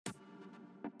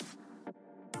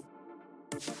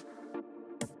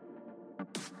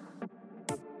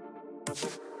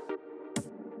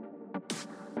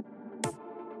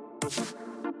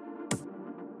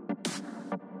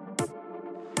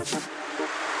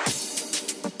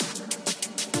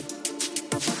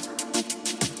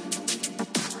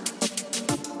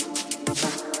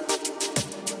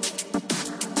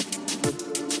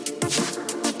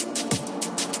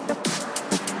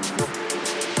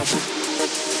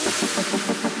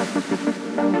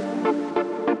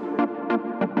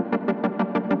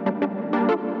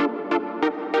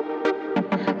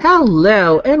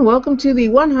Hello, and welcome to the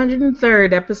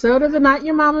 103rd episode of the Not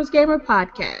Your Mama's Gamer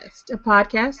podcast, a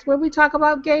podcast where we talk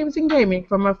about games and gaming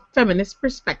from a feminist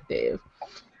perspective.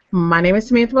 My name is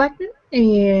Samantha Blackman,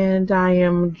 and I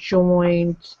am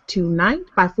joined tonight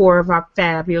by four of our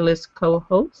fabulous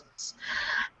co-hosts,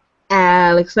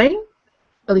 Alex Lane,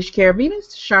 Alicia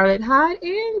Carabinas, Charlotte Hyde,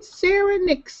 and Sarah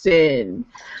Nixon.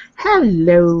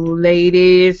 Hello,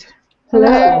 ladies.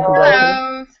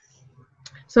 Hello.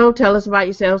 So tell us about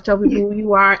yourselves. Tell people who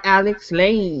you are. Alex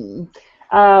Lane.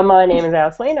 My name is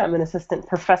Alex Lane. I'm an assistant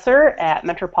professor at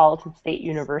Metropolitan State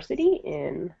University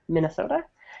in Minnesota,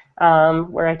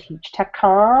 where I teach tech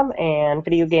comm and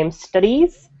video game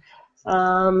studies.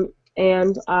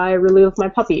 And I really love my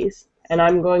puppies. And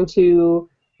I'm going to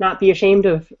not be ashamed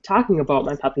of talking about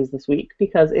my puppies this week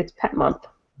because it's Pet Month.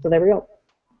 So there we go.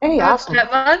 Hey, awesome.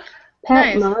 Pet Month?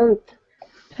 Pet Month.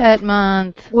 Pet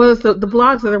Month. Well, the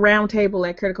blogs of the round table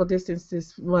at Critical Distance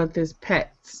this month is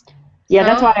pets. Yeah,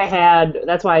 that's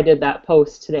why I did that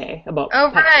post today about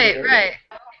pets. Right.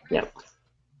 Yeah.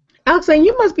 Alex Lane,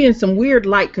 you must be in some weird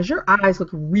light because your eyes look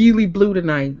really blue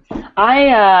tonight.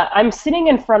 I'm sitting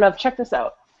in front of, check this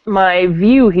out, my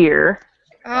view here.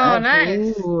 Oh,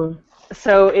 nice. Ooh.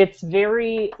 So it's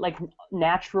very like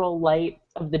natural light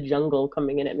of the jungle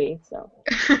coming in at me. So.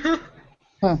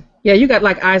 Yeah, you got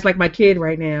like eyes like my kid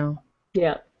right now.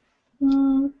 Yeah.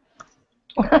 I'm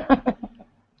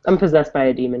possessed by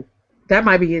a demon. That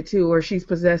might be it too, or she's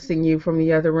possessing you from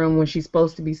the other room when she's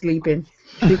supposed to be sleeping.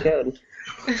 She could.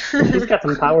 She's got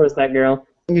some powers, that girl.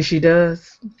 Yeah, she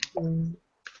does.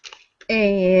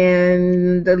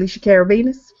 And Alicia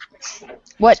Carabinas.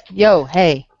 What? Yo,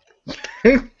 hey.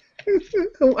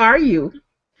 Who are you?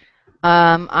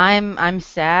 I'm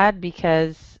sad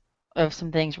because of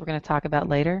some things we're going to talk about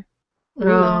later.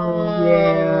 Oh,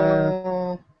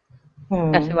 yeah.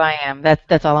 That's who I am.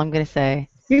 That's all I'm going to say.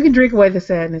 You can drink away the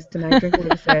sadness tonight. Drink away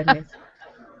the sadness.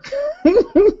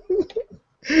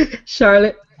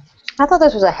 Charlotte. I thought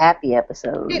this was a happy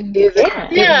episode. It is.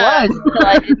 Yeah. It was until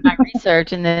I did my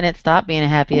research, and then it stopped being a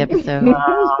happy episode.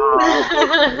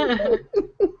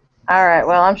 All right,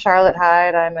 well, I'm Charlotte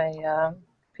Hyde. I'm a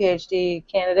PhD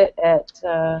candidate at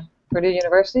Purdue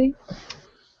University.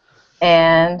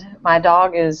 And my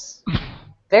dog is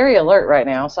very alert right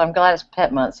now, so I'm glad it's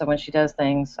Pet Month, so when she does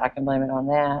things, I can blame it on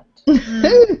that.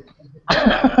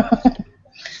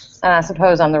 And I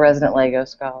suppose I'm the resident Lego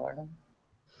scholar.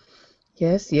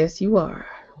 Yes, you are.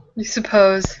 You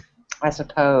suppose. I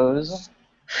suppose.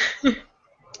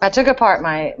 I took apart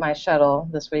my shuttle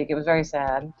this week. It was very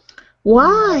sad.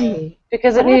 Why?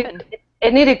 Because it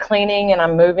needed cleaning, and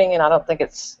I'm moving, and I don't think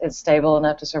it's stable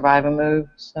enough to survive a move.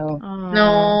 So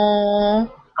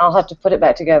No. I'll have to put it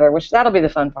back together, which that'll be the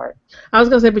fun part. I was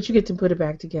gonna say, but you get to put it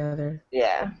back together.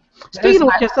 Yeah. Speaking of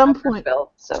which, at some point.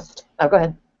 Go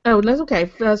ahead. Oh, that's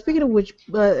okay. Speaking of which,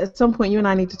 at some point, you and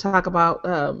I need to talk about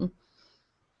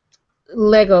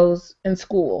Legos in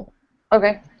school.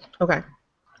 Okay. Okay.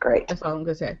 Great. That's all I'm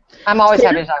gonna say. I'm always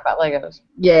Sarah? happy to talk about Legos.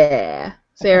 Yeah.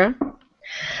 Sarah.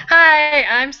 Hi,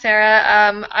 I'm Sarah.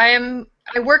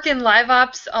 I work in live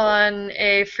ops on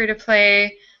a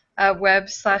free-to-play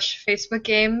web/Facebook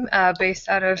game based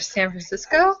out of San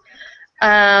Francisco.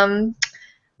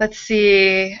 Let's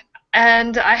see.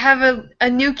 And I have a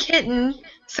new kitten,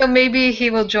 so maybe he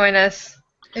will join us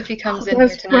if he comes in here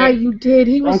That's tonight. right, you did.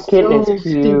 He was That kitten so is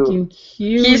cute. stinking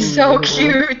cute. He's so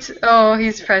cute. Oh,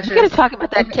 he's I'm precious. going to talk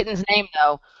about that kitten's name,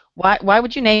 though. Why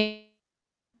would you name...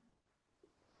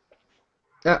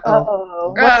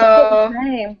 Uh-oh. What's the Oh. kid's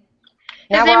name?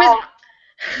 His name is...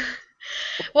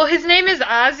 Well, his name is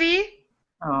Ozzy.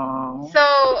 Oh.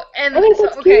 So, and I think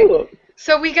that's cute.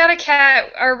 So we got a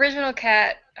cat, our original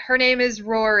cat, her name is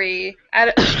Rory,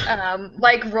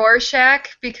 like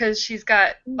Rorschach, because she's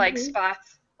got like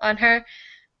spots on her.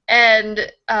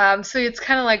 And so it's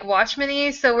kind of like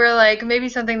Watchmen-y, so we're like, maybe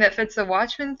something that fits the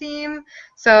Watchmen theme.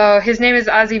 So his name is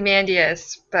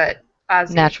Ozymandias, but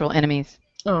Ozzy. Natural enemies.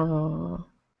 Oh.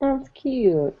 That's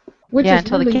cute. Which Yeah, is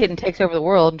until really, the kitten takes over the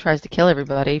world and tries to kill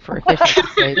everybody for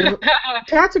efficiency's sake.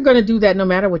 cats are gonna do that no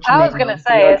matter what you I name was going to them.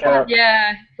 say, it's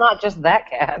Yeah. not just that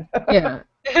cat. Yeah.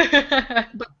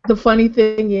 But the funny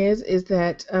thing is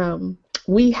that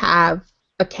we have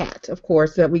a cat, of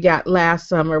course, that we got last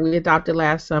summer. We adopted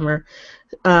last summer.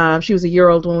 She was a year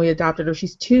old when we adopted her.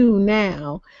 She's 2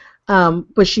 now,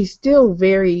 but she's still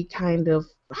very kind of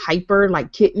hyper,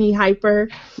 like kitten-y hyper.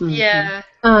 Yeah.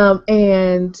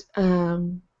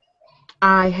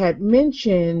 I had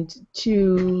mentioned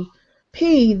to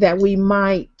P that we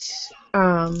might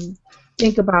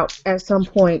think about at some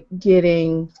point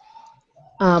getting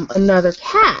another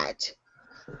cat.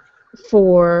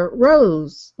 for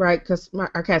Rose, right? Because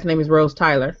our cat's name is Rose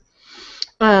Tyler.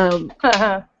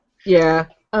 Yeah.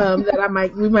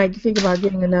 That we might think about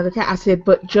getting another cat. I said,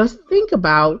 but just think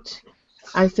about.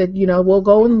 I said, we'll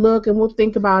go and look and we'll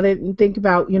think about it and think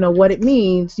about, what it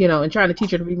means, and trying to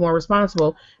teach her to be more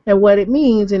responsible and what it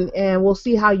means, and we'll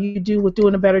see how you do with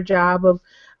doing a better job of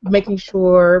making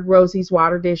sure Rosie's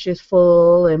water dish is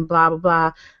full and blah, blah,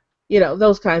 blah.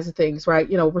 Those kinds of things, right?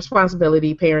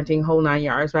 Responsibility, parenting, whole 9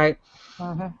 yards, right?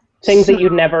 Things that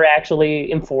you'd never actually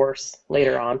enforce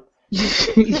later on.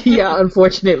 Yeah,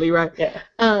 unfortunately, right? Yeah.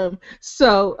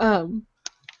 So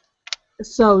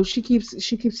she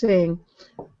keeps saying,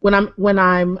 whenever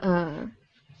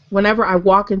I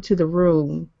walk into the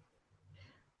room,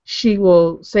 she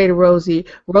will say to Rosie,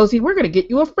 we're going to get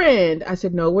you a friend. I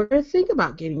said, no, we're going to think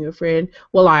about getting you a friend.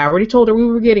 Well, I already told her we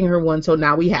were getting her one, so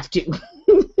now we have to.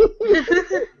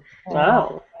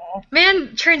 Wow. Man,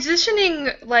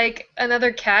 transitioning like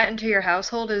another cat into your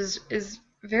household is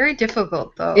very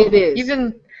difficult, though. It is.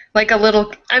 Even like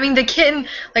the kitten,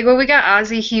 like when we got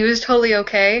Ozzy, he was totally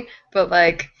okay, but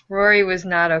like Rory was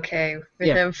not okay with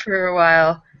him for a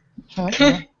while.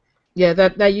 Yeah,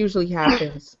 that usually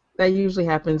happens.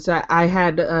 I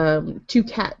had 2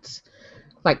 cats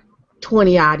like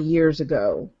 20-odd years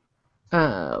ago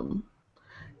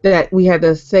that we had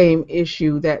the same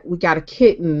issue, that we got a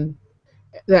kitten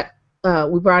that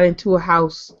we brought into a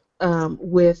house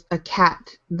with a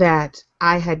cat that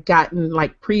I had gotten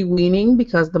like pre-weaning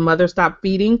because the mother stopped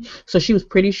feeding, so she was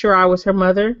pretty sure I was her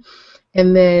mother.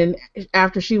 And then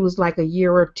after she was like a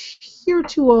year or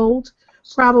two old,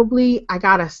 probably, I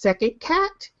got a second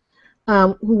cat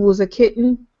who was a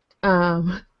kitten.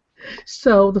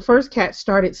 So the first cat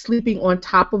started sleeping on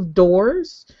top of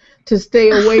doors to stay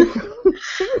away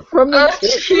from the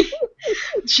kitten.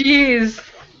 Jeez.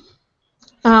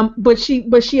 But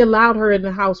she allowed her in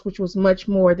the house, which was much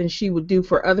more than she would do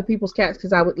for other people's cats,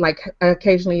 because I would like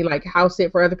occasionally like house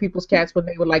sit for other people's cats when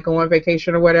they would like go on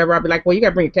vacation or whatever. I'd be like, well, you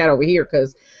gotta bring a cat over here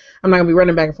because I'm not gonna be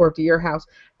running back and forth to your house.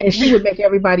 And she would make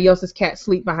everybody else's cat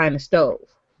sleep behind the stove.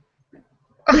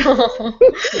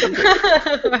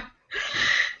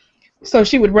 So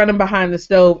she would run them behind the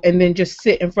stove and then just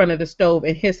sit in front of the stove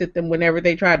and hiss at them whenever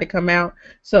they tried to come out.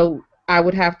 So I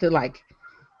would have to like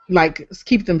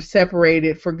keep them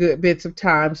separated for good bits of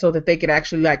time so that they could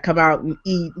actually like come out and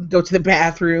eat, and go to the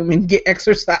bathroom and get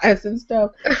exercise and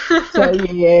stuff. So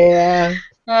yeah.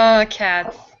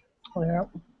 Cats.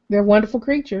 Well, they're wonderful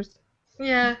creatures.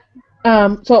 Yeah.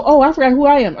 I forgot who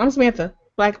I am. I'm Samantha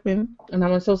Blackman, and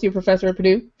I'm an associate professor at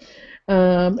Purdue.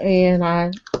 And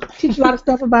I teach a lot of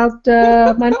stuff about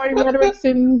minority rhetorics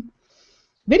and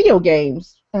video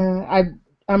games. I'm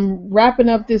wrapping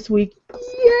up this week.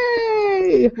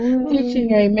 Yay!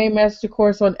 Teaching a main master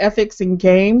course on ethics in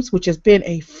games, which has been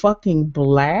a fucking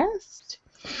blast.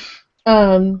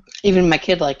 Even my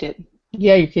kid liked it.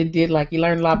 Yeah, your kid did. Like, he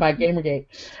learned a lot about Gamergate.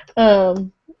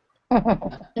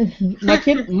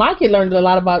 My kid learned a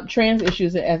lot about trans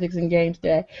issues and ethics in games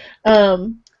today.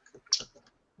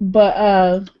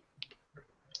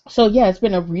 So yeah, it's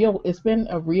been a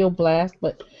real blast.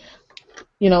 But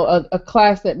a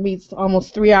class that meets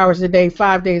almost 3 hours a day,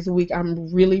 5 days a week,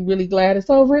 I'm really, really glad it's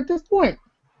over at this point.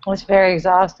 It's very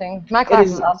exhausting. My class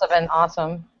has also been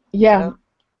awesome. Yeah, so.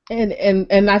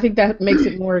 And I think that makes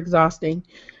it more exhausting.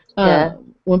 Yeah.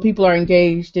 When people are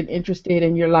engaged and interested,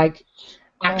 and you're like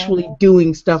actually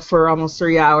doing stuff for almost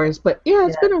 3 hours. But yeah,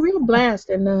 it's been a real blast,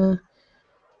 and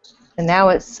now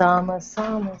it's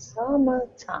summertime.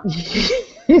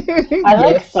 I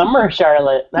like summer,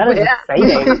 Charlotte. That is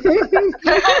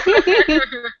exciting.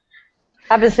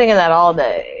 I've been singing that all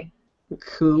day.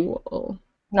 Cool.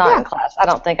 Not in class. I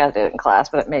don't think I did it in class,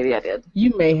 but maybe I did.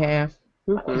 You may have.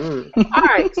 Mm-hmm. All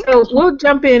right, so we'll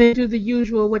jump in and do the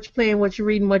usual: what you're playing, what you're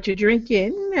reading, what you're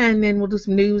drinking, and then we'll do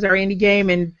some news, our indie game,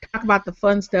 and talk about the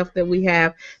fun stuff that we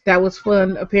have. That was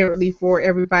fun, apparently, for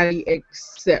everybody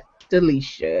except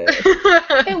Alicia.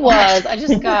 It was. I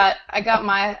got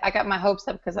my hopes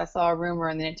up because I saw a rumor,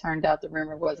 and then it turned out the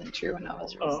rumor wasn't true, and I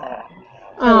was real sad.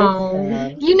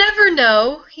 Oh. You never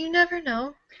know.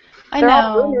 I They're know.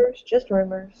 all rumors, just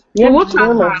rumors. Yeah, we'll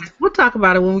talk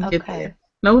about it when we get there.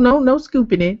 No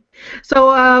scooping it.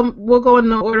 So we'll go in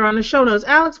the order on the show notes.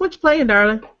 Alex, what you playing,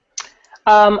 darling?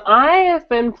 I have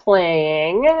been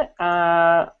playing.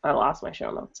 I lost my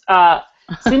show notes.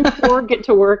 Since for Get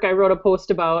to Work, I wrote a post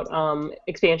about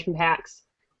expansion packs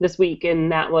this week,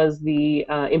 and that was the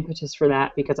impetus for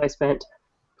that because I spent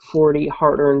 $40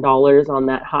 hard-earned dollars on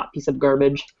that hot piece of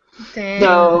garbage. Damn.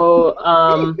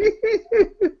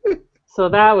 So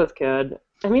that was good.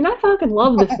 I mean, I fucking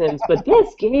love The Sims, but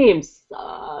this game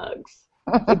sucks.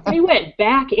 Like, they went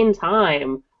back in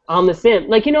time on The Sims.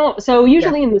 Like, so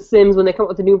usually in The Sims, when they come up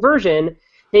with a new version,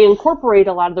 they incorporate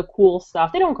a lot of the cool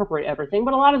stuff. They don't incorporate everything,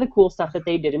 but a lot of the cool stuff that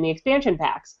they did in the expansion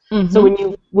packs. Mm-hmm. So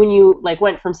when you like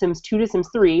went from Sims 2 to Sims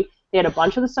 3, they had a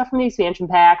bunch of the stuff from the expansion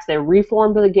packs. They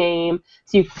reformed the game,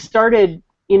 so you started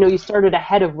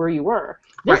ahead of where you were.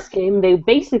 This game, they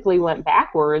basically went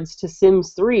backwards to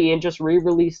Sims 3 and just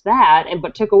re-released that,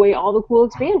 but took away all the cool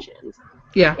expansions.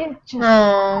 Yeah. It just,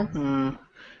 Mm.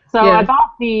 I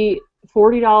bought the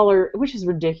 $40, which is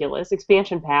ridiculous,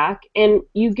 expansion pack, and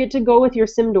you get to go with your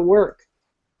sim to work.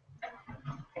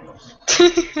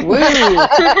 Woo.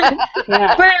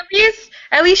 Yeah. But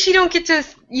at least you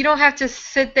don't have to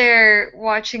sit there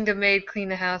watching the maid clean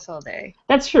the house all day.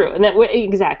 That's true, and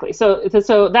exactly. So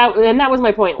that was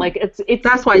my point. Like it's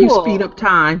That's why you speed up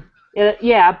time.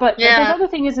 Yeah, but the Yeah. other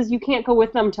thing is you can't go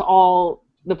with them to all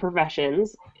the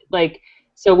professions. Like,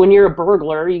 so when you're a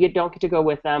burglar, you don't get to go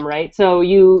with them, right? So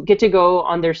you get to go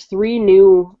on. There's 3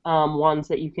 new ones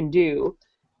that you can do,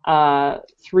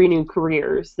 3 new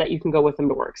careers that you can go with them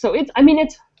to work. So it's kind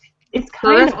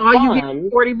So that's of all fun. you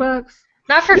get, $40?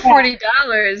 Not for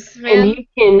 $40, man. And you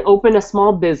can open a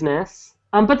small business.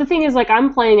 But the thing is, like,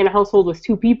 I'm playing in a household with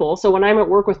 2 people, so when I'm at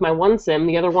work with my one sim,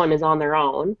 the other one is on their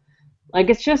own. Like,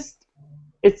 it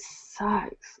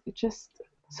sucks.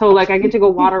 So, like, I get to go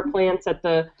water plants at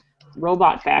the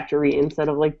robot factory instead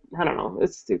of, like, I don't know,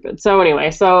 it's stupid. So anyway,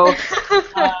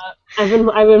 I've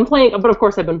been playing, but of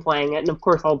course I've been playing it, and of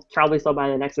course I'll probably still buy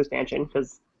the next expansion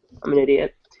because I'm an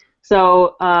idiot.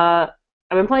 So I've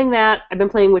been playing that. I've been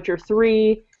playing Witcher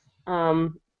 3.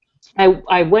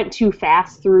 I went too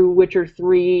fast through Witcher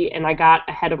 3, and I got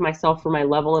ahead of myself for my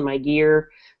level and my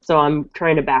gear, so I'm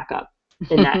trying to back up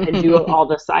in that and do all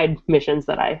the side missions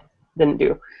that I didn't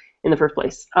do in the first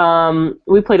place.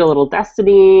 We played a little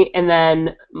Destiny, and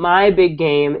then my big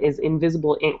game is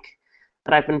Invisible Ink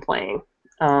that I've been playing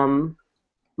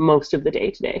most of the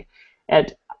day today.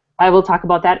 And I will talk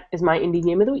about that as my indie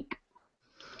game of the week.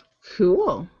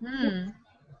 Cool.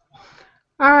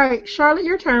 All right, Charlotte,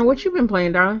 your turn. What you been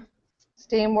playing, darling?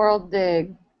 Steam World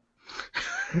Dig.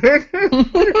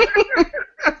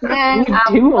 Man,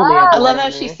 I love how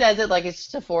she says it like it's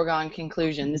just a foregone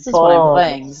conclusion. This is what I'm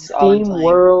playing. This is all I'm Steam playing.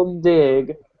 World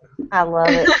Dig. I love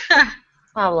it.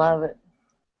 I love it.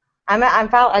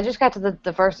 I just got to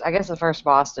the first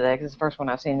boss today, because it's the first one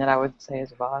I've seen that I would say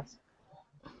is a boss.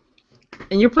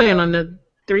 And you're playing on the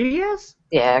 3DS?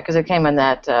 Yeah, because it came in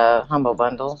that Humble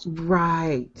Bundle.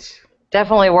 Right.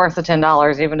 Definitely worth the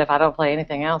 $10, even if I don't play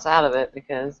anything else out of it,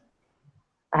 because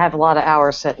I have a lot of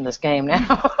hours set in this game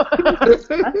now. That's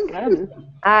good.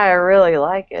 I really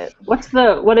like it. What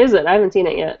is it? I haven't seen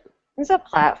it yet. It's a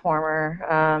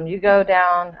platformer. You go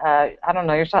down. I don't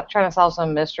know. You're trying to solve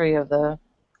some mystery of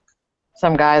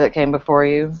some guy that came before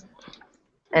you,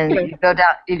 and you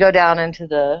go down into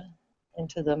the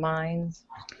mines.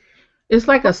 It's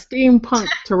like a steampunk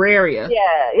Terraria.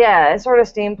 Yeah, it's sort of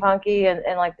steampunky,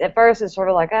 and like at first it's sort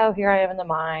of like, oh, here I am in the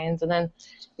mines, and then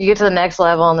you get to the next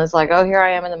level and it's like, oh, here I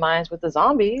am in the mines with the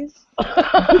zombies.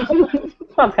 Sounds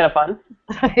kind of fun.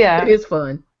 Yeah. It is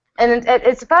fun. And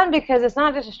it's fun because it's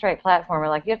not just a straight platformer.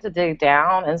 Like, you have to dig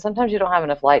down, and sometimes you don't have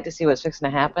enough light to see what's fixing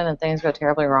to happen, and things go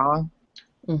terribly wrong.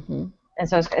 Mm-hmm. And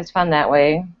so it's fun that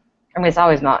way. I mean, it's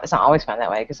not always fun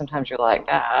that way, because sometimes you're like,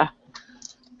 I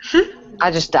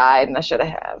just died and I should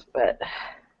have. But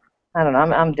I don't know.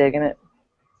 I'm digging it.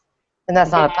 And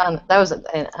that's not a pun. That was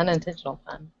an unintentional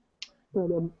pun.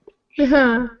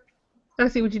 Yeah. I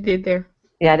see what you did there.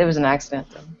 Yeah, it was an accident,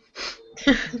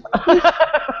 though.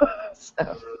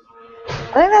 So,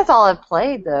 I think that's all I've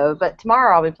played, though. But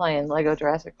tomorrow I'll be playing Lego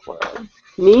Jurassic World.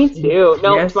 Me too.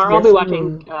 No, Yes, tomorrow I'll be yes,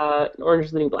 watching Orange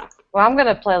is the New Black. Well, I'm going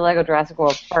to play Lego Jurassic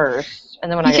World first, and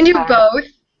then when You I can get do tired, both.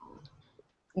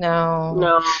 No.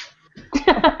 No.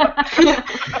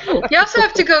 You also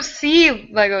have to go see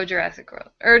Lego Jurassic World,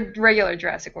 or regular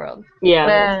Jurassic World.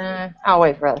 Yeah. I'll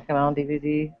wait for it to come out on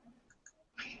DVD.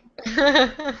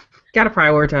 Gotta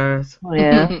prioritize.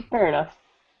 Yeah. Fair enough.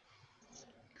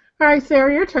 All right,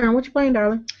 Sarah, your turn. What you playing,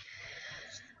 darling?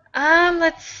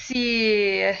 Let's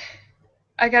see.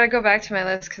 I gotta go back to my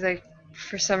list because I,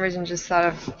 for some reason, just thought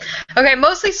of. Okay,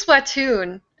 mostly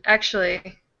Splatoon,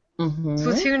 actually. Mm-hmm.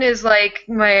 Splatoon is like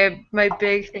my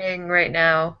big thing right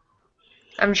now.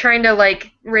 I'm trying to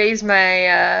like raise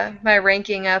my my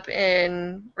ranking up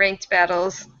in ranked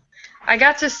battles. I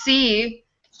got to see.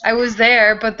 I was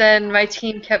there, but then my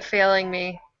team kept failing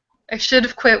me. I should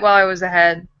have quit while I was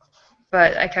ahead,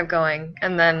 but I kept going,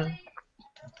 and then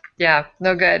yeah,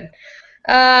 no good.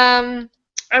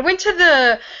 I went to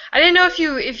the. I didn't know if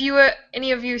you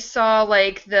any of you saw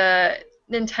like the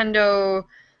Nintendo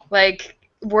like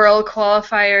World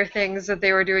Qualifier things that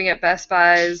they were doing at Best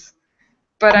Buys,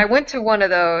 but I went to one of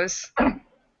those.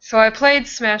 So I played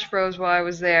Smash Bros. While I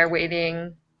was there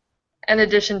waiting, in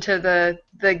addition to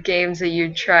the games that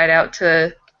you tried out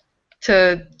to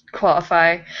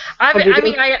qualify.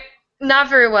 I not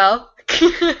very well,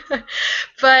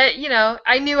 but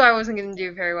I knew I wasn't going to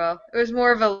do very well. It was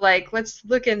more of a like, let's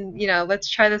look and let's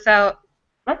try this out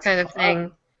kind of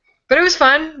thing. But it was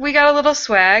fun. We got a little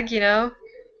swag, so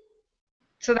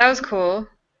that was cool.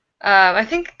 I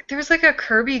think there was like a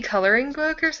Kirby coloring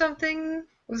book or something.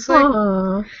 It was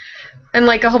like, and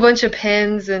like a whole bunch of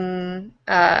pins and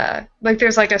like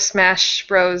there's like a Smash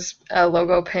Bros.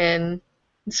 Logo pin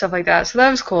and stuff like that. So that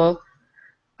was cool.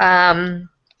 And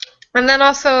then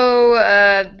also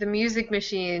the Music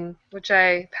Machine, which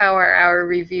I Power Hour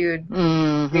reviewed.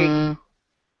 Mm-hmm.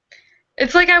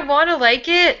 It's like I want to like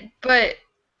it, but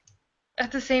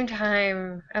at the same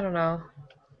time, I don't know.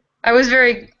 I was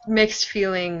very mixed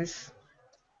feelings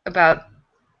about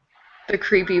the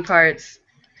creepy parts.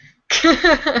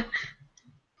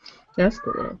 That's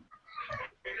cool.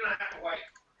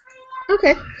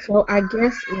 Okay, so I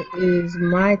guess it is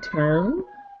my turn.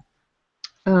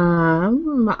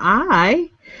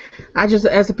 I just,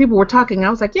 as the people were talking, I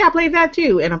was like, yeah, I played that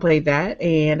too, and I played that,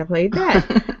 and I played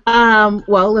that.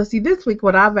 Well, let's see. This week,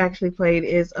 what I've actually played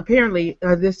is apparently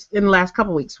this in the last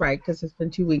couple weeks, right? Because it's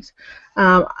been 2 weeks.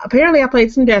 Apparently, I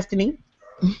played some Destiny.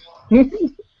 And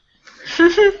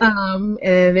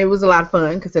it was a lot of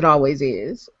fun because it always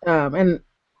is. And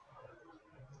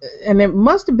it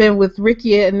must have been with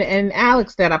Ricky and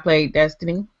Alex that I played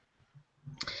Destiny.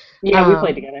 Yeah, we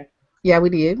played together. Yeah, we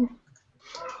did.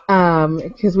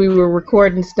 Because we were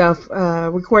recording stuff,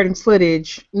 recording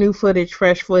footage, new footage,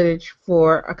 fresh footage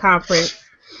for a conference.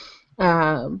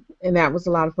 And that was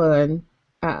a lot of fun.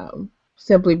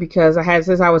 Simply because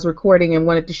since I was recording and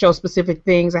wanted to show specific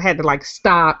things, I had to like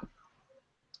stop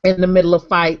in the middle of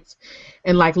fights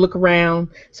and like look around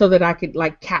so that I could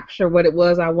like capture what it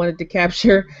was I wanted to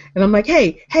capture. And I'm like,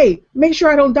 hey, make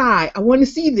sure I don't die. I want to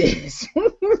see this.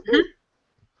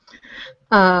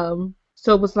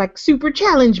 So it was like super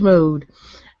challenge mode.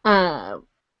 I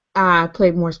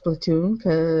played more Splatoon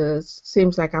because it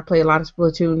seems like I play a lot of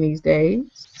Splatoon these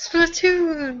days.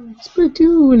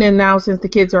 Splatoon. And now since the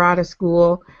kids are out of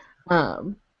school,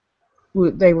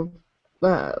 they were,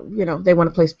 they want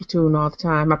to play Splatoon all the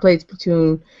time. I played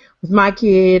Splatoon with my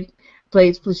kid,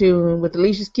 played Splatoon with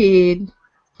Alicia's kid.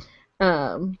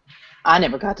 I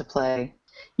never got to play.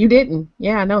 You didn't?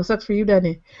 Yeah, I know. It sucks for you, doesn't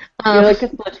it? You're like a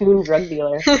Splatoon drug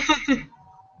dealer.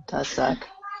 Does suck.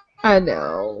 I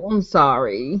know. I'm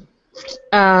sorry.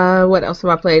 What else have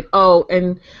I played? Oh,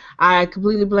 and I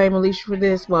completely blame Alicia for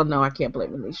this. Well, no, I can't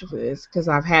blame Alicia for this because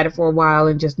I've had it for a while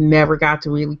and just never got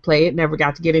to really play it, never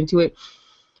got to get into it.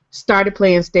 Started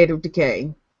playing State of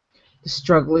Decay. The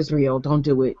struggle is real. Don't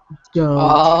do it. Don't.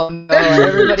 Oh, no.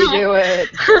 Everybody do it.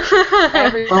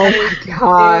 Everybody Oh, my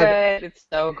God. do it. It's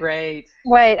so great.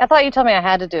 Wait, I thought you told me I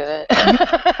had to do it.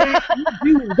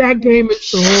 Dude, that game is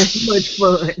so much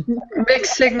fun.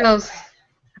 Mixed signals.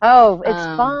 Oh, it's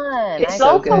fun. It's so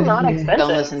also good. not Don't expensive,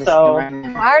 listen to so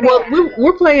Steve. Well,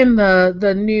 we're playing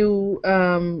the new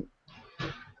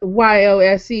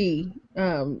YOSE.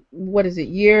 What is it?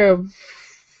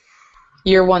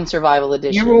 Year 1 Survival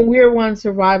Edition. Year 1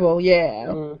 Survival, yeah.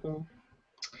 Mhm.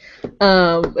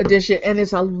 Edition, and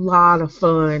it's a lot of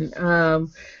fun.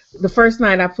 The first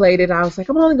night I played it, I was like,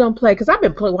 I'm only gonna play because I've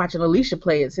been watching Alicia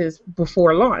play it since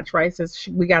before launch, right? Since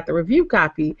we got the review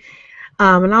copy,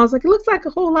 and I was like, it looks like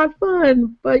a whole lot of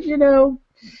fun, but yeah,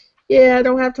 I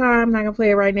don't have time. I'm not gonna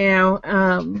play it right now.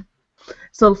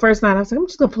 So the first night I was like, I'm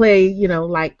just gonna play,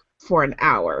 like for an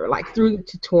hour, like through the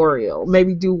tutorial,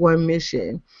 maybe do one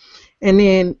mission. And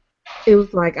then it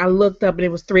was like I looked up and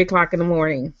it was 3 o'clock in the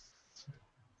morning.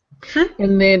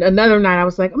 And then another night I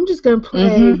was like, I'm just going to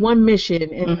play one mission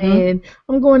and then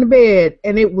I'm going to bed.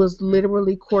 And it was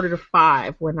literally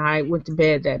 4:45 when I went to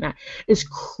bed that night. It's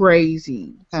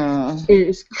crazy.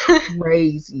 It's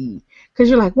crazy. Because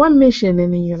you're like, one mission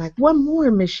and then you're like, one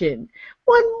more mission.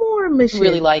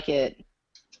 Really like it.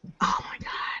 Oh, my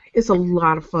God. It's a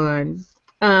lot of fun.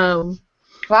 Well,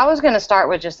 I was going to start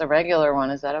with just the regular one.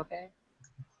 Is that okay?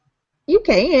 You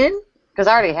can. Because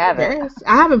I already have it. Yes.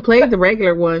 I haven't played the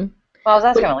regular one. Well, I was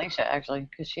asking Alicia, actually,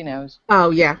 because she knows.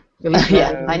 Oh, yeah.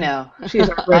 Yeah, I know. She's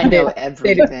our I know resident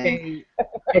everything.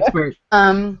 expert.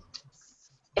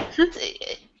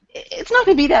 It's not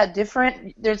going to be that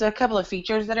different. There's a couple of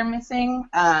features that are missing.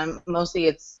 Mostly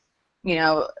it's,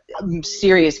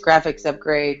 serious graphics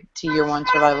upgrade to Year 1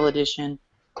 Survival Edition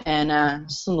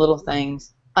and some little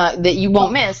things. that you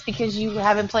won't miss because you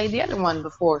haven't played the other one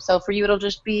before. So for you, it'll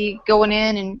just be going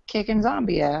in and kicking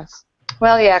zombie ass.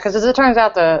 Well, yeah, because as it turns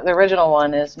out, the original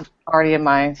one is already in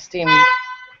my Steam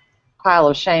pile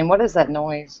of shame. What is that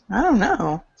noise? I don't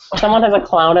know. Someone has a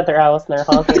clown at their house and they're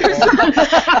honking.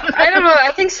 I don't know.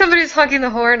 I think somebody's honking the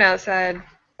horn outside.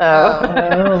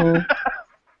 Oh.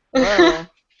 Well,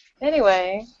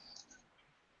 Anyway.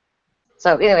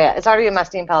 So anyway, it's already in my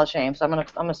Steam pile of shame, so I'm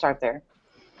gonna start there.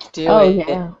 do Oh it.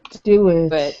 yeah, let's do it.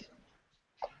 But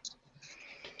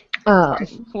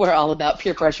we're all about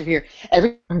peer pressure here.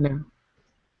 Everybody I know.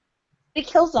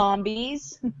 kill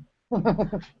zombies.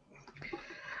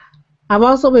 I've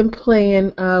also been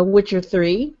playing Witcher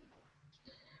 3,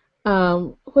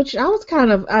 which I was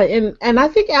kind of, and I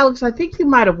think, Alex, I think you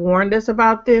might have warned us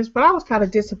about this, but I was kind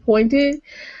of disappointed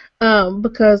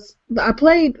because I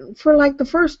played for like the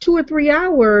first 2 or 3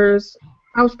 hours.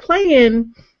 I was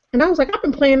playing, and I was like, I've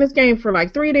been playing this game for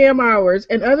like 3 damn hours,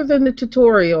 and other than the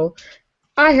tutorial,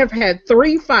 I have had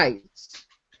 3 fights,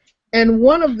 and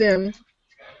one of them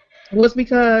was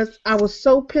because I was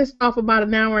so pissed off about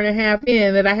an hour and a half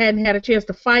in that I hadn't had a chance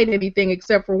to fight anything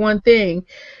except for one thing,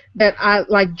 that I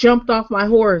like jumped off my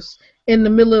horse in the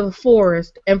middle of the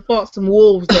forest and fought some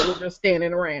wolves that were just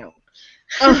standing around.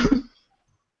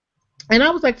 And I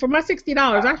was like, for my $60,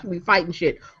 I should be fighting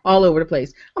shit all over the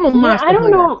place. I'm a monster. I don't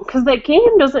hunter. know, because that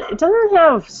game doesn't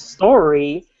have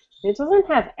story. It doesn't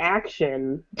have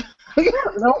action. I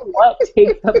don't know what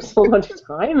takes up so much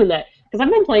time in that. Because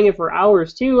I've been playing it for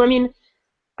hours, too. I mean,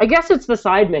 I guess it's the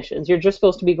side missions. You're just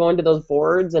supposed to be going to those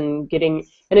boards and getting...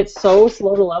 And it's so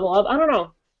slow to level up. I don't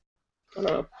know. I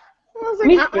was like,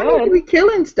 I need to be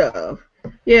killing stuff.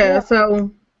 Yeah.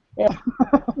 So... Yeah.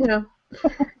 Yeah.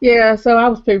 Yeah, so I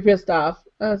was pretty pissed off.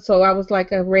 So I was like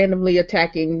randomly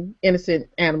attacking innocent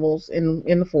animals in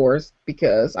the forest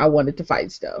because I wanted to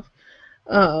fight stuff.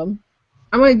 I'm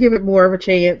going to give it more of a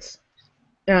chance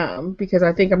because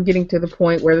I think I'm getting to the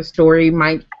point where the story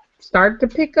might start to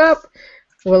pick up.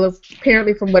 Well,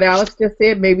 apparently from what Alex just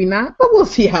said, maybe not, but we'll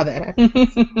see how that happens.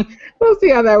 We'll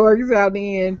see how that works out in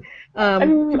the end. I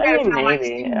mean,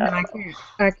 maybe, yeah.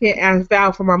 I can't ask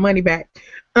Val for my money back.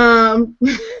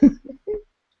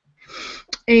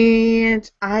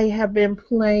 And I have been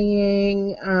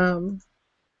playing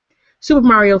Super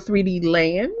Mario 3D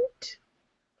Land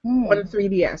on the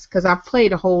 3DS because I've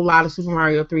played a whole lot of Super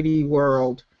Mario 3D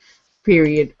World,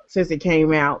 period, since it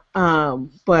came out.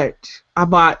 But I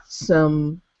bought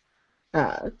some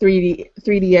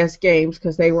 3DS games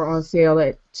because they were on sale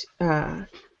at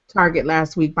Target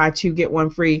last week. Buy 2 get 1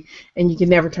 free, and you can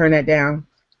never turn that down.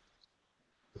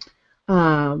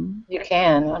 You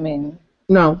can. I mean.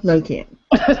 No, you can't.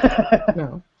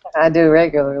 No. I do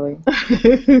regularly.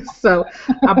 So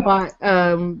I bought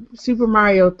Super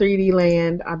Mario 3D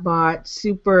Land. I bought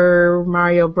Super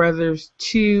Mario Brothers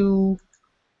 2.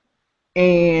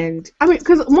 And I mean,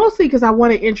 mostly because I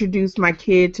want to introduce my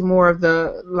kid to more of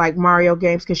the like Mario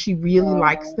games because she really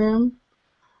likes them.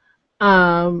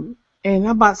 And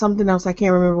I bought something else. I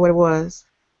can't remember what it was.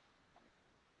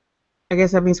 I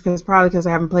guess that means probably because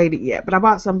I haven't played it yet. But I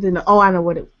bought something. I know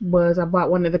what it was. I bought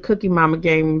one of the Cookie Mama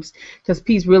games because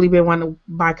Pete's really been wanting to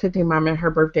buy Cookie Mama, and her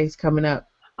birthday's coming up.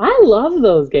 I love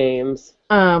those games.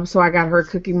 So I got her a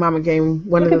Cookie Mama game.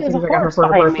 One of the things I got her for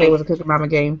her birthday was a Cookie Mama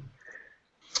game.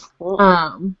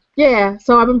 Yeah.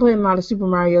 So I've been playing a lot of Super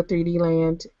Mario 3D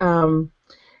Land.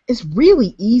 It's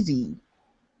really easy,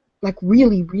 like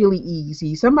really, really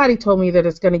easy. Somebody told me that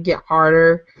it's gonna get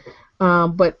harder.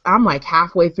 But I'm like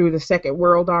halfway through the second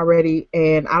world already,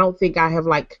 and I don't think I have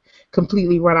like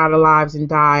completely run out of lives and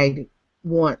died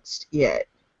once yet,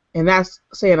 and that's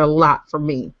saying a lot for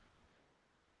me.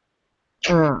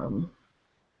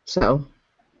 So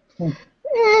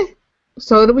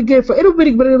it'll be good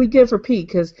for Pete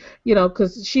because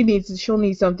she'll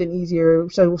need something easier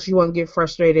so she won't get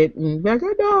frustrated and be like,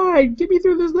 I died, get me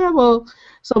through this level.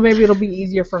 So maybe it'll be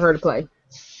easier for her to play.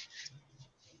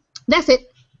 That's it.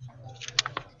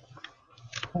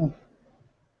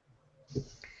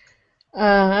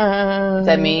 Is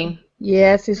that me?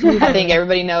 Yes, it's you. I think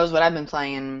everybody knows what I've been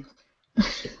playing.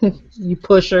 You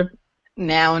pusher.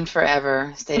 Now and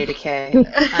forever, State of Decay.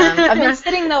 I've been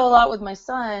sitting though a lot with my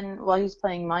son while he's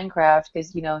playing Minecraft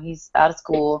because he's out of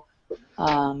school.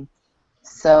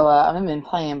 So I haven't been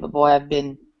playing, but boy, I've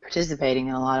been participating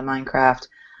in a lot of Minecraft.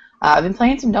 I've been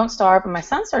playing some Don't Starve, and my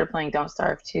son started playing Don't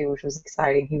Starve too, which was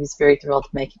exciting. He was very thrilled to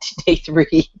make it to day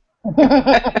 3.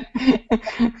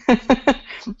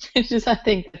 It's just, I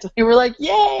think we were like,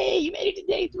 yay, you made it to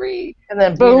day 3, And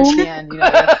then boom. And,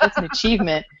 that's an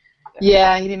achievement.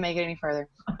 Yeah, he didn't make it any further.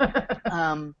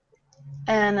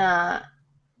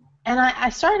 And I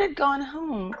started going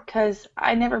home because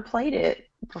I never played it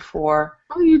before.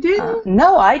 Oh, you didn't?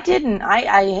 No, I didn't.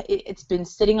 It's been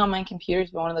sitting on my computer. It's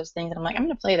been one of those things, and I'm like, I'm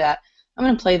gonna play that. I'm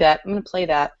gonna play that. I'm gonna play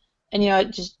that.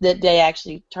 And just that day I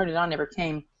actually turned it on, never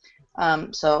came.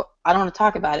 So I don't want to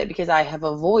talk about it because I have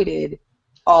avoided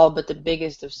all but the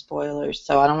biggest of spoilers.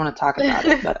 So I don't want to talk about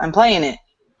it. But I'm playing it.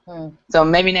 So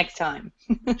maybe next time.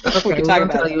 Okay, we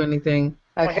won't tell you anything.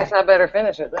 Okay. I guess I better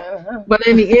finish it then. Huh? But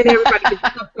in the end, everybody gets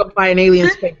sucked up by an alien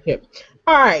spaceship.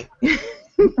 All right.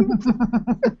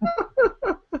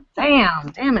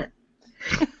 Damn it.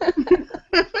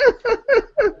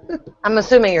 I'm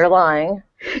assuming you're lying.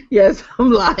 Yes,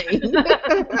 I'm lying.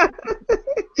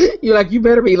 You're like, you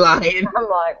better be lying. I'm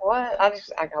like, what? I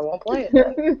won't play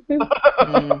it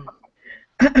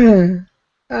then.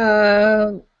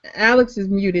 Alex is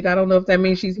muted. I don't know if that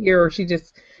means she's here or she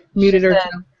just muted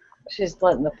herself. She's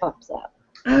letting the pups out.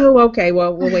 Oh, okay.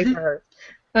 Well, we'll wait for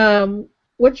her.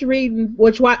 What you reading?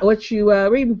 What you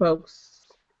reading, folks?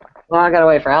 Well, I gotta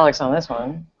wait for Alex on this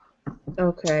one.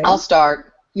 Okay. I'll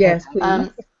start. Yes, please.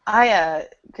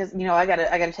 Because I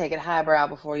gotta take it highbrow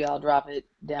before y'all drop it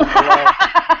down below.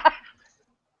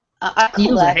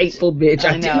 You're a hateful bitch.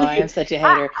 I know, I am such a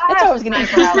hater. That's why I was going to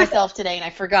introduce myself today, and I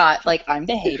forgot. Like, I'm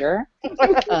the hater.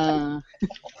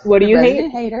 What do you hate?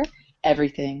 Hater.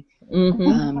 Everything.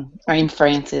 Mm-hmm. I'm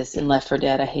Francis in Left 4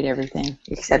 Dead. I hate everything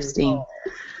except Steam.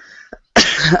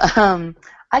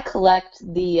 I collect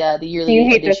the yearly. Do you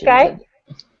hate this guy?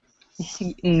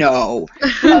 No.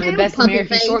 The best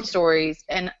American short stories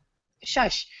and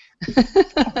shush.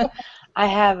 I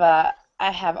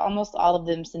have almost all of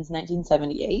them since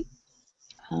 1978.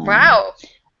 Wow.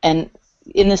 And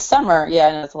in the summer, yeah,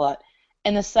 I know it's a lot.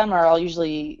 In the summer, I'll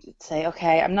usually say,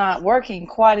 okay, I'm not working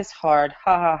quite as hard.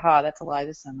 Ha ha ha. That's a lie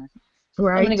this summer.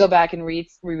 Right. I'm going to go back and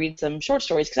reread some short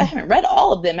stories because I haven't read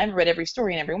all of them. I haven't read every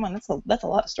story in every one. That's a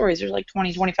lot of stories. There's like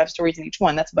 20, 25 stories in each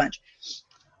one. That's a bunch.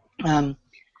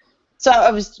 So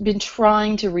I've been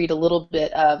trying to read a little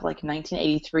bit of like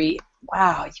 1983.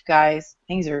 Wow, you guys,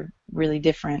 things are really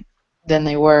different than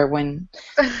they were when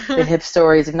the hip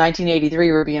stories of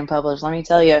 1983 were being published. Let me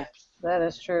tell you. That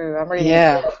is true. I'm reading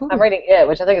It,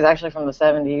 which I think is actually from the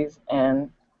 70s,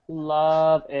 and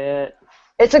Love it.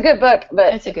 it's a good book.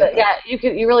 But, It's a good book. yeah,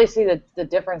 you really see the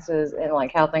differences in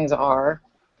like how things are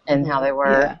and how they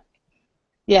were.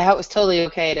 Yeah, how it was totally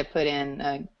okay to put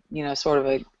in, sort of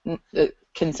a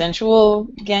consensual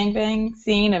gangbang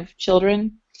scene of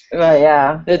children.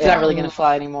 Yeah. It's not really going to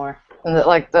fly anymore. And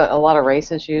a lot of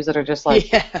race issues that are just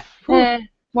like, Yeah.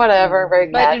 whatever, very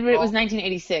But casual. it was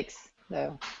 1986,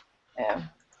 though. Yeah.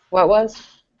 What was?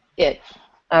 It.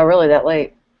 Oh, really, that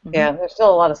late? Mhm. Yeah, there's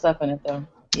still a lot of stuff in it, though.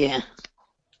 Yeah.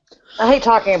 I hate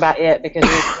talking about it because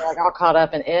you're like all caught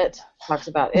up in it. Talks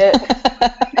about it.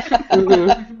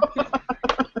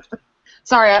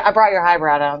 Sorry, I brought your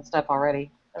highbrow down stuff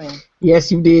already. I mean,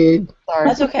 Yes, you did. sorry.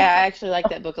 That's okay. I actually like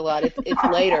that book a lot. It's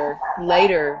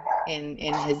later in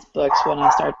his books when I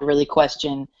start to really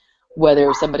question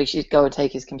whether somebody should go and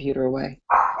take his computer away.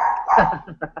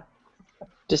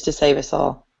 Just to save us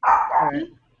all. Alright.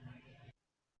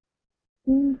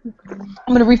 I'm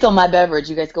going to refill my beverage.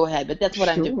 You guys go ahead. But that's what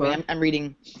I'm Sure. doing. I'm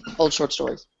reading old short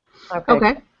stories.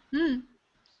 Okay.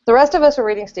 The rest of us are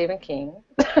reading Stephen King.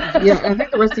 Yeah, I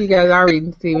think the rest of you guys are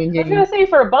reading Stephen I was King. gonna say,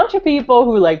 for a bunch of people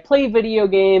who like play video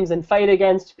games and fight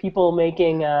against people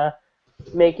making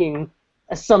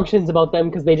assumptions about them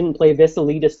because they didn't play this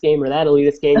elitist game or that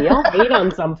elitist game, y'all hate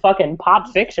on some fucking pop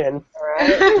fiction.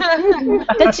 Right?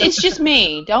 It's just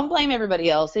me. Don't blame everybody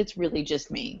else. It's really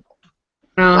just me.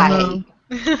 Uh-huh.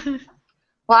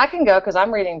 Well, I can go because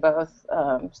I'm reading both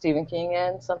Stephen King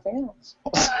and something else.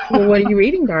 Well, what are you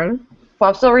reading, darling? Well,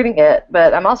 I'm still reading it,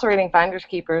 but I'm also reading Finders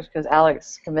Keepers because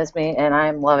Alex convinced me, and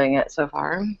I'm loving it so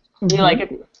far. Do you like it?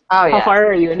 Oh, yeah. How far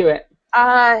are you into it? Well,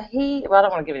 I don't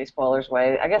want to give any spoilers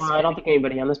away. I guess Well, I don't think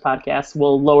anybody on this podcast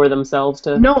will lower themselves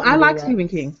to. No, I like that. Stephen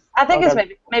King. I think Okay.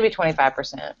 it's maybe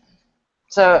 25%.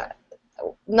 So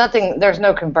there's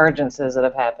no convergences that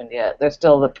have happened yet. There's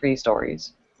still the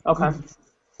pre-stories. Okay.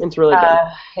 It's really good.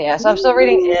 Yeah, so I'm still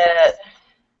reading it,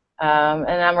 and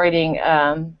I'm reading,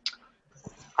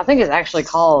 I think it's actually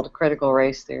called Critical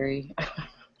Race Theory,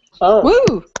 Oh.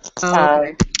 Woo!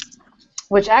 Okay.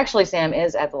 which actually, Sam,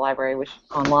 is at the library,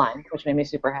 online, which made me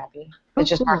super happy. It's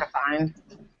just hard to find,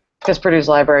 because Purdue's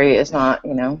library is not,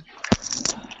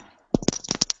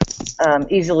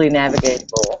 easily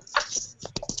navigatable.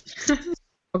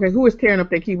 Okay, who is tearing up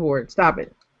their keyboard? Stop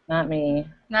it. Not me.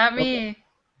 Not me.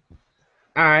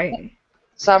 All right.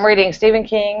 So I'm reading Stephen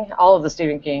King, all of the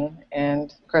Stephen King,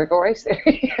 and Critical Race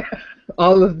Theory.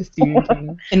 All of the Stephen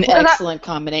King. An Well, that- excellent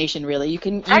combination, really. You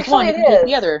can use Actually, one, you it can take is.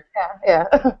 the other. Yeah.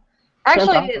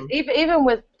 Actually, Sounds it is. awesome. Even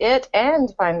with it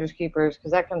and Finders Keepers,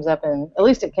 because that comes up in, at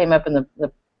least it came up in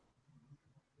the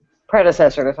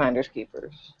predecessor to Finders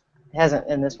Keepers. It hasn't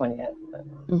in this one yet.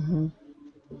 But. Mm-hmm.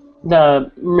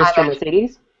 The Mr. I know.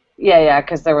 Mercedes? Yeah,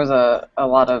 because there was a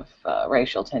lot of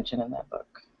racial tension in that book.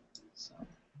 So,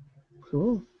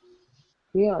 Cool.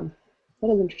 Yeah, that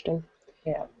is interesting.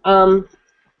 yeah.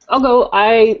 I'll go.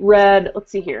 I read, let's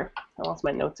see here. I lost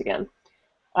my notes again.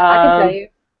 I can tell you.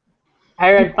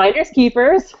 I read Finders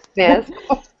Keepers. Yes.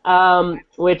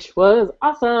 Which was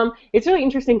awesome. It's really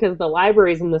interesting because the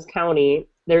libraries in this county,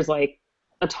 there's like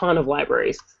a ton of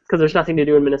libraries because there's nothing to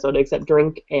do in Minnesota except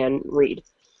drink and read.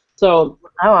 So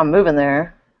Oh, I'm moving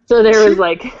there. there was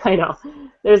like, I know,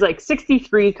 there's like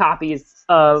 63 copies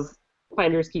of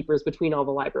Finders Keepers between all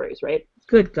the libraries, right?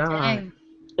 Good God. Dang.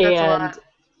 That's a And lot.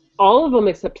 all of them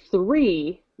except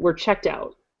 3 were checked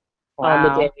out on the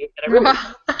Wow. day that I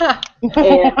read.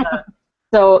 And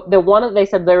so they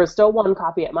said there was still one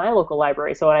copy at my local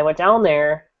library. So when I went down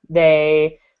there,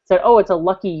 they said, "Oh, it's a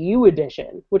Lucky You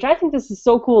edition," which I think this is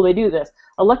so cool. They do this.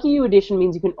 A Lucky You edition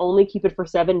means you can only keep it for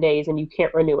 7 days and you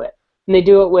can't renew it. And they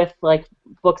do it with like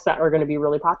books that are going to be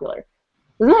really popular.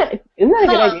 Isn't that a good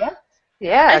Huh. idea?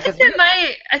 Yeah.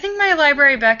 I think my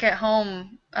library back at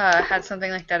home had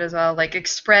something like that as well, like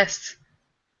express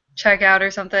checkout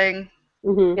or something.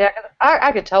 Mm-hmm. Yeah, 'cause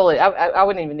I could totally. I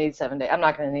wouldn't even need 7 days. I'm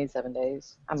not going to need 7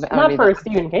 days. Not for a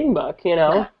Stephen King book, you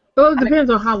know. Well, it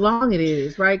depends on how long it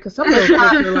is, right? Because some of those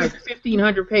books are like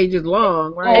 1,500 pages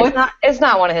long, right? It's not. It's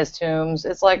not one of his tombs.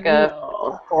 It's like a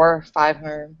No. 400 or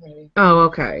 500 maybe. Oh,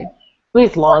 okay. I mean,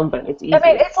 it's long, but it's easy. I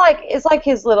mean, it's like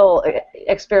his little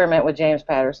experiment with James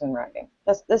Patterson writing.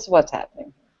 This is what's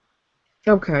happening.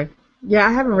 Okay. Yeah,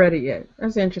 I haven't read it yet.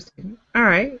 That's interesting. All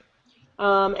right.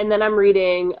 And then I'm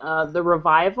reading The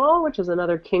Revival, which is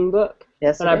another King book.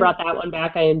 Yes. When it I is. brought that one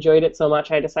back, I enjoyed it so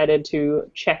much I decided to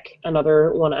check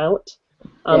another one out.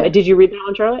 Yeah. Did you read that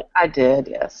one, Charlotte? I did.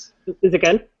 Yes. Is it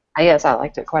good? Yes, I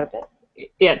liked it quite a bit.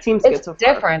 Yeah, it seems good It's so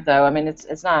far. different though. I mean,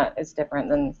 it's not. It's different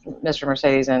than Mr.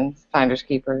 Mercedes and Finders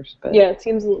Keepers. But Yeah, it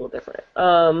seems a little different.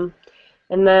 And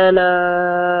then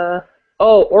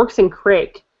Orcs and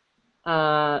Crake,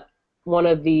 one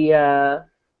of the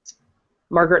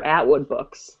Margaret Atwood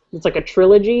books. It's like a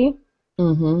trilogy.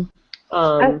 Mm-hmm.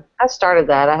 I started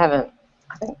that. I haven't.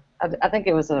 I think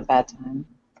it was at a bad time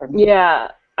for me. Yeah,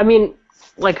 I mean,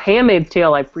 like Handmaid's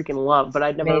Tale, I freaking love, but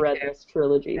I'd never Me read too. this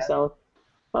trilogy, so.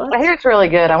 Well, I hear it's really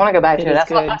good. I want to go back to It it. is I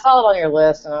saw good. it on your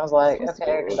list, and I was like, It's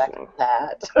okay, I'll go back to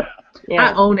that. I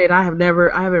yeah. own it. I haven't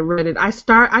read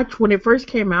it. When it first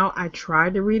came out, I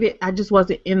tried to read it. I just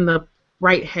wasn't in the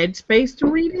right headspace to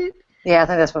read it. Yeah, I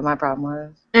think that's what my problem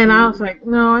was. And I was like,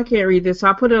 no, I can't read this. So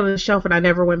I put it on the shelf and I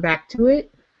never went back to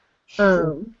it.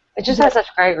 It just has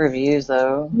such great reviews,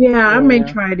 though. Yeah, I may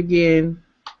Yeah. try it again.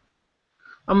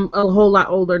 I'm a whole lot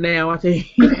older now, I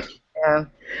think. Yeah.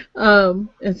 And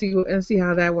see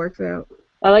how that works out.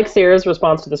 I like Sarah's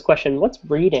response to this question. What's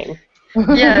reading?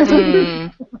 Yeah.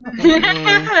 Mm.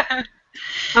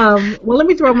 Well, let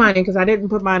me throw mine in because I didn't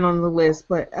put mine on the list,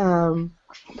 but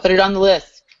Put it on the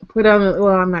list.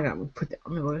 I'm not gonna put that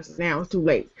on the list now. It's too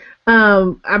late.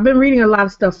 I've been reading a lot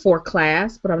of stuff for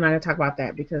class, but I'm not gonna talk about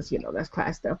that because that's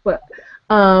class stuff. But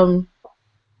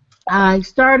I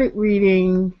started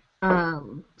reading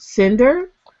Cinder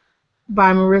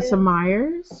by Marissa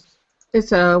Myers.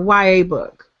 It's a YA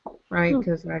book, right?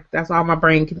 Because that's all my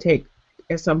brain can take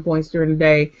at some points during the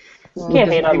day. Can't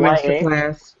hate on Reading for YA.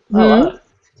 class. I love it.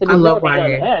 So I love YA.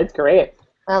 YA. Yeah, it's great.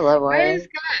 I love Why YA. is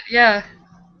good? Yeah.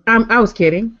 I was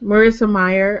kidding. Marissa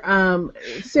Meyer,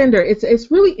 Cinder.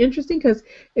 It's really interesting because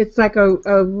it's like a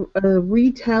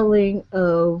retelling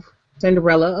of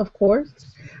Cinderella, of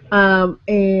course,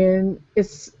 and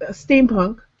it's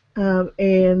steampunk,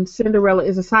 and Cinderella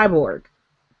is a cyborg.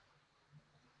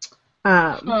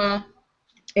 Huh.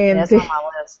 And That's on my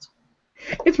list.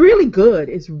 it's really good.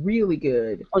 It's really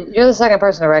good. Well, you're the second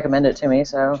person to recommend it to me,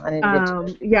 so I need to get to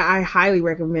it. Yeah, I highly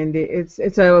recommend it. It's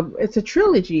a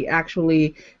trilogy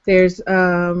actually. There's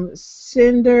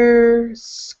Cinder,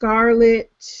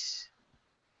 Scarlet,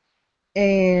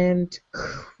 and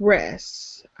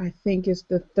Cress. I think is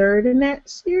the third in that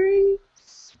series.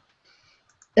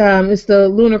 It's the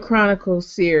Lunar Chronicles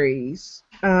series,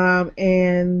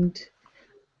 and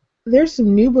there's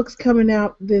some new books coming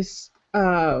out this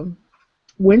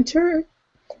winter.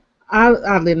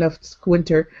 Oddly enough, it's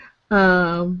winter.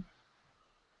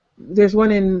 There's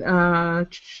one in, I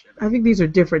think these are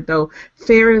different though.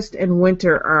 Fairest and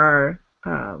Winter are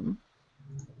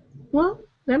Well,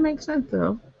 that makes sense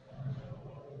though.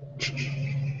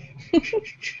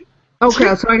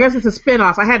 Okay, so I guess it's a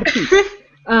spinoff. I had to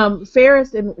peek.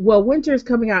 Ferris and Winter's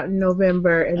coming out in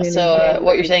November, and then So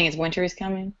what you're saying is winter is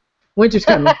coming? Winter's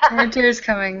coming. Winter's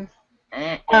coming.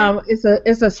 It's a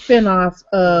spinoff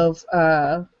of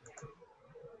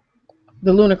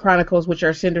the Luna Chronicles, which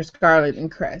are Cinder, Scarlet,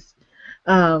 and Crest.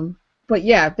 But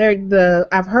yeah,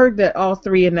 I've heard that all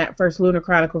three in that first Luna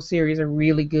Chronicles series are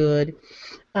really good.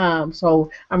 So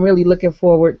I'm really looking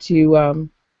forward to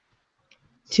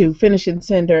finishing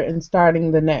Cinder and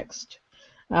starting the next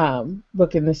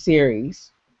book in the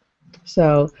series.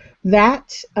 So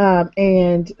that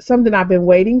and something I've been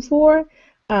waiting for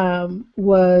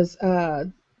was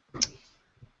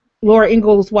Laura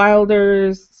Ingalls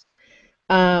Wilder's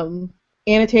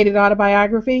annotated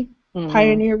autobiography,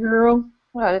 Pioneer Girl.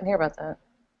 Oh, I didn't hear about that.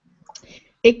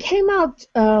 It came out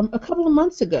a couple of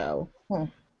months ago.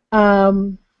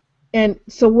 And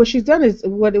so what she's done is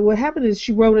what happened is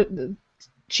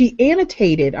she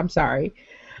annotated,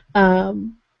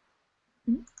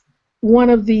 one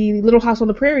of the Little House on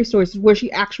the Prairie stories where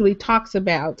she actually talks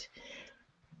about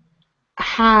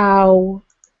how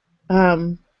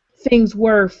things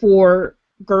were for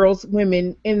girls,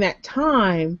 women in that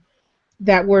time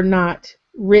that were not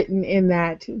written in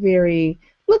that very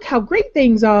look how great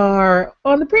things are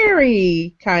on the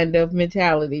prairie kind of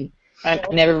mentality. I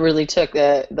never really took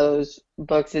those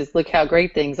books as look how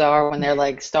great things are when they're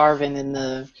like starving and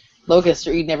the locusts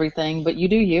are eating everything, but you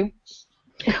do you.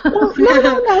 Well,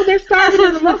 no, they're starving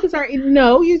and the locusts are eating.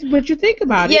 No, but you think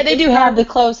about it. Yeah, they do have the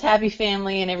close, happy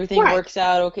family and everything Right. works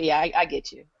out. Okay, yeah, I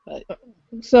get you. But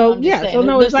So I'm just yeah, saying, so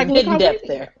no, there's it's like some look how hidden great depth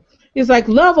there. It's like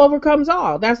love overcomes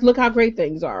all. That's look how great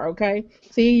things are. Okay,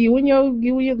 see you and your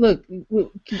look.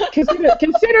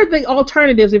 Consider the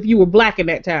alternatives if you were black in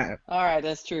that time. All right,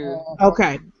 that's true.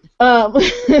 Okay.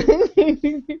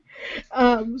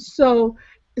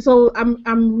 So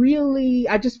I'm really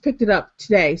I just picked it up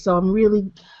today, so I'm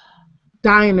really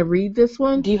dying to read this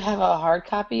one. Do you have a hard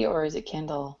copy or is it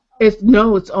Kindle?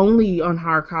 It's only on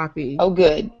hard copy. Oh,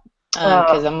 good.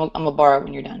 Because I'm gonna borrow it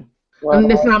when you're done.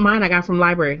 It's not mine. I got it from the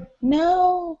library.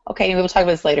 No. Okay, we'll talk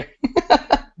about this later.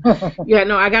 Yeah,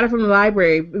 no, I got it from the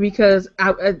library because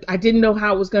I didn't know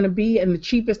how it was going to be, and the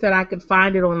cheapest that I could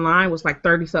find it online was like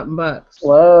 $30-something bucks.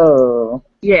 Whoa.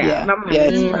 Yeah, and I'm like,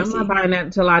 it's I'm pricey. not buying that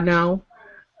until I know.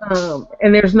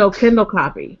 And there's no Kindle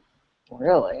copy.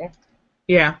 Really?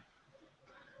 Yeah.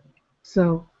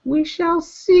 So we shall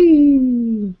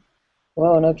see.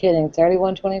 Whoa, no kidding.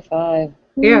 $31.25.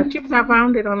 Yeah, cheapest I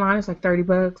found it online is like $30,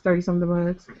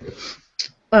 30-something bucks.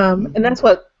 And that's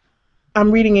what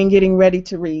I'm reading and getting ready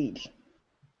to read.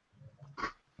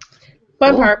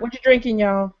 Fun part. What you drinking,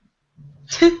 y'all?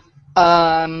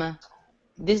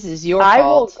 This is your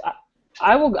fault.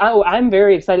 I'm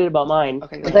very excited about mine.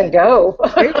 Okay, Then go.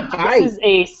 This is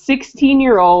a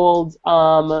 16-year-old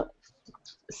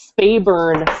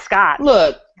Speyburn Scotch.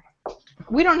 Look,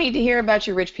 we don't need to hear about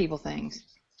your rich people things.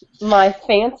 My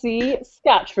fancy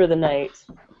Scotch for the night.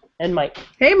 And Mike.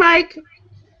 Hey, Mike.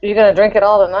 You gonna drink it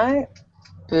all tonight?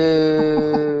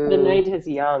 Boo. The night is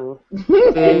young.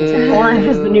 And orange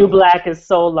is the new black is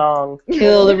so long.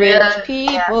 Kill the rich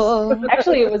people.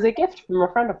 Actually, it was a gift from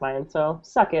a friend of mine, so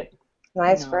suck it.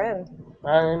 Nice No. friend.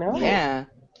 I know. Yeah.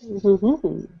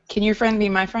 Mhm. Can your friend be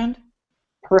my friend?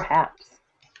 Perhaps.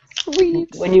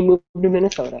 Sweet. When you move to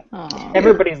Minnesota. Aw.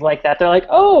 Everybody's like that. They're like,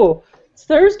 oh, it's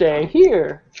Thursday,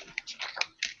 here.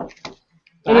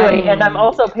 Anyway, and I'm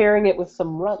also pairing it with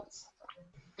some runts.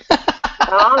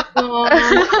 Awesome.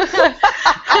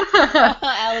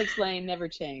 Alex Lane never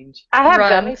change. I have Runs.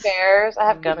 gummy bears. I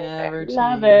have gummy Never bears.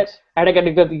 Love change. it. All right, I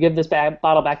gotta go give this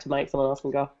bottle back to Mike. Someone else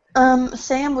can go.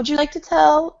 Sam, would you like to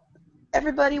tell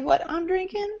everybody what I'm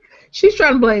drinking? She's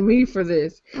trying to blame me for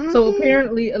this. So Mhm.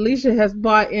 apparently Alicia has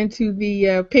bought into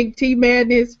the pink tea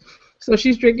madness. So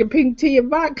she's drinking pink tea and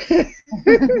vodka.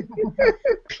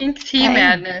 Pink tea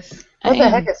madness. What the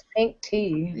heck is pink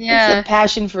tea? Yeah. It's a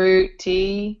passion fruit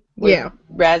tea with Yeah.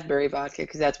 raspberry vodka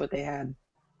because that's what they had.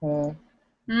 Hmm.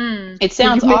 Mm. It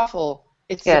sounds you make- awful.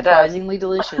 It's Yeah, it does. surprisingly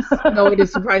delicious. No, it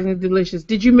is surprisingly delicious.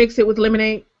 Did you mix it with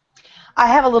lemonade? I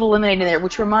have a little lemonade in there,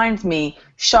 which reminds me,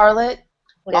 Charlotte,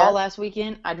 Yeah. all last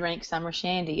weekend I drank summer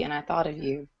shandy and I thought of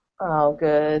you. Oh,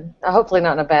 good. Hopefully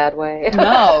not in a bad way.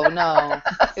 No,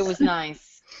 it was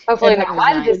nice. Hopefully It not. was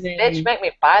Why did this nice. bitch make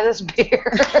me buy this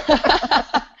beer?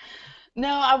 No,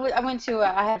 I went to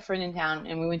I had a friend in town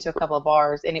and we went to a couple of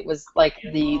bars and it was like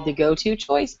the go-to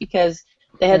choice because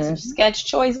they had some sketch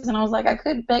choices and I was like I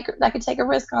could take a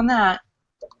risk on that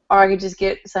or I could just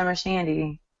get summer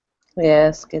shandy.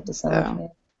 Yes, get the summer.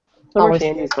 So. Summer Always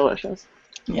shandy is delicious.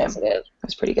 Yeah, Yes, it is.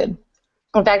 that's pretty good.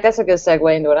 In fact, that's a good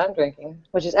segue into what I'm drinking,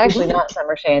 which is actually not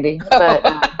summer shandy,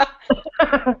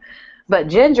 but but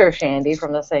ginger shandy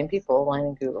from the same people, Line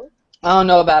and Google. I don't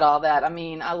know about all that. I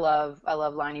mean, I love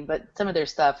Liney, but some of their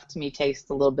stuff to me tastes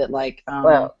a little bit like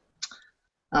Well,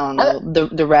 I don't know.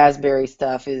 The raspberry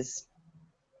stuff is.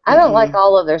 I don't like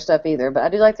all of their stuff either, but I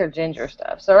do like their ginger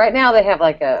stuff. So right now they have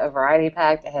like a variety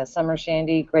pack that has summer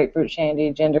shandy, grapefruit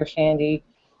shandy, ginger shandy,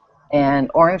 and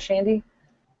orange shandy.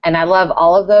 And I love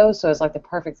all of those, so it's like the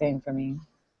perfect thing for me.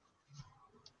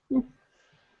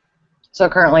 So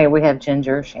currently we have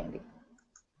ginger shandy.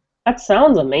 That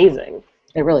sounds amazing.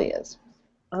 It really is.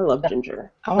 I love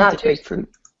ginger. I want Not the too- grapefruit.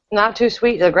 Not too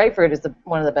sweet. The grapefruit is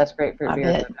one of the best grapefruit I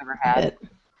beers bet. I've ever had.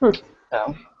 Bet.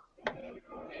 So,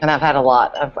 and I've had a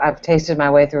lot. I've tasted my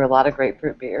way through a lot of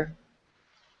grapefruit beer.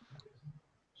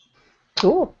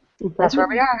 Cool. That's where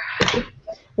we are.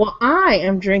 Well, I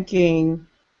am drinking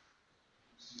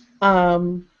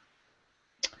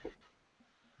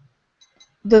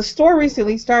the store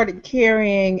recently started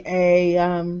carrying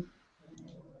a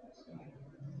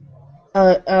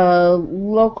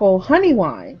local honey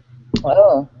wine.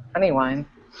 Oh, honey wine.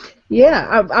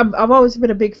 Yeah, I've always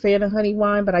been a big fan of honey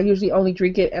wine, but I usually only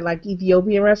drink it at like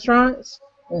Ethiopian restaurants.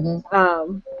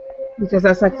 Mm-hmm. Because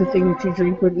that's like the thing that you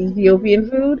drink with Ethiopian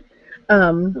food.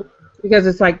 Because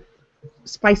it's like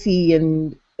spicy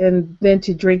and then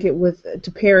to drink it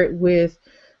to pair it with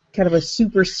kind of a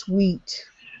super sweet,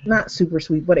 not super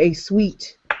sweet, but a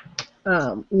sweet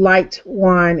light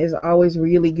wine is always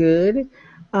really good.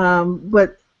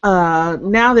 But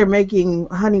now they're making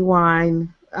honey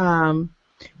wine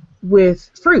with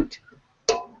fruit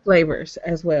flavors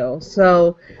as well.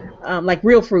 So like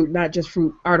real fruit, not just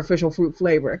fruit, artificial fruit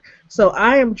flavor. So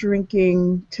I am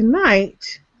drinking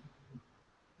tonight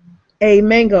a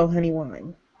mango honey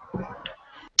wine.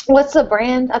 What's the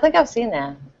brand? I think I've seen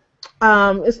that.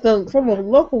 It's from a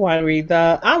local winery,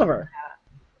 the Oliver.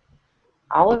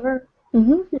 Oliver?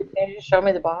 Mm-hmm. Can you just show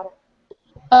me the bottle?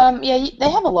 Yeah, they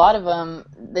have a lot of them.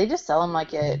 They just sell them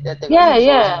like at the Yeah, grocery stores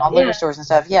yeah, and all liquor yeah. stores and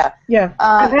stuff. Yeah. Yeah.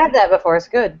 I've had that before. It's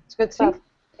good. It's good stuff.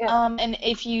 And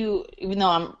if you, even though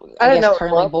I I didn't guess know it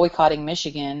currently was. boycotting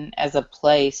Michigan as a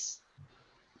place,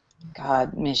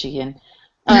 God, Michigan,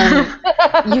 you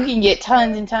can get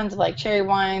tons and tons of like cherry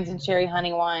wines and cherry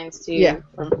honey wines too. Yeah.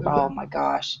 Oh my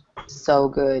gosh, so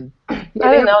good. I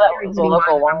didn't know that was a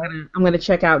local I'm wine. gonna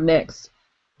check out next.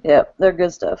 Yep, they're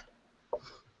good stuff.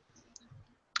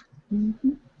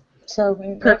 So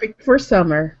Perfect for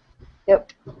summer.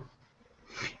 Yep.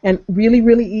 And really,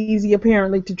 really easy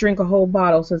apparently to drink a whole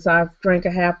bottle since I've drank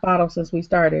a half bottle since we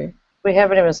started. We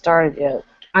haven't even started yet.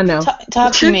 I know.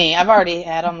 Talk to me. I've already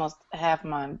had almost half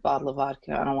my bottle of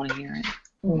vodka. I don't want to hear it.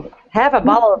 Half a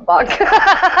bottle of vodka.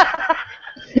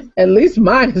 At least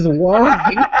mine is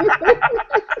wine.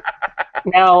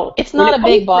 Now, It's when not it a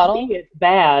big comes to bottle. me, it's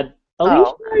bad. Oh.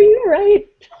 Alicia, are you right?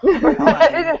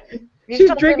 You She's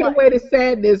still drinking feel away the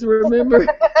sadness, remember?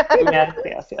 yes.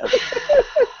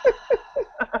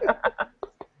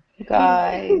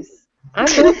 Guys, I'm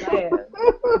just saying.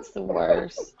 it's the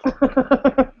worst.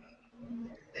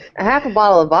 A half a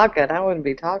bottle of vodka and I wouldn't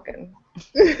be talking.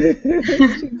 She's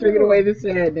drinking away the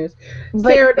sadness.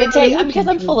 But Sarah, it takes, because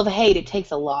I'm full of hate, it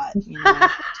takes a lot. You know?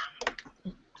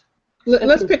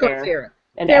 Let's pick fair. on Sarah.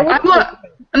 And Sarah, Alex-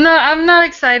 I'm not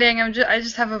exciting. I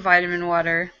just have a vitamin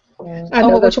water. I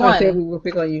know Oh, that's which why I said one? we will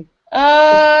pick on you.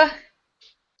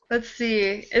 Let's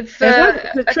see. It's It's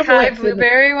the a triple Acai X, isn't it?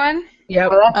 blueberry one. Yep,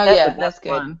 Well, Oh, that's yeah, the that's best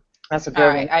good. one. That's a good All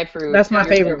one. right, I approve. that's my Yours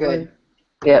been favorite good. one.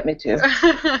 Yeah, me too.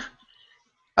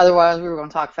 Otherwise, we were going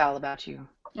to talk foul about you.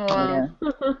 Yeah.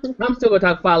 I'm still gonna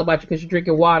talk foul about you because you're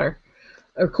drinking water.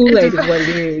 Or Kool-Aid is what it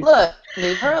is. Look,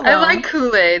 leave her alone. I like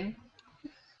Kool-Aid.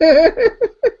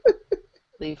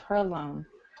 Leave her alone.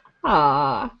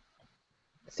 Aw.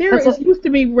 Sarah is used to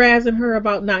me razzing her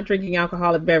about not drinking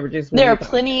alcoholic beverages. when There we are talk.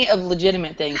 plenty of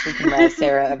legitimate things we can razz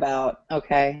Sarah about,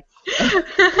 okay?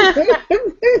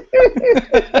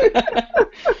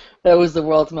 That was the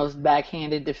world's most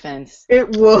backhanded defense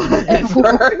It was.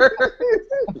 ever.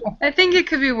 I think it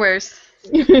could be worse.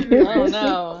 Oh,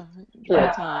 no. Give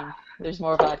it time. There's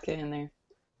more vodka in there.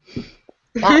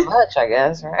 Not much, I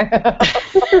guess, right?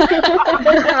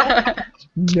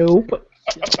 Nope.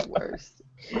 It's the worst.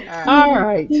 All right. All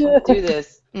right. Let's do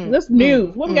this. Let's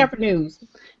news. What we got for news?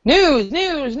 News.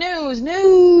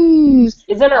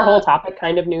 Isn't our whole topic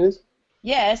kind of news?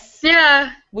 Yes.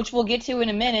 Yeah. Which we'll get to in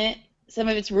a minute. Some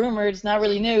of it's rumored. It's not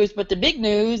really news. But the big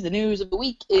news, the news of the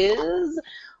week, is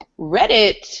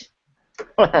Reddit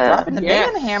dropping the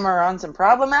Yes. ban hammer on some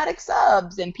problematic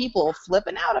subs and people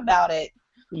flipping out about it.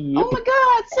 Yep. Oh my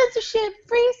God, censorship,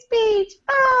 free speech.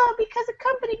 Oh, because a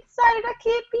company decided I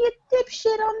can't be a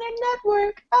dipshit on their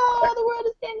network. Oh, the world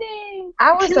is ending.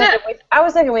 I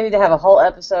was thinking we need to have a whole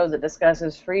episode that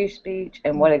discusses free speech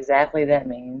and what exactly that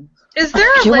means. Is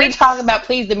there a Can we list? talk about,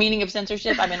 please, the meaning of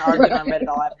censorship? I've been arguing on Reddit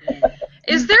all afternoon.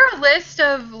 Is there a list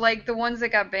of like the ones that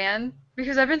got banned?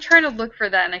 Because I've been trying to look for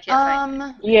that and I can't find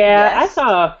it. Yeah, Yes. I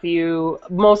saw a few,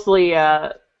 mostly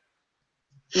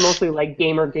like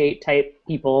Gamergate type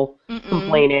people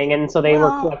complaining, and so they were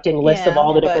collecting lists of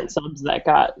all the different subs that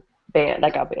got banned.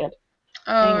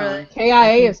 Oh, really?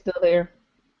 KIA is still there.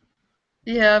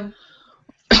 Yeah.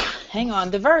 Hang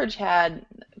on, The Verge had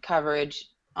coverage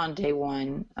on day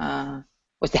one.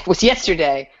 Was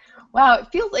yesterday. Wow, it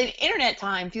feels like internet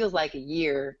time feels like a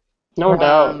year. No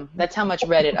doubt. That's how much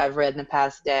Reddit I've read in the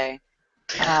past day.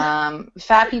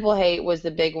 Fat People Hate was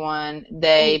the big one.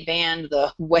 They banned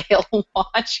the Whale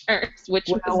Watchers, which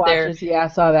was their Yeah, I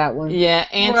saw that one.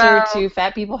 answer to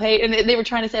Fat People Hate, and they were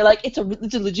trying to say like it's a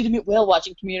legitimate whale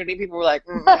watching community. People were like,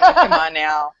 come on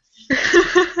now.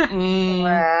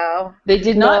 Wow. They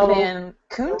did not ban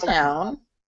Coontown.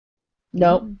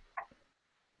 Nope.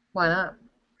 Why not?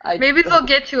 Maybe they'll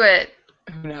get to it.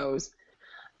 Who knows?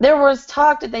 There was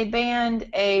talk that they banned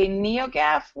a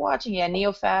NeoGAF watching. Yeah,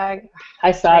 NeoFag.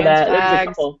 I saw Trans that. It was a fags.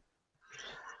 couple.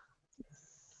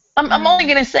 I'm only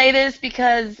going to say this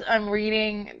because I'm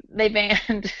reading they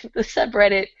banned the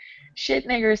subreddit Shit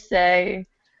Niggers Say.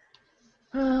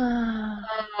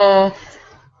 Oh.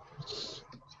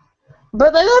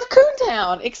 But they love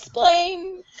Coontown.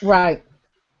 Explain Right.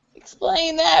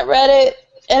 that, Reddit.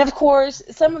 And of course,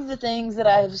 some of the things that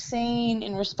I've seen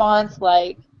in response,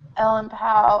 like Ellen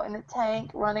Powell in a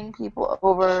tank running people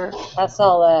over, I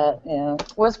saw that, yeah.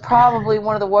 was probably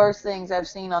one of the worst things I've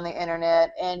seen on the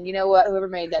internet. And you know what? Whoever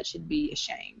made that should be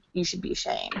ashamed. You should be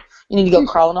ashamed. You need to go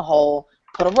crawl in a hole,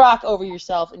 put a rock over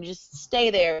yourself, and just stay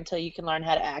there until you can learn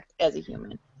how to act as a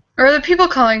human. Or the people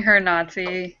calling her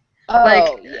Nazi. Oh,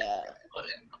 Like- yeah.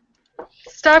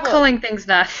 Stop Look. calling things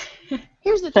Nazi.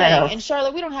 Here's the thing, Fair. and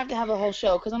Charlotte, we don't have to have a whole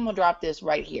show because I'm going to drop this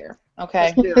right here,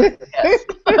 okay?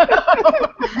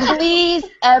 Please,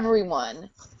 everyone,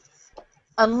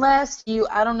 unless you,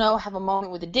 I don't know, have a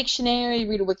moment with a dictionary,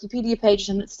 read a Wikipedia page,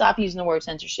 and stop using the word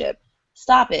censorship.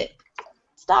 Stop it.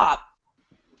 Stop.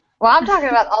 Well, I'm talking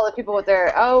about all the people with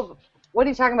their, what are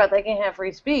you talking about? They can't have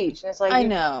free speech. And it's like, I you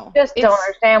know. just don't It's-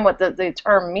 understand what the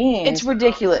term means. It's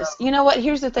ridiculous. You know what?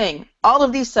 Here's the thing. All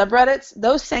of these subreddits,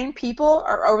 those same people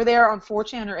are over there on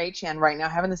 4chan or 8chan right now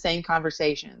having the same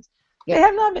conversations. Yep. They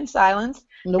have not been silenced.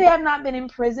 Nope. They have not been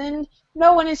imprisoned.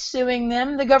 No one is suing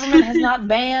them. The government has not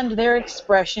banned their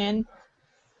expression.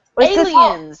 It's 'cause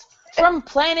Aliens from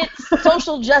planets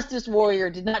social justice warrior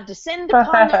did not descend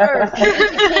upon the earth and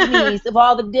eat the kidneys of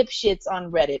all the dipshits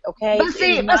on Reddit, okay? But It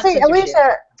see, is not at censorship. least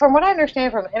from what I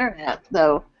understand from the internet,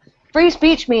 though, free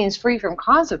speech means free from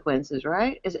consequences,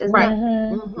 right? Isn't Right. that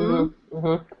Mm-hmm.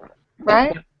 Mm-hmm.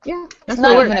 right? Yeah. It's That's not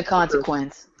the even word. a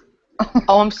consequence.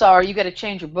 Oh, I'm sorry. You got to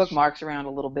change your bookmarks around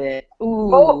a little bit. Ooh.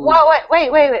 Oh,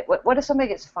 wait. What if somebody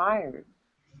gets fired?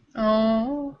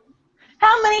 Oh.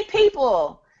 How many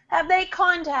people have they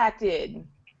contacted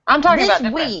I'm talking this about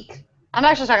different. week? I'm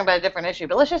actually talking about a different issue,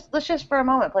 but let's just for a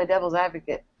moment play devil's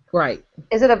advocate. Right.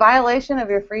 Is it a violation of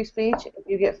your free speech if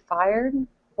you get fired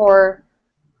for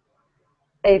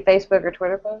a Facebook or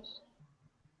Twitter post?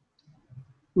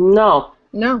 No,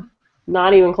 No.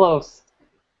 not even close.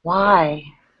 Why?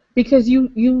 Because you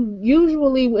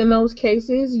usually in those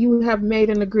cases you have made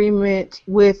an agreement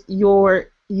with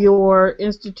your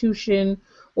institution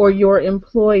or your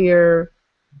employer,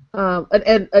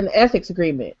 an ethics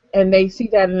agreement, and they see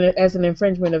that as an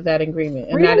infringement of that agreement,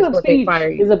 and that Freedom is of what they speech fire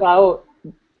you. is about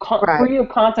Right. free of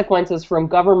consequences from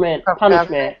government From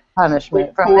punishment.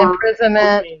 Punishment from For-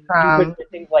 imprisonment, from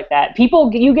things like that.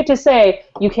 People, you get to say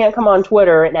you can't come on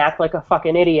Twitter and act like a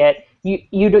fucking idiot.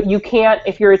 You can't,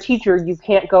 if you're a teacher, you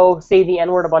can't go say the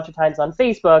N-word a bunch of times on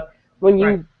Facebook. When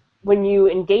you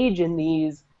engage in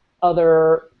these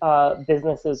other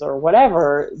businesses or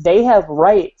whatever, they have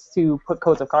rights to put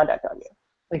codes of conduct on you.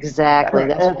 exactly.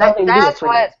 Right. And nothing to do with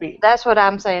freedom of speech. That's what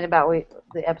I'm saying about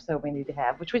the episode we need to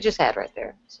have, which we just had right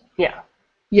there. Yeah.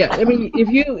 Yeah, I mean,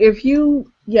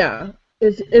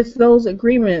 it's those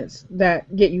agreements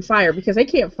that get you fired because they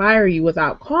can't fire you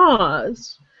without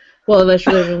cause. Well, unless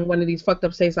you live in one of these fucked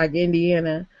up states like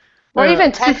Indiana. Or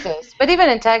even Texas. But even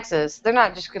in Texas, they're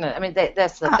not just going to, I mean,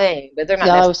 that's the thing, but they're not.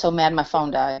 Yeah, I was so mad my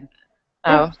phone died.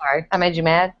 Oh, sorry. I made you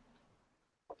mad?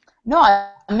 No, I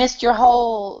missed your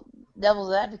whole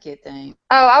devil's advocate thing.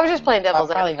 Oh, I was just playing I've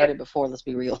devil's probably advocate. heard it before. Let's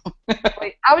be real.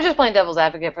 I was just playing devil's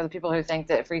advocate for the people who think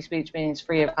that free speech means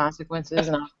free of consequences,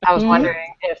 and I was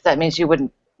wondering if that means you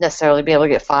wouldn't necessarily be able to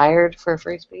get fired for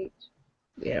free speech.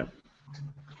 Yeah.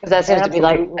 Because that seems to be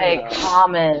like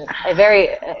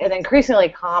Absolutely. an increasingly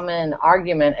common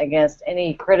argument against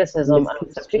any criticism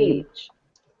of speech,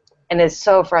 and it's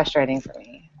so frustrating for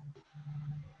me.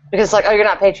 Because it's like, oh, you're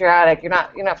not patriotic, you're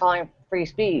not following free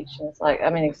speech, and it's like, I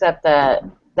mean, except that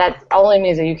only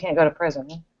means that you can't go to prison,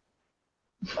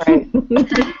 right?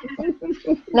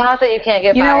 Not that you can't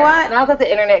get fired. You know what? Not that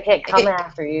the internet can't come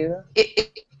after you. If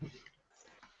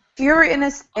you're in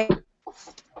a state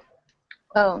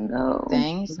Oh no.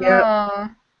 things. Yep.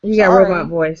 Aw. You got Sorry. robot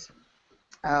voice.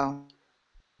 Oh,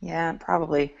 yeah,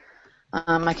 probably.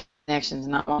 My connection's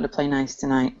not wanting to play nice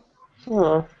tonight.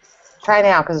 Try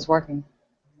now because it's working.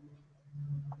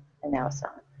 And now it's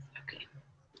not.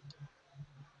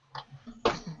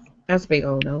 That's a big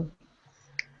oh no.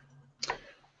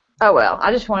 Oh well,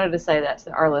 I just wanted to say that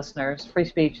to our listeners. Free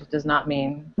speech does not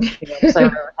mean say whatever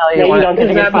the hell Yeah, you want. don't get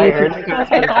to get fired.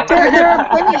 There are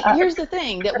plenty. Here's the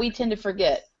thing that we tend to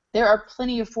forget. There are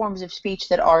plenty of forms of speech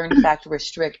that are in fact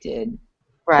restricted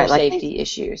Right, for like safety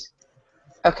issues.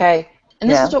 Okay? And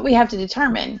this is what we have to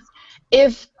determine.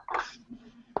 If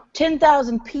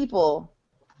 10,000 people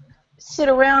sit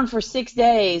around for 6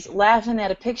 days laughing at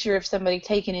a picture of somebody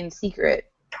taken in secret,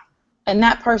 and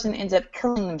that person ends up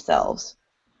killing themselves,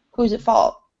 who's at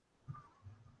fault?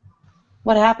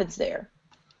 What happens there?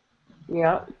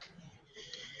 Yeah.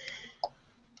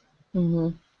 Mm-hmm.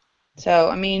 So,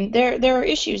 I mean, there are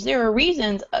issues. There are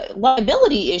reasons,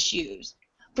 liability issues,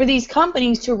 for these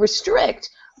companies to restrict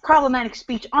problematic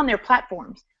speech on their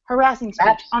platforms, harassing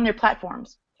speech on their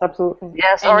platforms. Absolutely.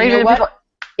 yes, And or you know even what?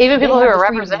 people They who have are the freedom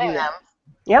to representing do them,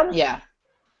 that. Yep. Yeah.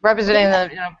 representing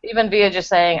them, even via just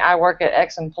saying I work at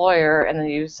X employer, and then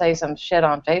you say some shit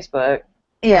on Facebook.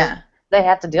 Yeah. They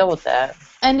have to deal with that.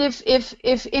 And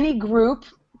if any group,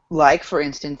 like, for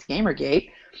instance, Gamergate,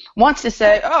 wants to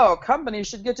say, oh, companies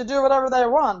should get to do whatever they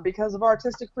want because of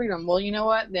artistic freedom, well, you know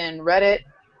what? Then Reddit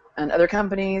and other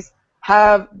companies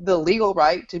have the legal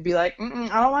right to be like,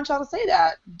 I don't want y'all to say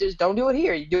that. Just don't do it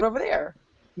here. You do it over there.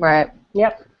 Right.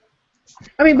 Yep.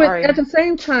 I mean, but Sorry. at the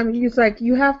same time, it's like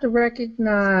you have to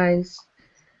recognize.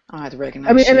 I don't have to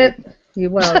recognize I mean, shit. and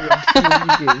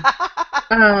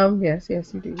yes, you do.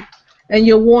 Yes, you do. And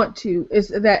you'll want to. Is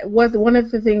that one of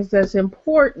the things that's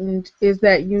important is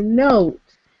that you note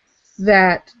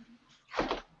that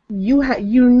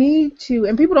you need to,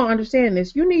 and people don't understand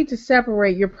this. You need to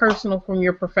separate your personal from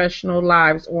your professional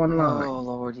lives online. Oh,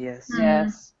 Lord, yes.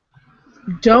 Yes.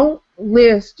 Don't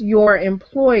list your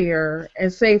employer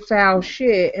and say foul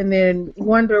shit and then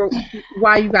wonder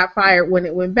why you got fired when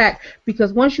it went back.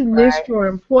 Because once you list your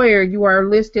employer, you are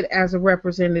listed as a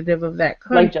representative of that,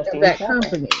 Like Justine said.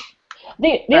 company.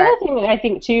 The other thing that I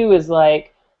think too is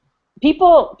like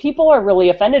people are really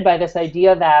offended by this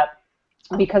idea that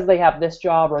because they have this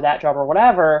job or that job or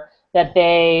whatever, that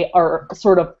they are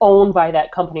sort of owned by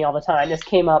that company all the time. This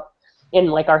came up in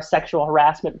like our sexual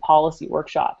harassment policy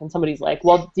workshop, and somebody's like,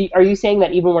 well, are you saying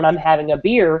that even when I'm having a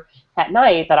beer at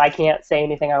night that I can't say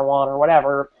anything I want or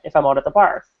whatever if I'm out at the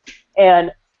bar?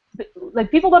 And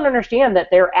like people don't understand that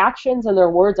their actions and their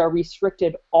words are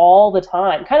restricted all the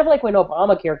time. Kind of like when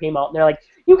Obamacare came out and they're like,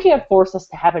 you can't force us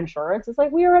to have insurance. It's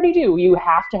like, we already do. You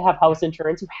have to have house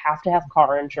insurance. You have to have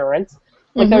car insurance.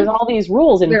 Like there's all these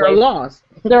rules in place. There are laws.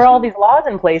 There are all these laws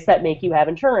in place that make you have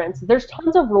insurance. There's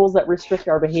tons of rules that restrict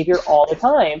our behavior all the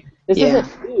time. This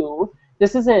isn't new.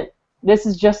 This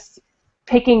is just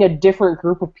picking a different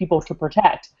group of people to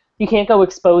protect. You can't go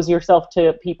expose yourself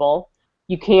to people.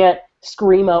 You can't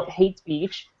scream out hate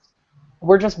speech.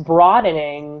 We're just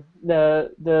broadening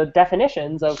the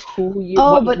definitions of who you.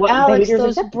 But Alex, behaviors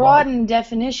those acceptable. broadened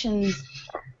definitions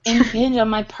impinge on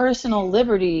my personal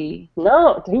liberty.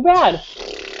 No, too bad.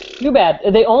 Too bad.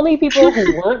 The only people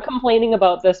who weren't complaining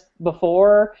about this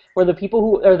before, or the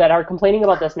people that are complaining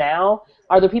about this now,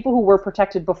 are the people who were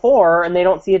protected before, and they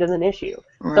don't see it as an issue.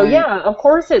 Right. So yeah, of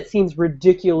course it seems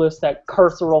ridiculous that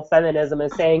carceral feminism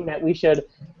is saying that we should,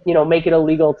 make it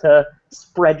illegal to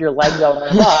spread your legs out on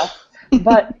a bus.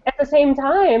 But at the same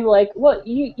time, like, well,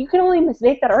 you can only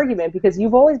make that argument because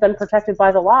you've always been protected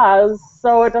by the laws,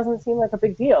 so it doesn't seem like a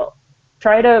big deal.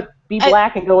 Try to be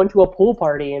black and go into a pool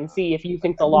party and see if you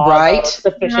think the laws are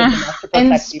sufficient enough to protect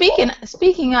And people.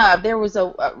 speaking of, there was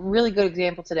a really good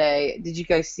example today. Did you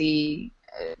guys see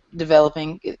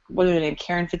developing, what is her name,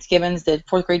 Karen Fitzgibbons, the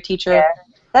 4th grade teacher? Yeah.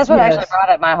 That's what Yes. actually brought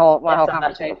up my whole That's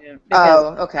conversation.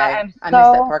 Oh, okay. I missed that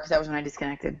part because that was when I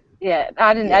disconnected. Yeah,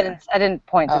 I didn't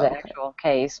point to Oh, the okay. actual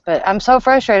case, but I'm so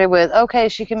frustrated with. Okay,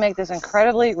 she can make this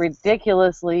incredibly,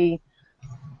 ridiculously,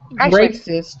 actually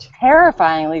Racist.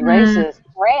 terrifyingly Mm. racist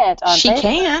rant on She Facebook,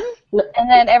 can. and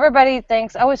then everybody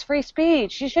thinks, oh, it's free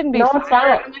speech. She shouldn't be No, fired. it's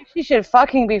not. I'm like, she should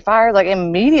fucking be fired like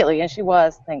immediately, and she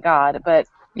was, thank God. But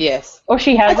Yes. Oh,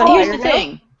 she has But been here's the fired now?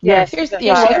 thing. yes, Here's she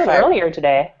yeah, She she got wasn't fired. earlier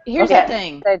today. Here's Okay. the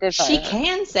thing. They did She fire her.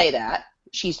 can say that.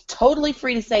 She's totally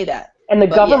free to say that. And the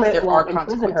But government yes, there won't are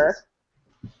imprison consequences.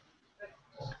 her.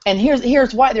 And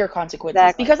here's why there are consequences.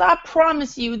 Exactly. Because I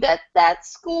promise you that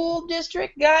school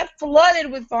district got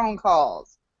flooded with phone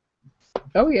calls.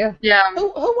 Oh yeah. Yeah. Who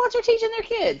wants her teaching their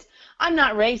kids? I'm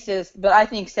not racist, but I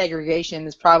think segregation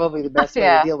is probably the best way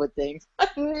Yeah. to deal with things.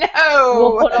 We'll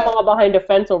No. put them all behind a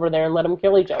fence over there and let them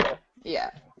kill each other.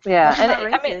 Yeah. Yeah, I'm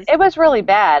and not I mean, racist. it was really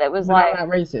bad. It was But like, I'm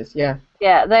not racist. Yeah.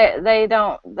 yeah,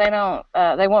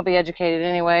 they won't be educated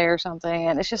anyway or something,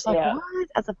 and it's just like, Yeah.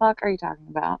 what the fuck are you talking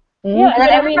about? Yeah, But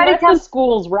and I mean, everybody that's the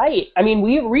school's right. I mean,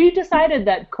 we decided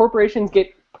that corporations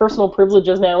get personal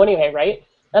privileges now anyway, right?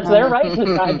 That's their right to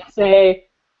decide to say,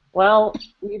 well,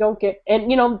 you don't get,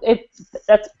 and you know,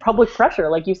 that's public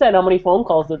pressure. Like you said, how many phone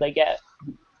calls did they get?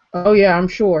 Oh yeah, I'm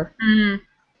sure. Mm.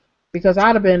 Because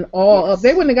I'd have been all up.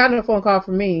 They wouldn't have gotten a phone call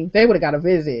from me. They would have got a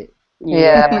visit.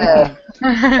 Yeah.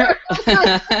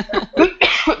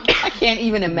 I can't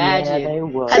even imagine. Yeah, they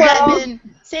would. Had that been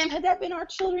Sam? Had that been our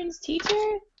children's teacher?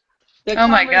 The Oh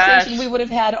my conversation gosh. we would have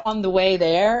had on the way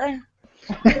there.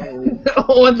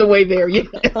 On the way there, yes.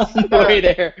 On the way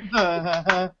there.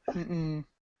 Mm-mm.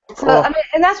 So I mean,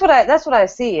 and that's what I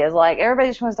see is like everybody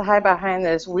just wants to hide behind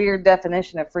this weird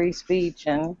definition of free speech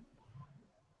and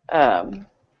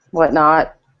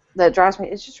whatnot. That drives me.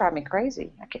 It's just driving me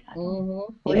crazy. I can't.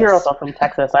 Well, you're also from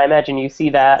Texas. I imagine you see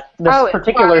that. This Oh, it's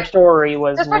particular fine. story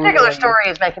was This particular really- story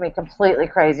is making me completely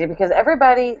crazy because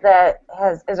everybody that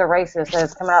is a racist that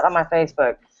has come out on my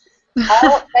Facebook,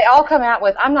 they all come out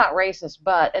with "I'm not racist,"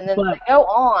 but, and then But. they go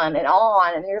on,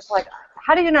 and you're just like,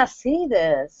 how do you not see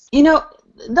this? You know,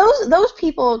 those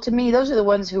people, to me, those are the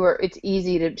ones who are. It's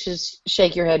easy to just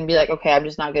shake your head and be like, okay, I'm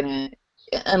just not gonna,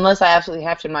 unless I absolutely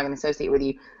have to, I'm not gonna associate with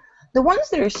you. The ones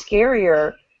that are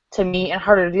scarier to me and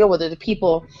harder to deal with are the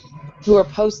people who are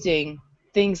posting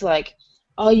things like,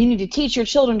 oh, you need to teach your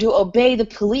children to obey the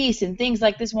police and things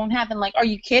like this won't happen. Like, are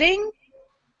you kidding?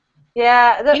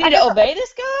 Yeah, You need to obey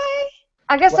this guy?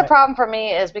 I guess the Right. problem for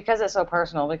me is because it's so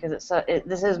personal, because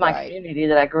this is my Right. community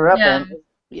that I grew up Yeah. in.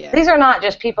 Yeah. These are not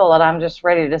just people that I'm just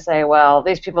ready to say, well,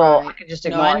 these people I Right. could just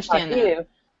No, ignore. I It's like understand that. you.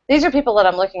 These are people that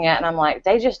I'm looking at and I'm like,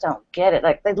 they just don't get it.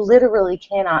 Like they literally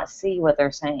cannot see what they're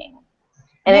saying,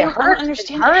 and it I hurts. don't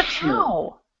understand it hurts how. me.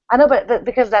 I know, but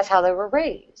because that's how they were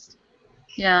raised,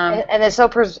 Yeah. and it's so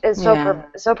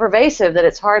pervasive that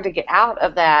it's hard to get out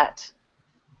of that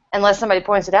unless somebody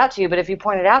points it out to you. But if you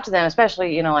point it out to them,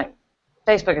 especially like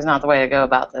Facebook is not the way to go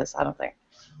about this. I don't think.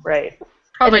 Right.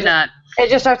 Probably not. It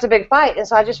just starts a big fight, and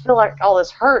so I just feel like all this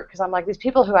hurt because I'm like, these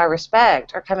people who I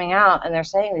respect are coming out and they're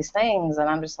saying these things, and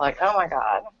I'm just like, oh my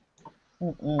god,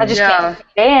 I just Yeah. can't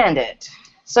stand it.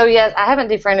 So yes, I haven't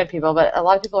defriended people, but a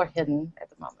lot of people are hidden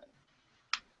at the moment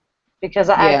because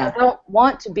I don't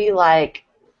want to be like,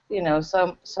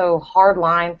 so hard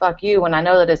line fuck you when I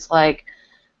know that it's like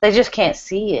they just can't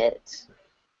see it.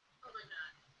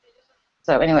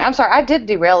 So anyway, I'm sorry, I did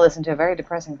derail this into a very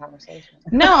depressing conversation.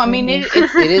 No, I mean, it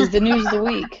is the news of the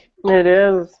week. It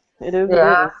is. It is.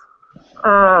 Yeah. It is.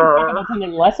 Talk about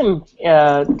something less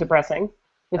depressing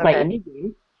with my Okay. indie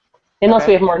game. Unless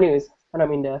we have more news. I don't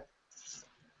mean to.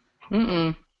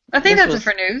 Mm-mm. I think This that's was- it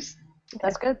for news.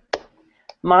 That's good.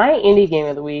 My indie game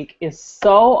of the week is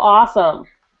so awesome.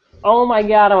 Oh my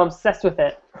god, I'm obsessed with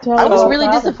it. I was So really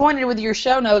proud. disappointed with your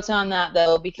show notes on that,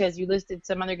 though, because you listed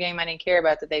some other game I didn't care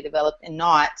about that they developed and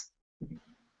not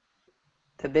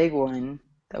the big one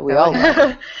that we all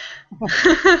love. What's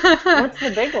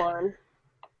the big one?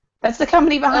 That's the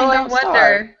company behind Oh, I Don't Starve.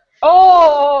 wonder.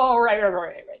 Oh,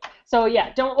 right. So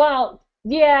yeah,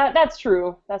 yeah, that's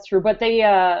true. That's true. But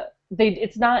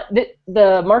it's not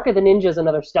the Mark of the Ninja is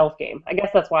another stealth game. I guess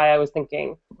that's why I was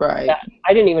thinking Right. that.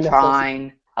 I didn't even associate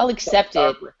Fine. I'll accept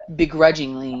it with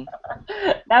begrudgingly.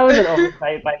 That was an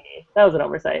oversight by me. That was an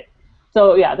oversight.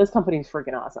 So yeah, this company's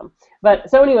freaking awesome. But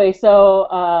so anyway,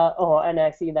 and I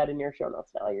see that in your show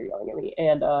notes now. You're yelling at me,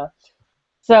 and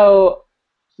so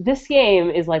this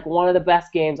game is like one of the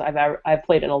best games I've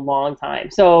played in a long time.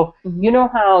 So you know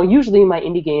how usually my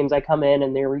indie games I come in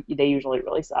and they usually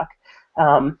really suck,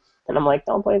 and I'm like,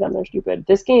 don't play them, they're stupid.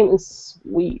 This game is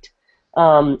sweet.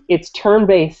 It's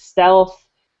turn-based stealth.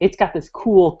 It's got this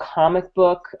cool comic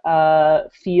book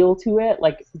feel to it,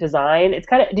 like design. It's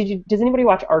kind of. Does anybody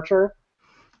watch Archer?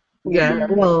 Yeah,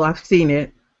 well, I've seen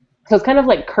it. So it's kind of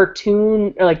like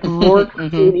cartoon, or like more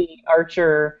cartoony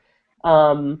Archer,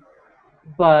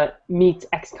 but meets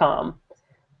XCOM.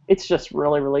 It's just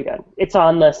really, really good. It's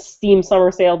on the Steam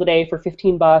Summer Sale today for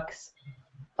 $15.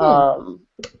 I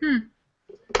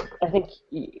think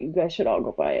you guys should all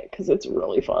go buy it because it's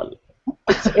really fun.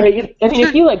 I mean,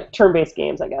 if you like turn-based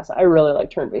games, I guess. I really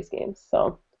like turn-based games,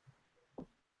 so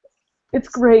it's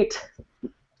great.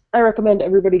 I recommend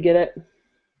everybody get it.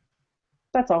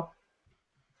 That's all.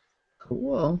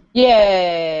 Cool.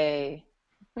 Yay!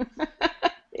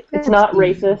 It's not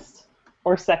racist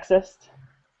or sexist.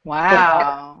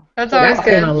 Wow. That's always That's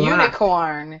been good. a lot.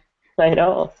 Unicorn. I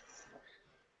know.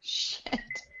 Shit.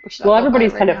 We should Well, all go buy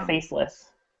everybody's it kind right of now. faceless,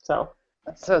 so.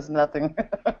 That says nothing.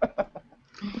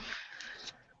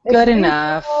 Good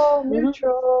enough.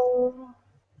 Neutral.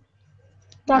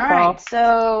 All That's right, all.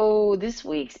 so this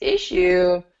week's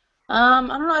issue, I don't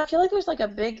know, I feel like there's like a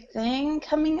big thing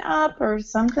coming up or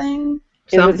something.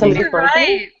 Is it somebody's You're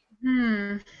birthday?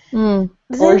 right.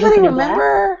 Does Orange is anybody the New Black?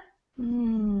 remember?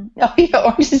 Oh yeah,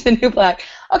 Orange is the New Black.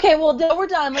 Okay, well, we're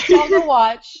done. Let's all go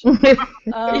watch. That's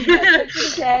it for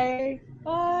today.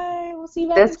 Bye. We'll see you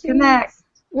back in 2 weeks. Disconnect.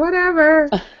 Whatever.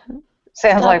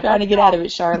 Sounds Stop like trying to get out of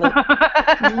it, Charlotte.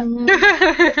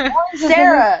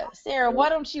 Sarah, why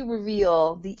don't you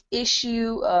reveal the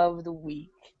issue of the week?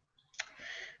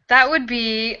 That would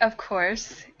be, of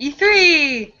course,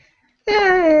 E3.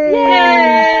 Yay!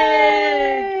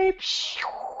 Yay!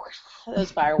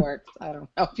 Those fireworks. I don't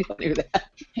know if you knew that.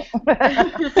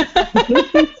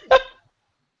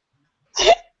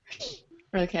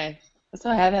 Okay. So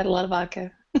I have had a lot of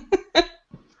vodka.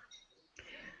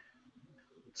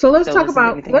 So let's Don't talk listen to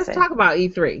about anything I say.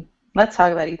 E3. Let's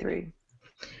talk about E3.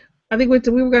 I think we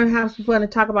were going to have some fun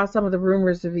and talk about some of the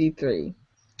rumors of E3.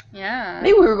 Yeah.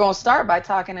 Maybe we were going to start by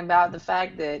talking about the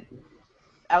fact that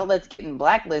outlets getting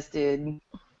blacklisted.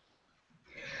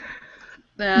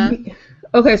 Yeah.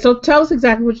 Okay, so tell us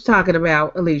exactly what you're talking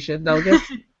about, Alicia. Don't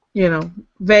just,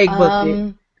 vague book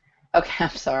it. Okay, I'm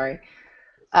sorry.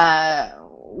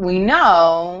 We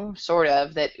know, sort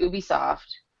of, that Ubisoft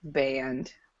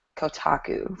banned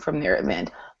Kotaku from their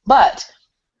event. But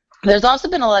there's also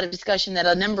been a lot of discussion that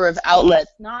a number of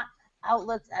outlets, not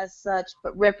outlets as such,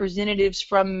 but representatives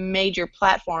from major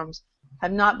platforms,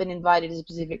 have not been invited to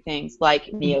specific things like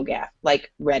NeoGAF,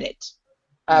 like Reddit,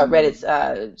 Reddit's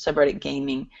subreddit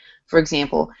gaming, for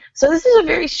example. So this is a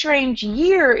very strange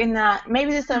year in that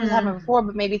maybe this stuff was happening before,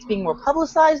 but maybe it's being more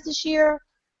publicized this year.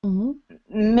 Mm-hmm.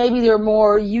 Maybe there are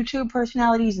more YouTube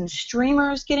personalities and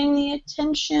streamers getting the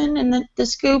attention and the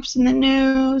scoops and the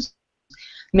news.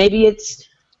 Maybe it's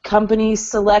companies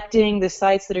selecting the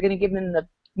sites that are going to give them the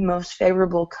most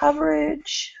favorable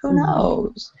coverage. Who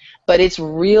knows? But it's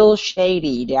real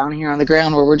shady down here on the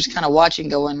ground where we're just kind of watching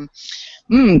going,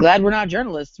 glad we're not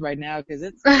journalists right now because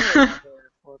it's scary out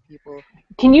there for people.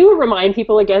 Can you remind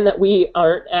people again that we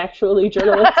aren't actually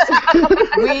journalists?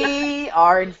 We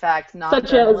are, in fact, not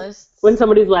Such journalists. as when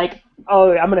somebody's like,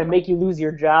 "Oh, I'm gonna make you lose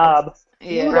your job." Yeah.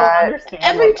 You don't understand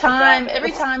Every what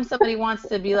that time is. somebody wants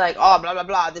to be like, oh, blah, blah,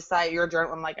 blah, this site, you're a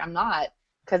journalist, I'm like, I'm not,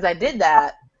 because I did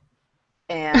that,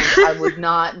 and I would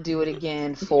not do it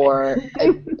again for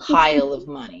a pile of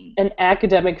money. An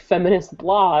academic feminist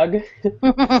blog.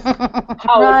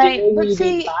 How Right, dare but you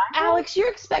see, be biased? Alex, you're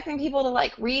expecting people to,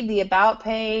 like, read the About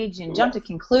page and jump to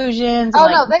conclusions and, Oh,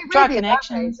 like, no, they draw read the about page,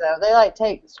 connections. though. They,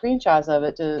 take screenshots of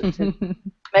it to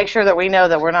make sure that we know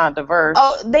that we're not diverse.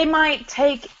 Oh, they might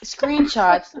take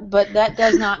screenshots, but that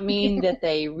does not mean that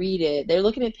they read it. They're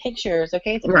looking at pictures,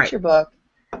 okay? It's a Right. picture book.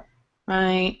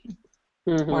 Right?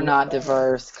 Mhm. We're not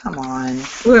diverse. Come on.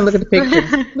 We're going to look at the pictures.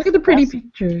 Look at the pretty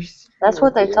pictures. That's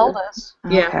what they told us.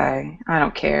 Yeah. Okay. I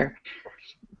don't care.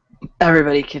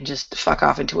 Everybody can just fuck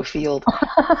off into a field.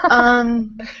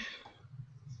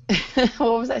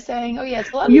 What was I saying? Oh, yes.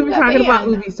 You were talking about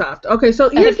Ubisoft. Okay, so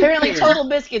And here's the apparently thing. Total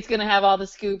Biscuit's going to have all the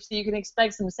scoops, so you can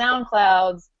expect some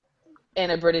SoundClouds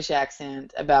and a British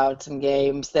accent about some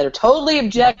games that are totally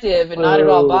objective and not at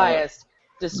all biased,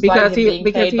 despite him being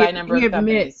paid by a number he of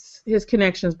companies. admits his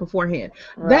connections beforehand.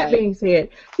 Right. That being said,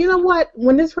 you know what?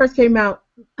 When this first came out,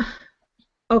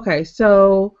 okay,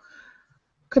 so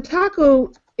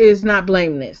Kotaku is not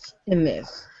blameless in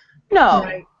this. No.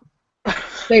 Right?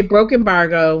 They broke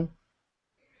embargo.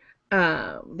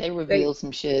 They revealed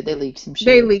some shit. They leaked some shit.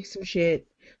 They leaked some shit.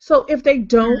 So if they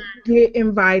don't get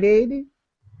invited,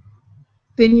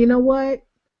 then you know what?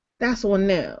 That's on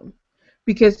them.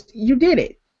 Because you did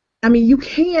it. I mean, you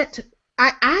can't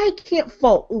I can't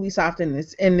fault Ubisoft in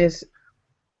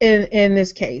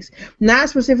this case. Not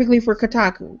specifically for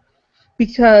Kotaku.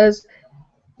 Because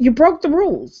you broke the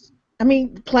rules. I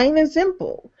mean, plain and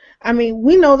simple. I mean,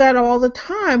 we know that all the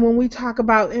time when we talk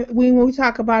about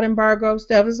embargo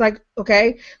stuff. It's like,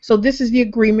 okay, so this is the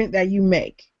agreement that you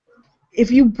make.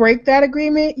 If you break that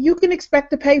agreement, you can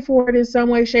expect to pay for it in some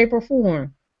way, shape, or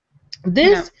form.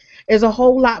 This is a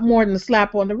whole lot more than a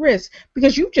slap on the wrist,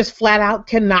 because you just flat out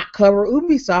cannot cover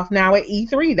Ubisoft now at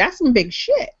E3. That's some big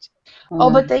shit. Oh,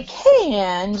 but they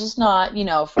can, just not,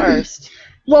 first.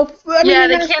 Well, I mean,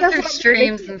 they can't through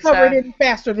streams and stuff. Cover it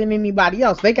faster than anybody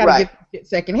else. They got to get it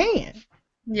secondhand.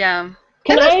 Yeah.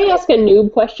 Can I ask a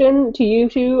noob question to you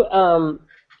two?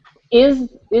 Is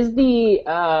the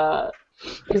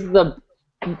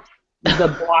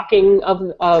blocking of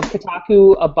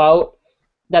Kotaku about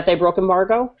that they broke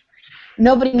embargo?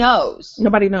 Nobody knows.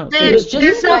 Nobody knows. There's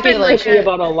just speculation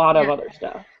about a lot of other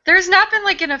stuff. There's not been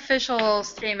like an official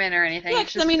statement or anything. Yeah,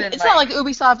 it's just it's not like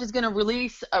Ubisoft is going to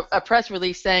release a press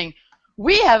release saying,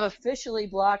 we have officially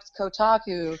blocked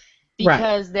Kotaku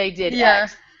because they did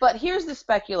X. But here's the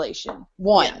speculation.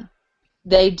 One,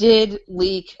 they did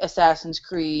leak Assassin's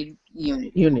Creed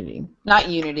Unity. Not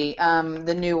Unity,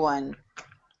 the new one.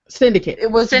 Syndicate.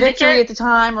 It was Victory at the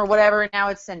time or whatever, and now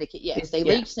it's Syndicate. Yes, they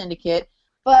leaked Syndicate.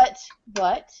 But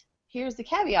here's the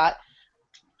caveat.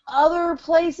 Other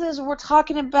places were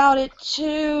talking about it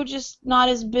too, just not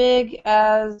as big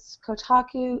as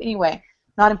Kotaku. Anyway,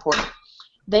 not important.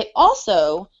 They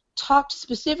also talked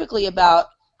specifically about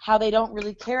how they don't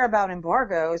really care about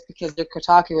embargoes because they're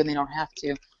Kotaku and they don't have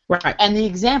to. Right. And the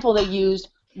example they used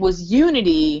was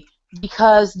Unity,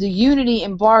 because the Unity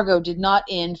embargo did not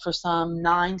end for some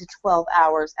 9 to 12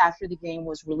 hours after the game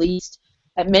was released,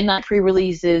 at midnight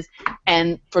pre-releases,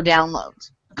 and for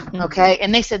downloads. Okay?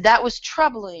 And they said that was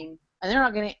troubling, and they're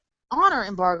not going to honor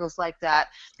embargoes like that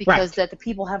because that the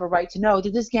people have a right to know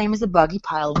that this game is a buggy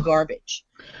pile of garbage.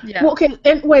 Yeah. Well, okay,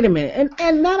 and wait a minute,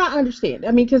 and that I understand.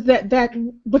 I mean, because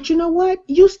but you know what?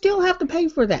 You still have to pay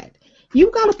for that.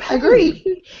 You gotta pay. Agreed.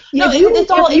 No, it's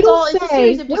a series of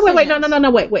decisions. Wait.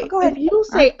 No. Go ahead. If you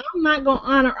say I'm not gonna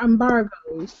honor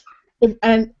embargoes,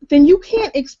 and then you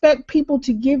can't expect people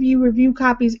to give you review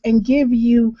copies and give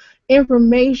you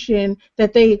information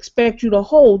that they expect you to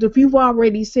hold if you've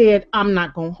already said I'm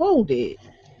not gonna hold it.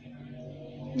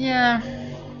 Yeah.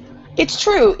 It's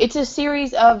true. It's a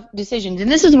series of decisions,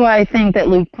 and this is why I think that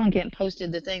Luke Plunkett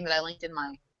posted the thing that I linked in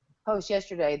my post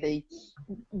yesterday,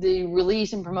 the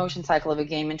release and promotion cycle of a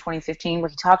game in 2015, where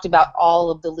he talked about all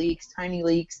of the leaks, tiny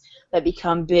leaks that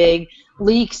become big,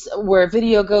 leaks where a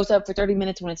video goes up for 30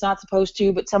 minutes when it's not supposed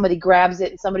to, but somebody grabs it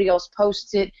and somebody else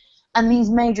posts it, and these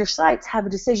major sites have a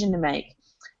decision to make.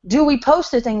 Do we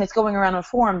post a thing that's going around on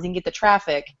forums and get the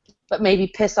traffic, but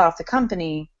maybe piss off the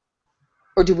company,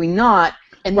 or do we not,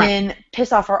 and then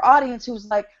piss off our audience who's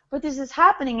like, but this is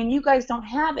happening and you guys don't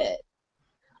have it?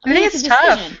 I think it's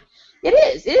tough.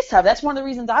 It is tough. That's one of the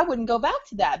reasons I wouldn't go back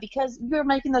to that, because you're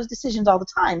making those decisions all the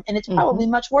time, and it's probably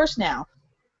much worse now.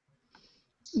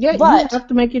 Yeah, but you have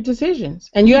to make your decisions,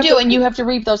 and you have to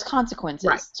reap those consequences.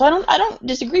 Right. So I don't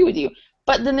disagree with you.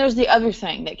 But then there's the other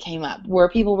thing that came up, where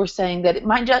people were saying that it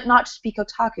might not just be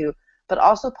Kotaku, but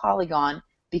also Polygon,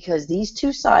 because these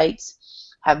two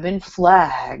sites have been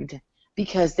flagged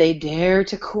because they dare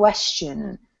to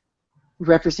question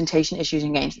representation issues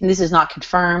in games. And this is not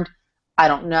confirmed. I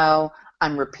don't know.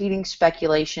 I'm repeating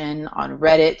speculation on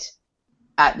Reddit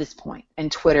at this point,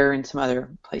 and Twitter and some other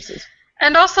places.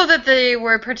 And also that they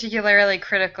were particularly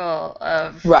critical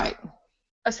of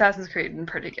Assassin's Creed in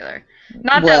particular.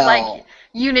 Not that like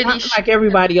Unity. Not like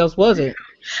everybody else wasn't.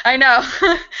 I know.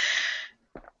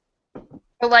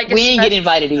 But like we ain't get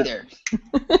invited either.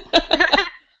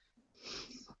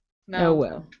 No. Oh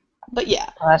well. But yeah.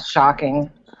 Oh, that's shocking.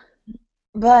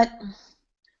 But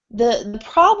the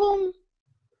problem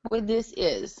with this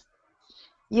is,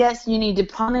 yes, you need to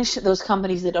punish those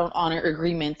companies that don't honor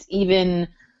agreements, even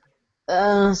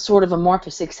sort of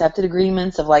amorphous accepted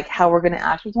agreements of like how we're going to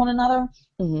act with one another.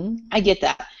 Mm-hmm. I get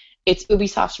that. It's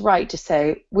Ubisoft's right to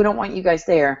say, we don't want you guys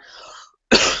there.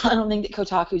 I don't think that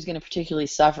Kotaku is going to particularly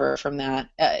suffer from that.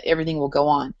 Everything will go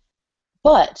on.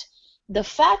 But the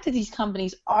fact that these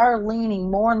companies are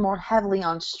leaning more and more heavily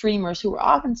on streamers who are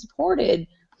often supported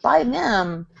by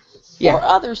them or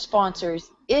other sponsors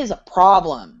is a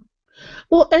problem.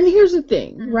 Well, and here's the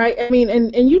thing, right? I mean,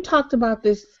 and you talked about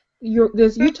this. You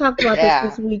talked about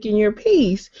this week in your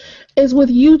piece, is with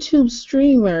YouTube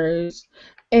streamers,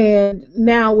 and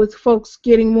now with folks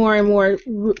getting more and more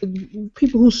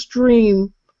people who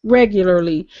stream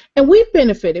regularly, and we've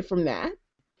benefited from that,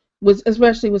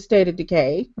 especially with State of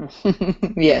Decay.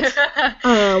 Yes.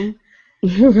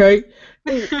 Right.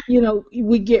 You know,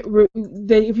 we get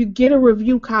if you get a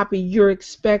review copy, you're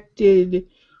expected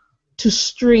to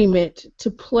stream it, to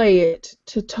play it,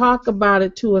 to talk about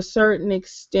it to a certain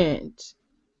extent.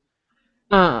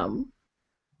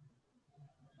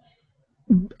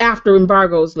 After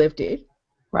embargo is lifted.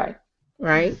 Right.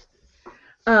 Right?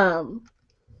 And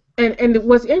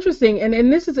what's interesting,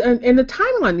 and this is, and the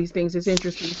timing on these things is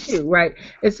interesting too, right?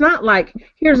 It's not like,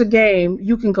 here's a game,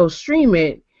 you can go stream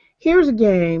it. Here's a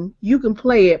game, you can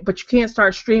play it, but you can't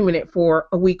start streaming it for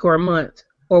a week or a month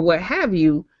or what have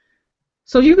you.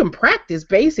 So you can practice,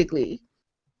 basically.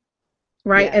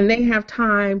 Right? Yeah. And they have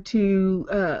time to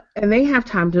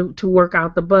work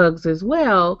out the bugs as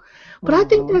well. But I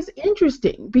think that's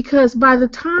interesting because by the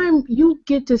time you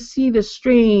get to see the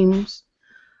streams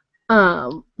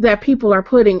that people are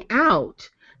putting out,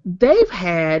 they've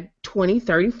had 20,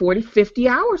 30, 40, 50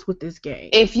 hours with this game.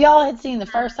 If y'all had seen the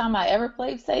first time I ever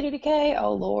played State of Decay,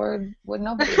 oh Lord, would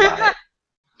nobody buy it.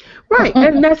 Right,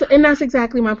 and that's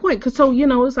exactly my point. Cause so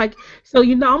it's like, so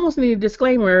you almost need a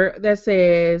disclaimer that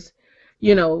says,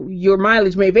 your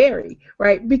mileage may vary,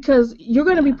 right? Because you're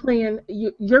going to be playing,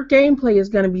 your gameplay is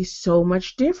going to be so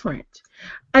much different.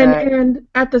 And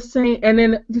at the same, and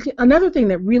then another thing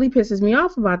that really pisses me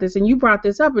off about this, and you brought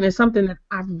this up, and it's something that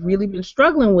I've really been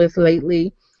struggling with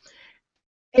lately,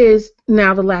 is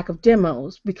now the lack of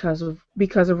demos because of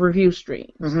review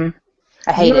streams. Mm-hmm.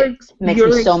 I hate it. It makes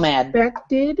me so mad. You're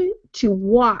expected to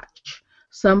watch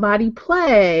somebody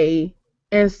play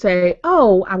and say,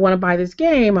 oh, I want to buy this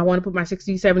game. I want to put my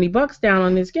 $60, $70 down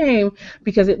on this game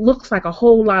because it looks like a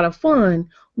whole lot of fun.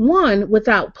 One,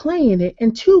 without playing it,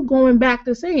 and two, going back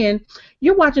to saying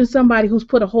you're watching somebody who's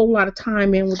put a whole lot of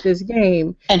time in with this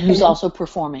game. And who's also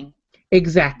performing.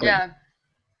 Exactly. Yeah,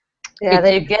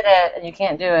 then you get it and you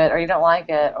can't do it, or you don't like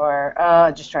it, or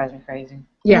it just drives me crazy.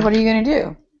 Yeah. What are you going to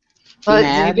do?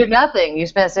 Well, you do nothing. You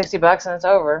spend $60 and it's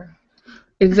over.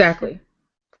 Exactly.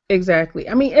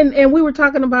 I mean, and we were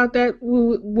talking about that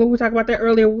when we were talking about that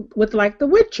earlier with like The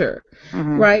Witcher,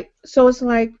 right? So it's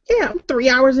like, I'm 3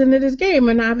 hours into this game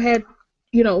and I've had,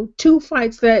 2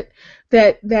 fights that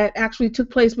actually took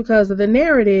place because of the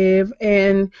narrative,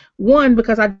 and one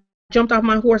because I jumped off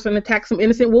my horse and attacked some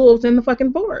innocent wolves in the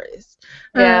fucking forest.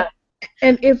 Yeah.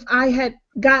 And if I had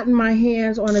gotten my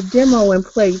hands on a demo and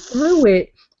played through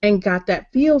it and got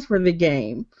that feel for the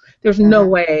game, there's no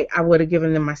way I would have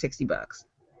given them my $60.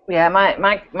 Yeah,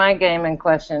 my game in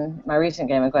question, my recent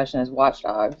game in question is Watch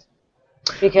Dogs,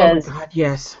 because oh my God,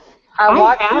 yes,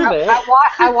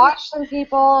 I watched some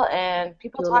people and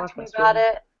people talked to me about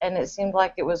it, and it seemed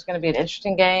like it was going to be an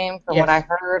interesting game from what I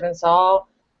heard and saw,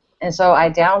 and so I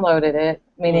downloaded it,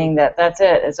 meaning that's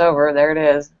it, it's over, there it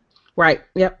is. Right.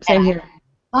 Yep. Same here.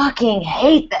 I fucking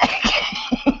hate that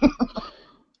game.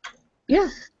 Yeah.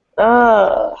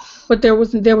 But there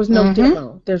was no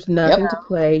demo. There's nothing to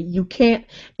play. You can't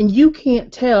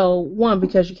tell, one,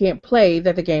 because you can't play,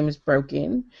 that the game is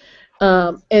broken.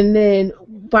 And then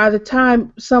by the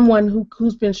time someone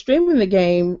who's been streaming the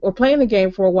game or playing the game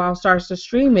for a while starts to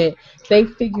stream it, they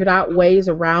figured out ways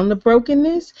around the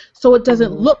brokenness so it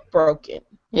doesn't look broken.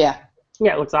 Yeah.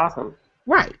 Yeah, it looks awesome.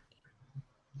 Right.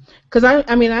 Because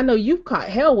I mean, I know you've caught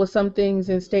hell with some things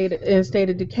in State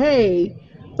of Decay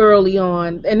early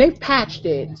on, and they've patched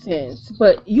it since,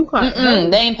 but you caught hell.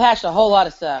 They ain't patched a whole lot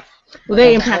of stuff. Well,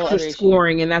 they ain't patched your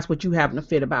scoring, and that's what you having a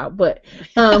fit about, but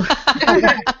I'm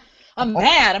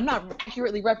mad. I'm not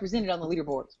accurately represented on the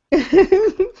leaderboards.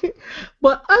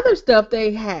 But other stuff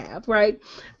they have, right?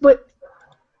 But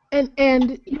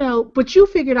but you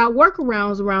figured out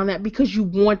workarounds around that because you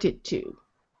wanted to.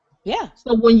 Yeah.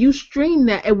 So when you streamed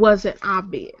that, it wasn't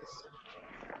obvious.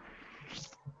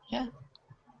 Yeah.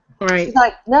 Right. She's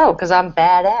like, no, because I'm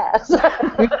badass.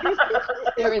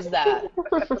 There is that.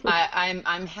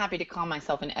 I'm happy to call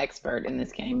myself an expert in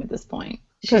this game at this point.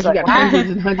 Because you got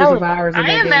hundreds and hundreds of hours in that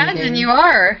game. I imagine you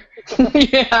are.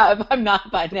 Yeah, if I'm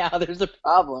not by now, there's a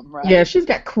problem, right? Yeah, she's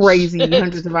got crazy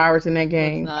hundreds of hours in that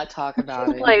game. Let's not talk about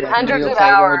it. Played hundreds of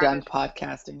hours. We're done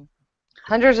podcasting.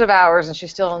 Hundreds of hours, and she's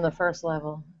still on the first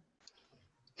level.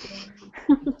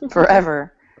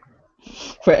 Forever.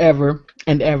 Forever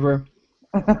and ever.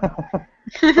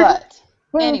 But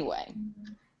anyway,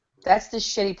 that's the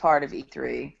shitty part of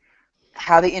E3.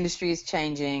 How the industry is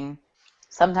changing,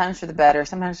 sometimes for the better,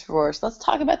 sometimes for worse. Let's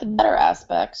talk about the better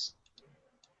aspects,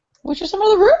 which are some of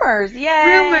the rumors.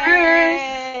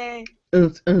 Yay!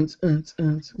 Rumors.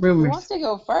 Who wants to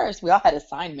go first? We all had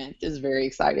assignments. This is very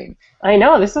exciting. I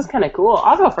know, this is kind of cool.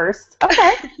 I'll go first.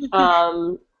 Okay.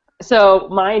 So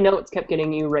my notes kept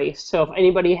getting erased, so if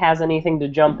anybody has anything to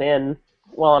jump in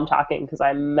while I'm talking, because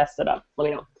I messed it up, let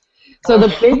me know. So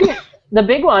the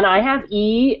big one, I have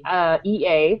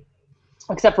EA,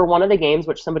 except for one of the games,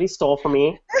 which somebody stole from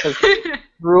me because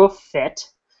threw a fit.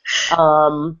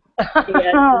 And,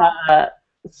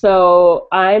 so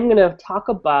I'm going to talk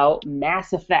about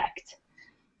Mass Effect.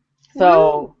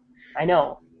 So, I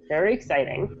know, very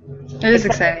exciting. It is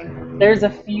exciting. There's a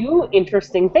few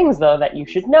interesting things, though, that you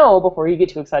should know before you get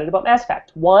too excited about Mass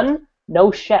Effect. One,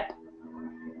 no Shep.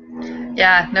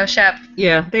 Yeah, no Shep.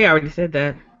 Yeah, they already said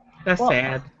that. That's Well,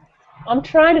 sad. I'm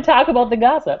trying to talk about the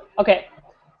gossip. Okay,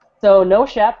 so no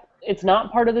Shep. It's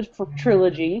not part of the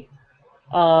trilogy.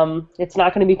 It's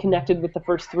not going to be connected with the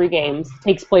first 3 games. It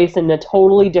takes place in a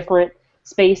totally different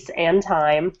space and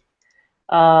time.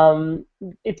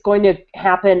 It's going to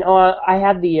happen. I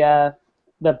had the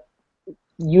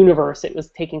universe it was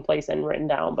taking place in written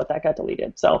down, but that got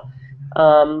deleted. So,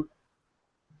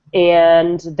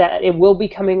 and that it will be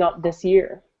coming up this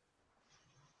year.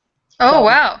 Oh, So,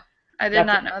 wow. I did that's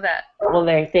not know that. Well,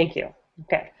 thank you.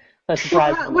 Okay, that's a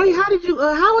surprise. Wait, how did you?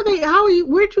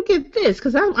 Where'd you get this?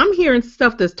 Because I'm hearing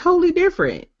stuff that's totally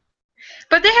different.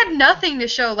 But they had nothing to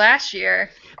show last year.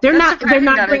 They're That's not surprising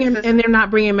that bringing, it's and they're not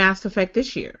bringing Mass Effect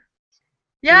this year.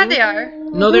 Yeah, they are.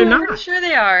 No, they're I'm not. pretty sure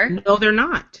they are. No, they're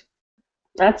not.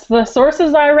 That's the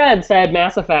sources I read said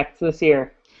Mass Effect this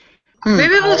year.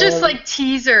 Maybe we'll just like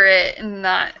teaser it and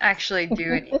not actually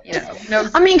do it. No.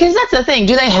 I mean, because that's the thing.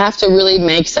 Do they have to really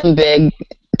make some big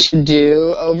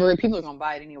to-do over it? People are going to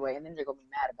buy it anyway, and then they're going to be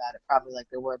mad about it, probably like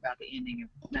they were about the ending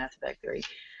of Mass Effect 3.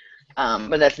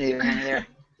 But that's neither here nor there.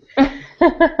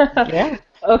 Yeah.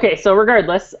 Okay, so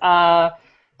regardless,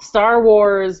 Star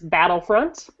Wars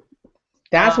Battlefront.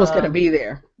 That's what's going to be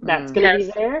there. That's going to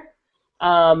be there.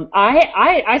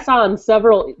 I saw on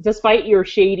several, despite your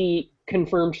shady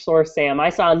confirmed source, Sam, I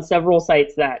saw on several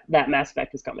sites that Mass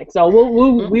Effect is coming. So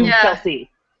we shall see.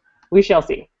 We shall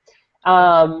see.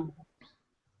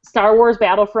 Star Wars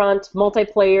Battlefront,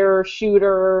 multiplayer,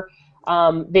 shooter.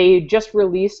 They just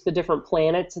released the different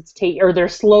planets. Or they're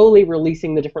slowly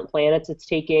releasing the different planets it's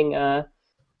taking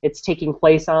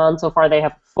place on. So far, they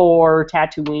have 4,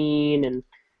 Tatooine, and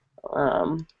I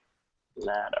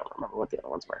don't remember what the other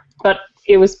ones were. But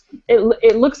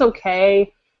it looks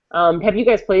okay. Have you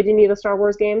guys played any of the Star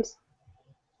Wars games?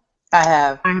 I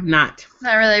have. I have not.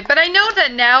 Not really. But I know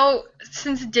that now,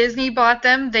 since Disney bought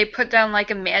them, they put down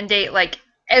like a mandate, like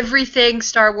everything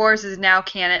Star Wars is now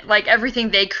canon. Like everything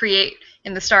they create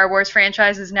in the Star Wars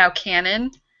franchise is now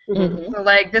canon. Mm-hmm. So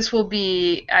like this will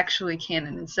be actually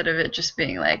canon instead of it just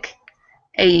being like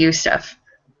AU stuff.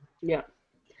 Yeah.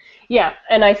 Yeah,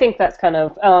 and I think that's kind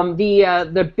of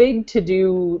the big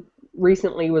to-do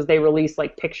recently was they released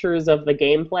like pictures of the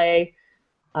gameplay.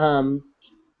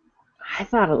 I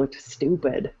thought it looked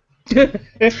stupid. Did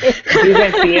you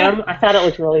guys see them? I thought it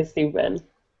looked really stupid.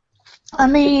 I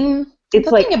mean, It's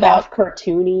the like thing about half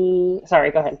cartoony.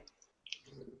 Sorry, go ahead.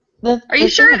 Are you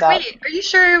sure? Wait, are you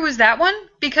sure it was that one?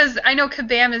 Because I know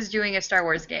Kabam is doing a Star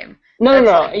Wars game. No.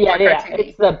 Like Yeah. cartoony.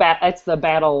 It's the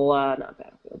battle. Not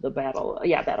Battlefield. The battle.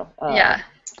 Yeah, battle. Yeah.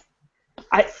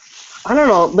 I don't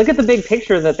know. Look at the big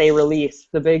picture that they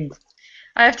released. The big.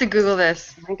 I have to Google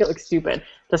this. I think it looks stupid.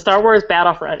 The Star Wars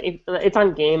Battlefront. It's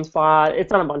on GameSpot.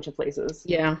 It's on a bunch of places.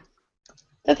 Yeah.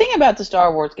 The thing about the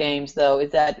Star Wars games, though,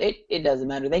 is that it doesn't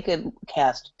matter. They could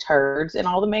cast turds in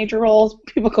all the major roles.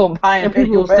 People go buy them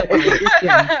People will anyway. still buy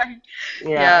it. Yeah.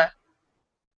 Yeah.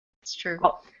 It's true.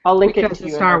 I'll link it Because to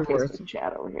it's you in Star our Wars. Facebook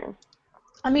chat over here.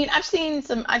 I mean, I've seen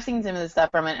some of the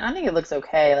stuff from it, and I think it looks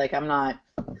okay. Like I'm not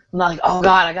like, oh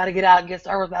god, I gotta get out and get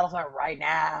Star Wars Battlefront right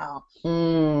now.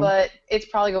 But it's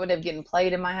probably going to end up getting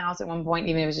played in my house at one point,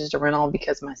 even if it's just a rental,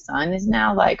 because my son is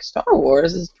now like, Star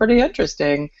Wars is pretty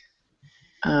interesting.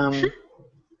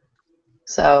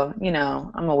 So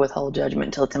I'm gonna withhold judgment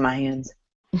until it's in my hands.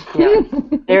 Yeah.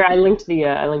 There, I linked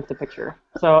the picture.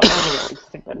 So I don't know, it's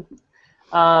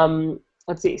stupid.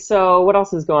 Let's see. So what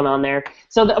else is going on there?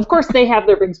 So of course they have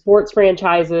their big sports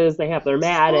franchises. They have their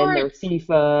Madden, their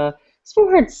FIFA,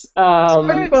 sports, their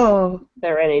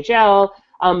NHL.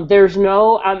 There's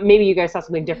no. Maybe you guys saw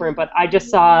something different, but I just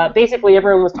saw basically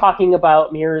everyone was talking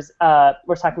about Mirror's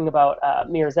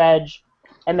Edge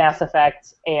and Mass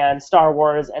Effect and Star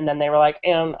Wars, and then they were like,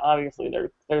 and obviously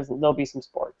there'll be some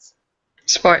sports.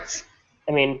 Sports.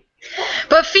 I mean.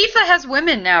 But FIFA has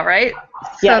women now, right?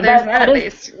 Yeah, so there's that at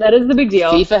least. That is the big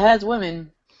deal. FIFA has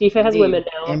women. FIFA has women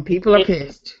now. And people are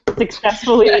pissed.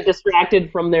 Successfully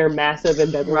distracted from their massive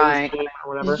and deadly game or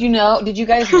whatever. Did you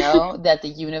guys know that the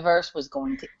universe was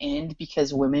going to end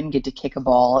because women get to kick a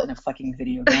ball in a fucking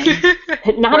video game?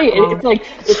 Not even,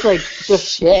 it's like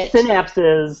just Shit.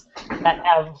 synapses that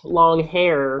have long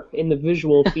hair in the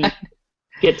visual feed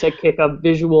get to kick a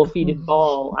visual feeded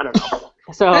ball. I don't know.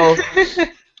 So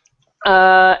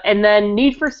And then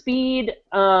Need for Speed,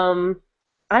 I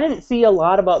didn't see a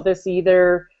lot about this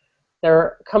either.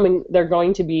 They're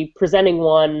going to be presenting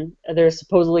one. There's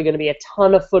supposedly going to be a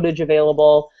ton of footage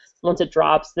available once it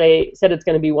drops. They said it's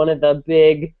going to be one of the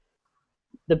big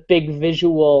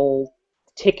visual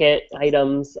ticket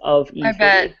items of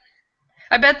E3.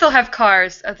 I bet they'll have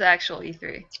cars at the actual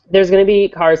E3. There's going to be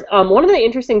cars. One of the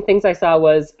interesting things I saw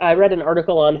was I read an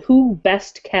article on who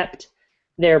best kept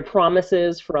their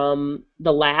promises from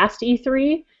the last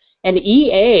E3. And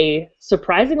EA,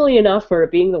 surprisingly enough, for it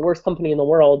being the worst company in the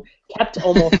world, kept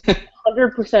almost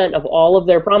 100% of all of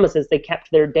their promises. They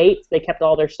kept their dates. They kept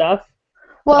all their stuff.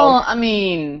 Well, I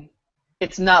mean,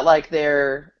 it's not like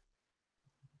they're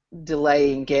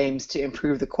delaying games to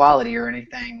improve the quality or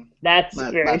anything. That's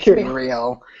very Let's true. be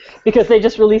real. Because they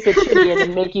just release it shitty and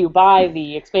then make you buy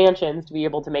the expansions to be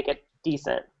able to make it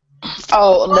decent.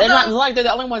 Oh, they're not like they're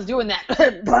the only ones doing that.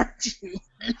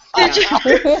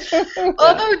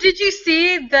 Although, did you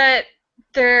see that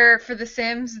for The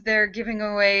Sims, they're giving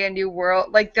away a new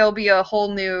world? Like, there'll be a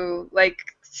whole new, like,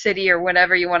 city or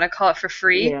whatever you want to call it for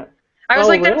free. Yeah. I was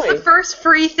like, really? that's the first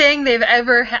free thing they've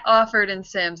ever offered in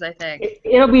Sims, I think.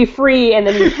 It'll be free, and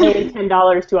then you pay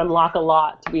 $10 to unlock a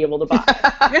lot to be able to buy.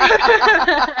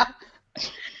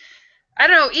 I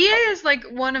don't know. EA is like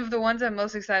one of the ones I'm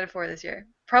most excited for this year.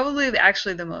 Probably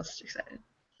actually the most excited.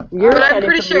 But I'm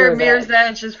pretty sure Mirror's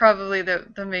Edge is probably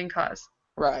the main cause.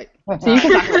 Right. So you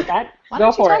can talk about that.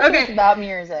 Go for it. Okay. About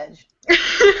Mirror's Edge.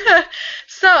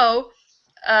 So,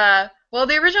 well,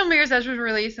 the original Mirror's Edge was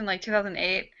released in like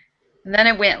 2008, and then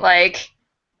it went like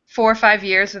 4 or 5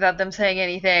 years without them saying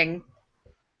anything.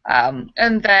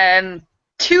 And then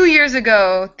 2 years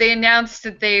ago, they announced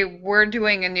that they were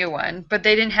doing a new one, but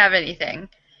they didn't have anything.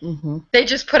 Mm-hmm. They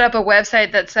just put up a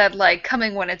website that said, like,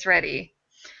 coming when it's ready.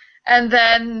 And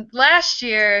then last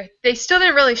year, they still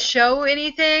didn't really show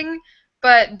anything,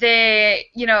 but they,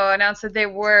 announced that they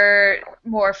were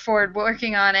more forward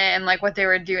working on it and, like, what they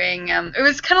were doing. It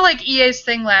was kind of like EA's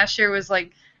thing last year was,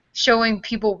 like, showing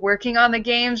people working on the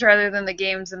games rather than the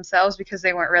games themselves because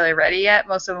they weren't really ready yet.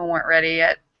 Most of them weren't ready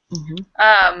yet.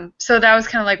 Mm-hmm. So that was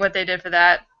kind of like what they did for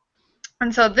that.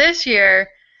 And so this year,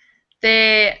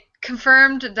 they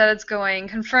confirmed that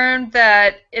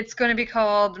it's going to be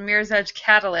called Mirror's Edge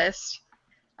Catalyst.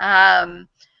 And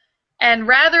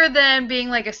rather than being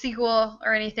like a sequel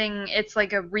or anything, it's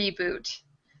like a reboot.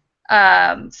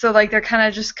 So like they're kind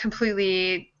of just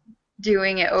completely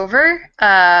doing it over.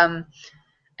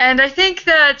 And I think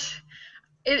that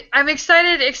I'm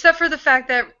excited, except for the fact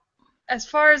that as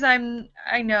far as I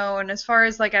know, and as far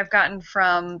as like I've gotten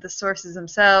from the sources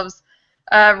themselves,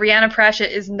 Rhianna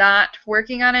Pratchett is not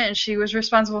working on it, and she was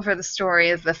responsible for the story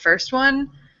of the first one,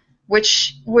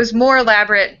 which was more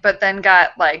elaborate, but then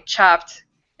got like chopped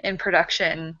in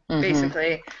production,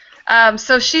 basically.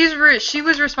 So she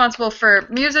was responsible for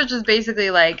Mirror's Edge is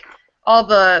basically like all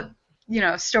the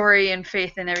story and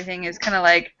faith and everything is kind of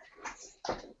like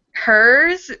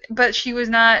hers, but she was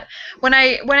not. When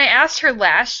I asked her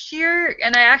last year,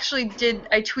 and I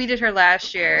tweeted her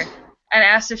last year and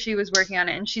asked if she was working on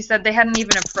it, and she said they hadn't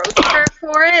even approached her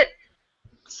for it.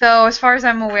 So as far as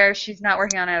I'm aware, she's not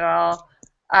working on it at all.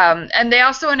 And they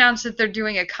also announced that they're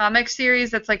doing a comic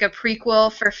series that's like a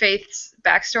prequel for Faith's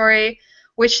backstory,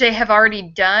 which they have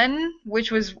already done,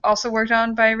 which was also worked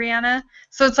on by Rhianna.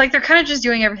 So it's like they're kind of just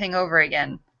doing everything over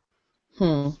again.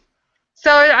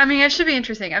 So, I mean, it should be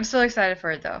interesting. I'm still excited for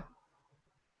it, though.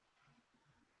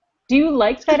 Do you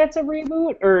like that it's a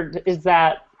reboot, or does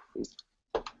that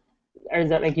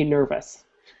make you nervous?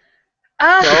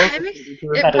 I mean,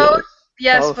 both.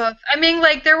 Yes, both. I mean,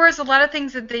 like, there was a lot of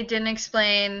things that they didn't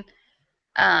explain,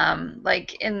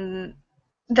 that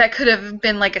could have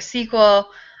been, like, a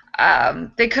sequel.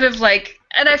 They could have, like,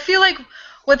 and I feel like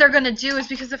what they're going to do is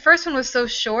because the first one was so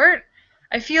short,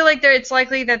 I feel like it's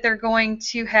likely that they're going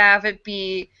to have it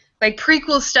be like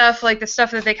prequel stuff, like the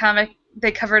stuff that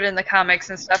they covered in the comics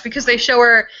and stuff, because they show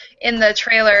her in the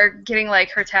trailer getting like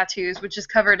her tattoos, which is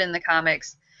covered in the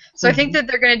comics. So I think that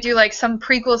they're going to do like some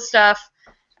prequel stuff,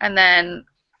 and then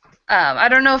I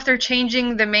don't know if they're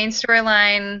changing the main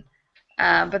storyline,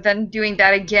 but then doing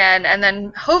that again, and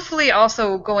then hopefully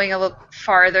also going a little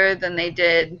farther than they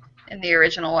did in the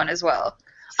original one as well.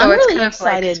 So I'm it's really kind of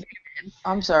excited. Like,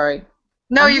 I'm sorry.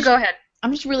 No, you go ahead.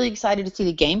 I'm just really excited to see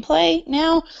the gameplay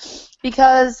now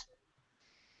because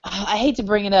I hate to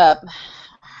bring it up,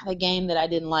 a game that I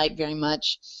didn't like very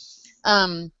much.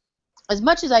 As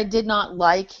much as I did not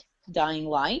like Dying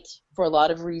Light for a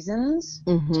lot of reasons,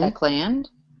 Techland,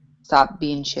 stop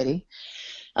being shitty.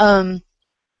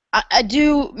 I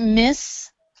do miss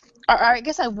I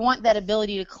guess I want that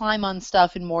ability to climb on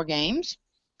stuff in more games,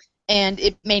 and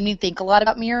it made me think a lot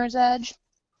about Mirror's Edge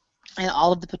and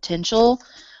all of the potential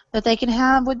that they can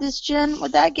have with this gen,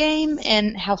 with that game,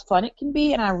 and how fun it can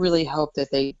be, and I really hope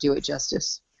that they do it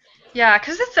justice. Yeah,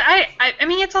 because I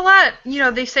mean, it's a lot.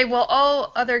 They say, well,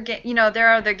 all other there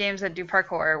are other games that do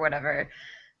parkour or whatever,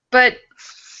 but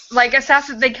like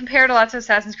they compare it a lot to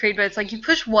Assassin's Creed, but it's like you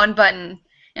push one button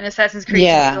in Assassin's Creed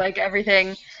to do, like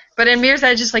everything, but in Mirror's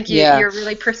Edge, just like you're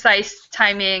really precise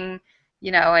timing,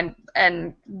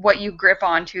 and what you grip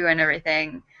onto and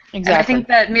everything. Exactly. And I think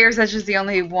that Mirror's Edge is the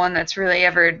only one that's really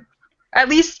ever, at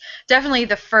least definitely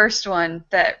the first one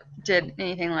that did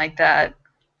anything like that.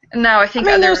 Now I think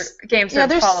other games have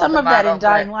there's followed some the of that model, in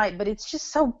Dying Light, but it's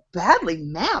just so badly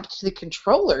mapped to the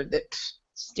controller that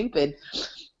stupid.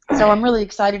 So I'm really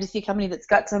excited to see a company that's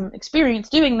got some experience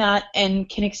doing that and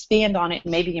can expand on it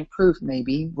and maybe improve.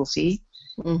 Maybe we'll see.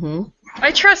 Mm-hmm.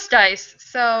 I trust DICE,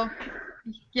 so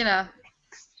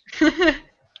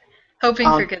hoping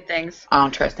for good things. I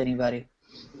don't trust anybody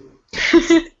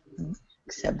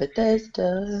except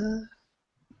Bethesda.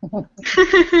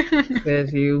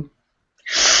 Says you.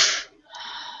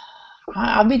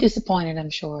 I'll be disappointed, I'm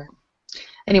sure.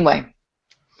 Anyway,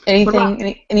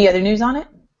 any other news on it?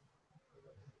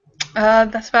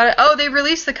 That's about it. Oh, they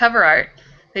released the cover art.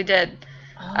 They did.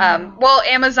 Well,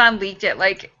 Amazon leaked it,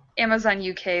 like Amazon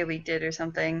UK leaked it or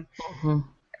something. Mm-hmm.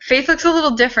 Faith looks a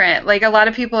little different. Like a lot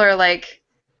of people are like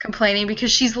complaining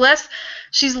because she's less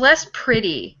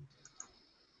pretty,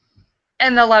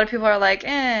 and a lot of people are like,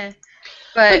 eh.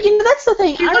 But that's the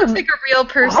thing. She looks like a real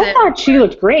person. I thought she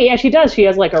looked great. Yeah, she does. She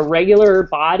has like a regular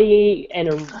body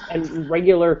and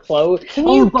regular clothes.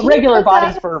 But regular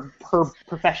bodies for her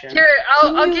profession. Here,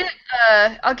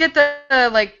 I'll get the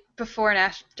like before and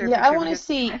after. Yeah, I want to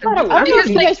see. I I don't know if because,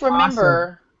 you like, guys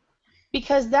remember,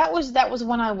 because that was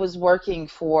when I was working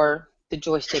for the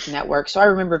Joystick Network, so I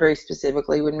remember very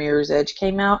specifically when Mirror's Edge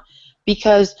came out,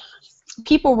 because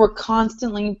people were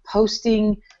constantly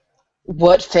posting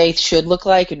what Faith should look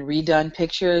like and redone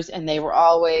pictures, and they were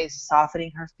always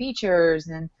softening her features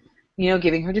and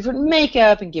giving her different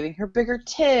makeup and giving her bigger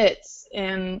tits,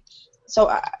 and so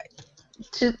I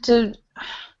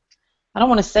don't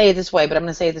want to say it this way, but I'm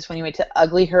going to say it this way anyway, to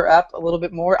ugly her up a little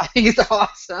bit more, I think is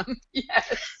awesome.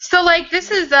 Yes. So like this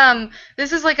is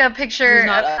like a picture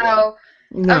of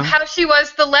how she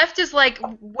was. The left is like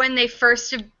when they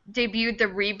first debuted the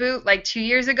reboot like 2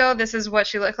 years ago. This is what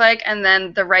she looked like, and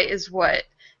then the right is what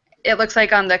it looks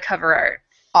like on the cover art.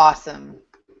 Awesome.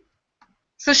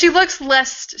 So she looks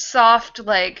less soft,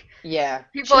 like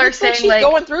people are saying she's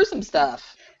going through some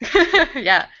stuff.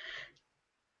 Yeah.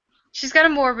 She's got a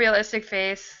more realistic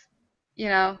face.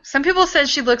 Some people said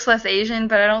she looks less Asian,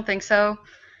 but I don't think so.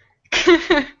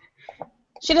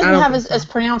 She doesn't have as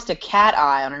pronounced a cat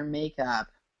eye on her makeup.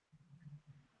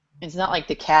 It's not like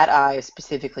the cat eye is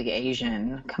specifically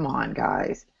Asian. Come on,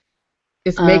 guys.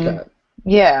 It's makeup.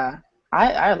 Yeah.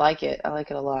 I like it. I like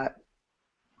it a lot.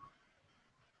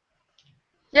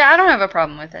 Yeah, I don't have a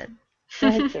problem with it.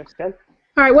 That's good.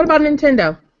 All right, what about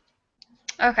Nintendo?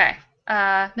 Okay.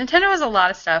 Nintendo has a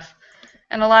lot of stuff.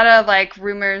 And a lot of like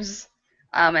rumors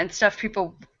and stuff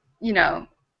people,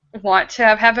 want to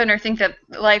have happen or think that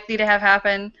likely to have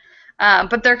happen.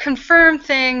 But they're confirmed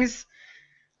things.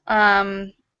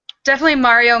 Definitely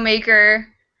Mario Maker,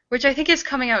 which I think is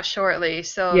coming out shortly,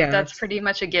 so that's pretty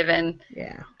much a given.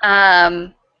 Yeah.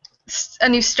 A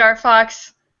new Star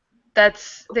Fox. I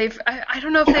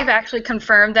don't know if they've actually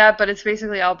confirmed that, but it's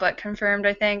basically all but confirmed,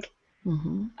 I think.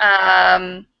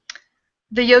 Mm-hmm.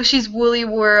 The Yoshi's Woolly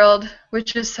World,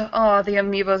 which is the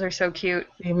amiibos are so cute.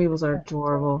 The amiibos are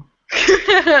adorable.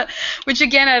 Which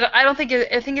again, I think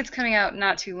it's coming out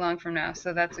not too long from now,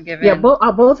 so that's a given. Yeah,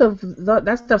 both of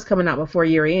that stuff's coming out before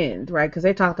year end, right? Because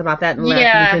they talked about that in the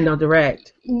last Nintendo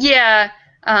Direct. Yeah,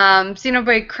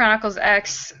 Xenoblade Chronicles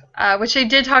X, which they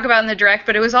did talk about in the Direct,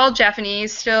 but it was all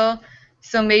Japanese still,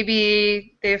 so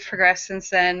maybe they've progressed since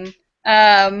then.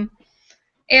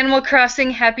 Animal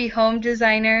Crossing Happy Home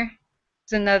Designer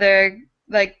is another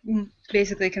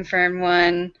basically confirmed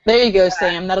one. There you go,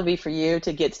 Sam. That'll be for you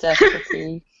to get stuff for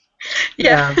free.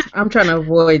 Yeah, I'm trying to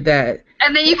avoid that.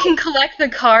 And then you can collect the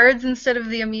cards instead of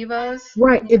the amiibos.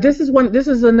 Right. This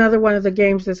is another one of the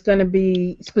games that's going to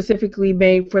be specifically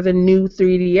made for the new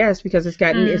 3DS because it's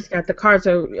got the cards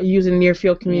are using near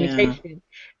field communication.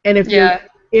 And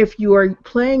if you are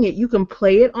playing it, you can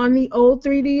play it on the old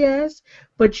 3DS,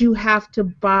 but you have to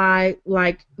buy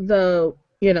like the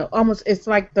almost it's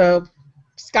like the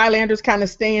Skylanders kind of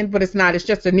stand, but it's not. It's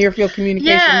just a near-field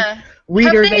communication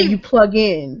reader that you plug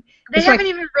in. They It's haven't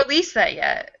like, even released that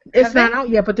yet. it's have they? not out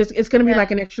yet, but it's going to be Yeah.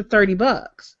 like an extra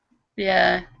 $30.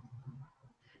 Yeah.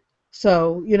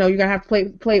 So, you're going to have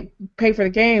to pay for the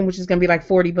game, which is going to be like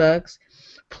 $40,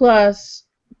 plus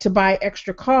to buy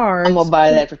extra cards. I'm gonna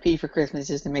buy that for P for Christmas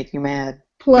just to make you mad.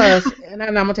 Plus, and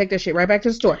I'm going to take that shit right back to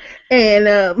the store. And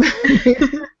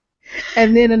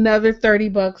and then another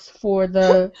 $30 for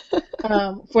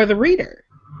the reader.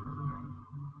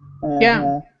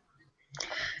 Yeah.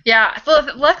 Yeah. Well,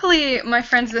 luckily, my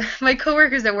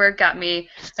coworkers at work got me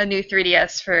a new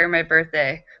 3DS for my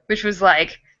birthday, which was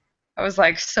like, I was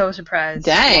like so surprised.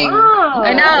 Dang.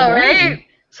 I know, Oh, right?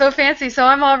 So fancy. So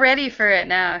I'm all ready for it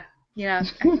now. I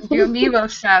can do amiibo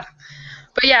stuff.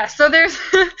 But yeah, so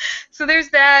there's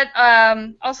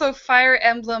that. Also, Fire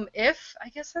Emblem If, I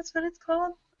guess that's what it's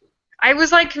called. I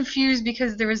was like confused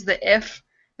because there was the if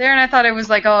there, and I thought it was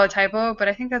like a typo, but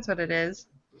I think that's what it is.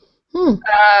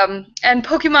 And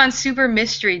Pokemon Super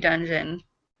Mystery Dungeon.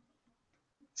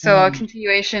 So a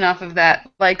continuation off of that,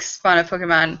 like Spawn of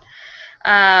Pokemon.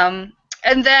 And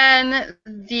then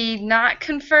the not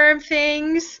confirmed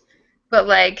things, but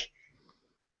like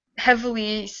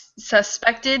heavily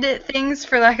suspected things,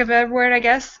 for lack of a better word, I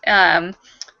guess,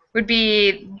 would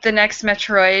be the next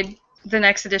Metroid, the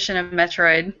next edition of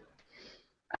Metroid.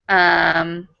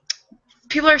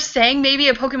 People are saying maybe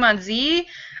a Pokemon Z.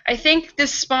 I think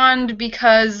this spawned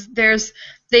because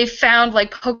they found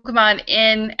like Pokemon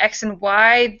in X and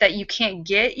Y that you can't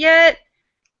get yet,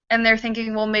 and they're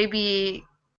thinking, well, maybe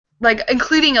like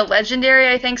including a legendary,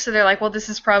 I think. So they're like, well, this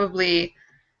is probably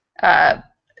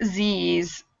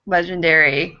Z's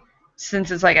legendary since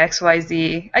it's like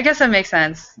XYZ. I guess that makes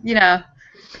sense,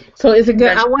 So is it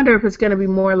good? I wonder if it's going to be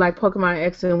more like Pokemon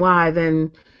X and Y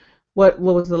than what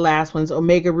was the last ones,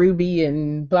 Omega Ruby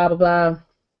and blah blah blah.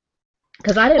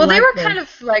 Because I didn't. Well, they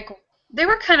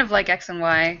were kind of like X and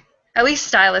Y, at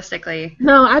least stylistically.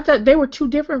 No, I thought they were too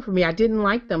different for me. I didn't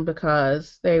like them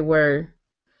because they were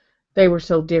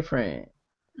so different.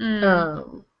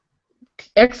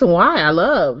 X and Y I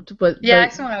loved, but yeah,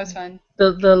 X and Y was fun.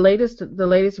 The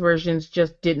latest versions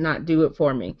just did not do it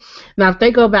for me. Now, if they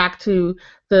go back to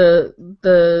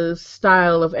the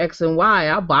style of X and Y,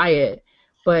 I'll buy it.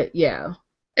 But yeah,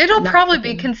 it'll probably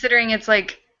be, considering it's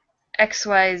like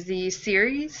XYZ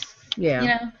series.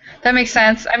 Yeah, that makes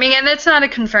sense. I mean, and it's not a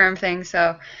confirmed thing,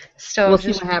 so still we'll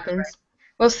see what happens.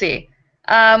 We'll see.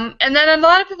 And then a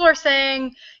lot of people are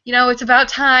saying, it's about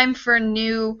time for a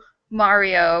new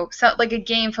Mario, so like a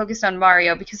game focused on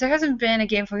Mario, because there hasn't been a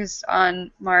game focused on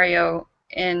Mario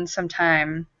in some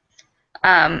time.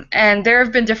 And there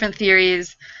have been different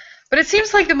theories, but it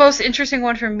seems like the most interesting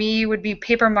one for me would be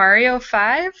Paper Mario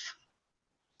 5.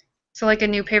 So like a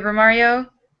new Paper Mario,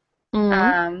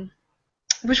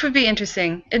 which would be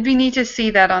interesting. It'd be neat to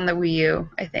see that on the Wii U,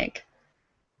 I think.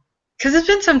 Because it's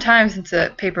been some time since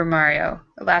the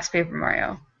last Paper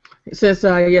Mario. It says,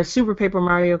 Super Paper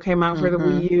Mario came out for the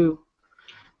Wii U.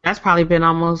 That's probably been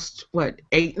almost,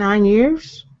 8-9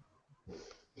 years?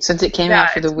 Since it came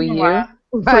out for the Wii U? Right,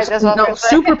 that's what I was gonna say.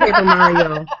 Super Paper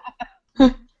Mario.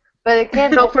 But it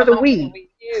can't No, for the Wii.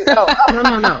 Oh. No.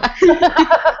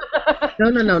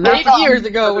 Not Not 8 years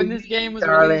ago when this game was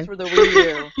released for the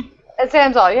Wii U. It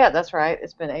sounds all, yeah, that's right.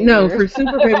 It's been 8 years. No, for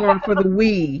Super Paper Mario for the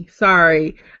Wii.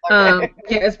 Sorry. Okay.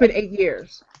 Yeah, it's been 8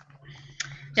 years.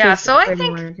 Yeah, so I Paper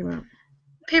think Mario came out.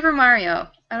 Paper Mario.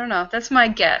 I don't know. That's my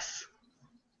guess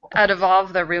out of all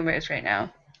of the rumors right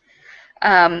now.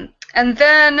 And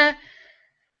then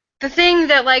the thing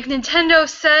that like Nintendo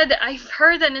said, I've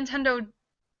heard that Nintendo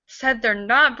said they're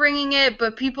not bringing it,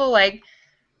 but people like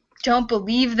don't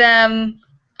believe them.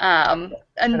 A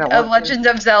Legend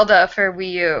of Zelda for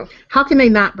Wii U. How can they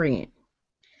not bring it?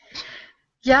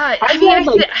 Yeah, I mean,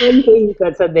 like 10 things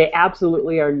that said they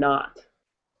absolutely are not.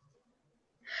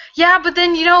 Yeah, but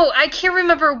then, I can't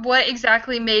remember what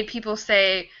exactly made people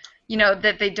say,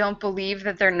 that they don't believe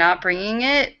that they're not bringing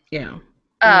it. Yeah.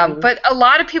 But a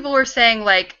lot of people were saying,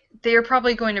 like, they're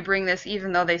probably going to bring this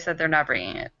even though they said they're not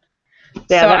bringing it.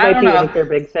 Yeah, so, that might be like their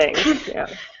big thing. Yeah.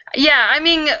 Yeah, I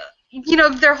mean,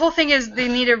 their whole thing is they're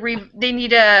doing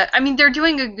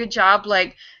a good job,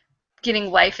 like, getting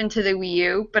life into the Wii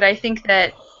U, but I think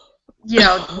that,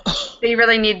 they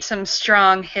really need some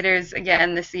strong hitters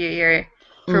again this year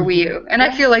for Wii U. And I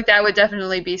feel like that would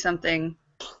definitely be something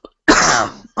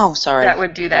sorry. that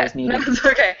would do that. No, it's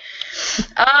okay.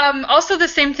 Also the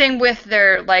same thing with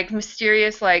their like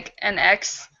mysterious like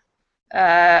NX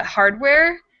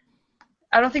hardware.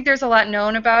 I don't think there's a lot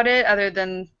known about it other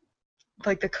than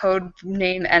like the code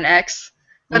name NX.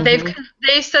 But they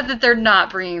said that they're not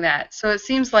bringing that. So it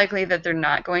seems likely that they're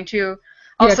not going to.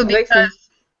 Also because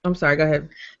I'm sorry. Go ahead.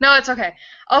 No, it's okay.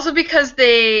 Also because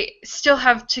they still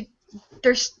have to,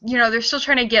 they're still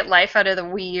trying to get life out of the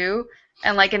Wii U,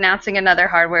 and like announcing another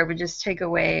hardware would just take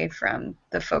away from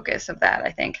the focus of that,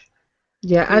 I think.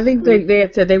 Yeah, I think they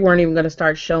had said they weren't even going to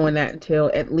start showing that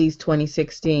until at least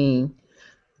 2016,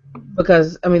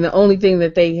 because I mean the only thing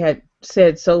that they had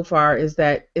said so far is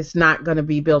that it's not going to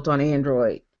be built on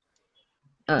Android.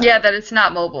 Yeah, that it's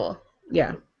not mobile.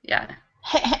 Yeah. Yeah.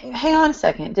 Hang on a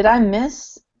second. Did I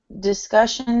miss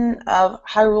discussion of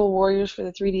Hyrule Warriors for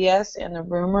the 3DS and the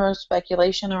rumor of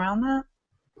speculation around that?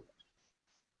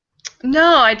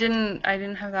 No, I didn't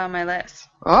have that on my list.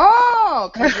 Oh,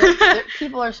 because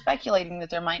people are speculating that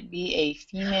there might be a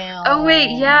female. Oh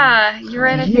wait, yeah, you're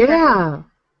right. Yeah.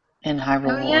 In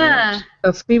Hyrule Oh yeah. Warriors.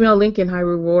 A female Link in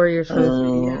Hyrule Warriors for the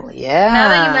 3DS. Oh, yeah. Now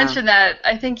that you mentioned that,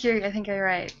 I think you're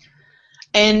right.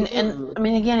 And I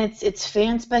mean, again, it's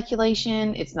fan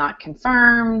speculation. It's not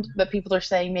confirmed, but people are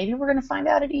saying maybe we're gonna find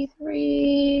out at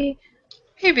E3.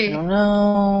 Maybe. I don't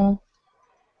know.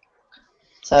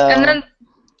 So.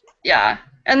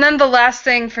 And then the last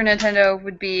thing for Nintendo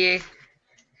would be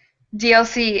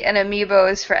DLC and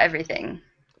amiibos for everything.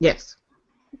 Yes.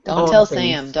 Don't tell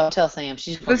Sam. Don't tell Sam.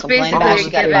 She's gonna Was complain about basically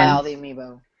she got to buy all the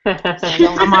amiibo.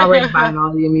 I'm already buying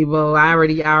all the amiibo.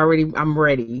 I'm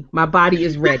ready. My body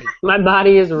is ready. My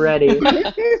body is ready.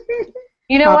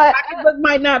 You know what? My pocketbook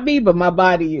might not be, but my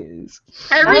body is.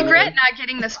 I regret not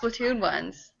getting the Splatoon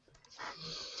ones.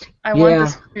 I want the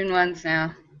Splatoon ones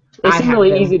now. They seem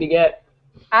really easy to get.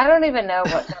 I don't even know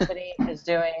what company is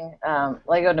doing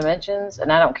Lego Dimensions,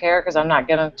 and I don't care because I'm not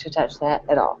going to touch that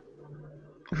at all.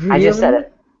 Really? I just said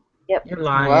it. Yep. You're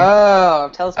lying. Whoa!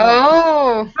 Tell us more.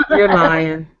 Oh. You're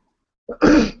lying.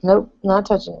 Nope, not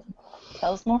touching it.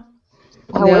 Tell us more.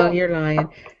 No, you're lying.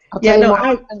 I'll tell you more.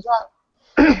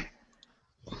 I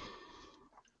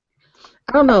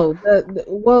don't know.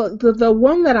 The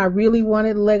one that I really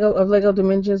wanted Lego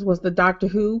Dimensions was the Doctor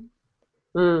Who.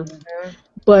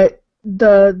 But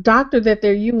the doctor that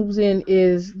they're using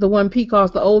is the one Pete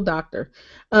calls the old doctor.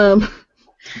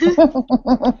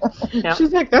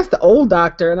 She's like, that's the old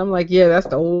doctor, and I'm like, yeah, that's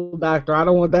the old doctor. I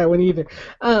don't want that one either.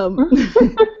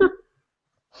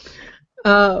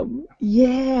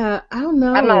 Yeah, I don't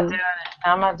know.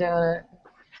 I'm not doing it.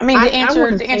 I mean, to I answer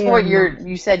wouldn't say what I'm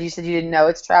you said you didn't know.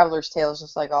 It's Traveler's Tales,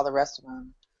 just like all the rest of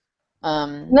them.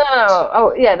 No.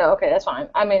 Oh, yeah, no. Okay, that's fine.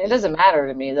 I mean, it doesn't matter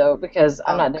to me though because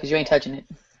I'm not. Because you ain't touching it.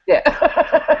 Yeah.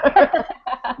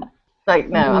 Like,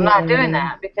 no, I'm not doing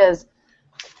that because.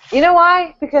 You know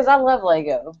why? Because I love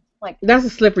Lego. Like that's a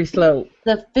slippery slope.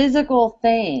 The physical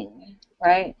thing,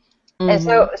 right? And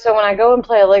so when I go and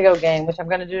play a Lego game, which I'm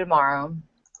going to do tomorrow,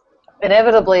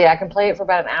 inevitably I can play it for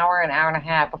about an hour and a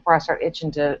half before I start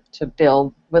itching to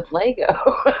build with Lego.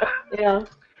 Yeah.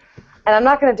 And I'm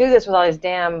not going to do this with all these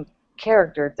damn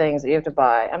character things that you have to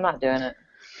buy. I'm not doing it.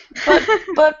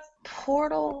 But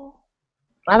Portal.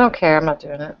 I don't care. I'm not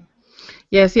doing it.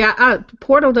 Yeah, see,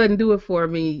 Portal doesn't do it for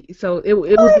me. So it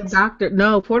was the doctor.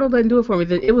 No, Portal doesn't do it for me.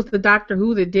 It was the Doctor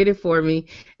Who that did it for me.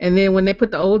 And then when they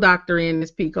put the old doctor in, as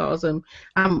Pete calls him,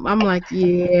 I'm like,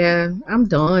 yeah, I'm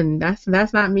done. That's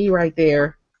not me right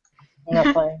there.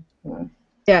 Not playing.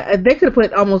 Yeah, they could have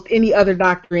put almost any other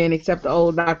doctor in except the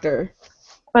old doctor.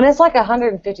 But it's like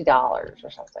 $150 or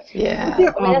something. Yeah. I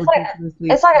mean,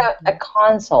 it's like a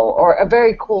console or a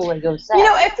very cool Lego set. You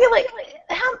know, I feel like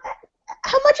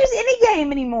how much is any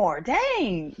game anymore?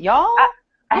 Dang, y'all.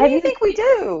 What do you think we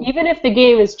do? Even if the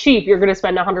game is cheap, you're going to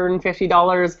spend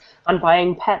 $150 on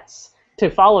buying pets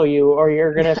to follow you, or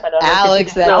you're going to spend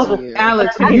Alex, that's you.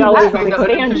 Alex, $50 on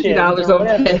expansion. $50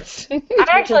 on pets. I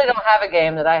actually don't have a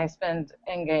game that I spend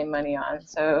in-game money on,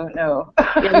 so no.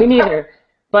 Yeah, me neither.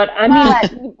 But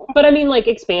I mean, like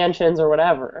expansions or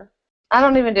whatever. I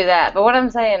don't even do that. But what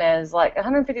I'm saying is, like,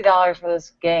 $150 for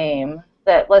this game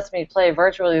that lets me play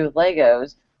virtually with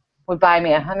Legos would buy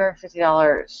me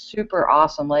 $150 super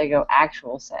awesome Lego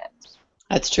actual set.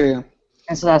 That's true.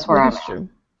 And so that's where I'm at. True.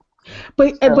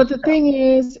 But the thing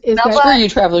is that screw you,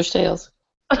 Traveler's Tales.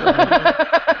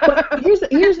 but here's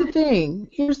the thing.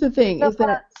 Here's the thing is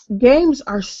that games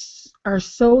are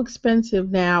so expensive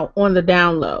now on the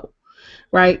down low,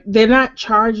 right? They're not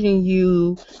charging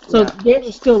you, so games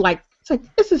are still like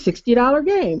it's a $60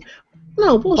 game.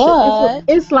 No bullshit.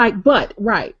 It's like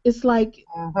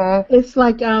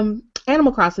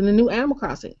Animal Crossing, the new Animal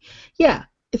Crossing. Yeah,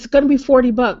 it's gonna be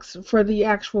 $40 for the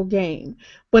actual game.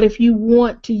 But if you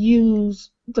want to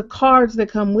use the cards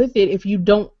that come with it, if you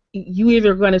don't, you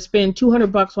either going to spend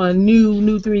 $200 on a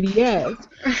new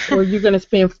 3DS, or you're going to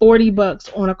spend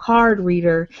 $40 on a card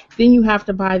reader. Then you have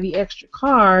to buy the extra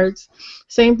cards.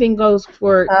 Same thing goes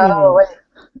for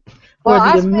for Well, the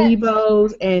I spent.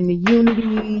 amiibos and the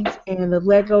Unities and the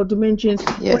Lego Dimensions.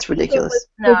 Yeah, it's Or even ridiculous.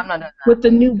 No, I'm not doing that. with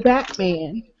the new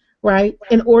Batman, right?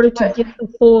 In order to But get the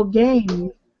full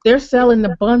game, they're selling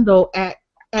the bundle at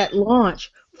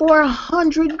launch for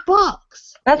 $100.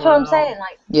 that's what I'm Wow. saying.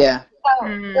 Like, Yeah. so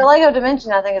the Lego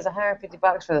Dimension, I think, is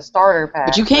 $150 for the starter pack.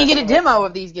 But you can't get a demo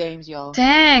of these games, y'all.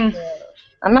 Dang.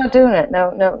 I'm not doing it. No,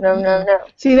 no, no, no, no.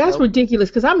 See, that's Nope. ridiculous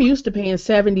because I'm used to paying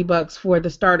 $70 for the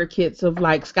starter kits of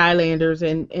like Skylanders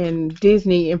and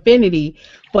Disney Infinity,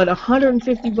 but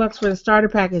 $150 for the starter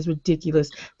pack is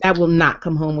ridiculous. That will not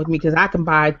come home with me because I can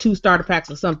buy 2 starter packs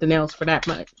of something else for that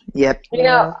much. Yep. You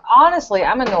know, honestly,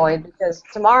 I'm annoyed because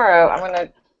tomorrow I'm going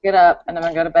to get up and I'm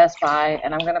going to go to Best Buy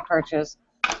and I'm going to purchase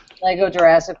Lego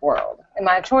Jurassic World. And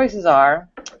my choices are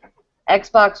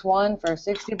Xbox One for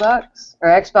 $60 or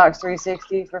Xbox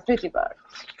 360 for $50.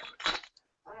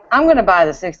 I'm going to buy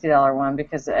the $60 one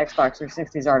because the Xbox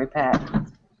 360 is already packed.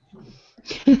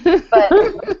 But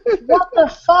what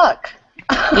the fuck?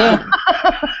 Yeah.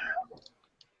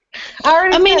 I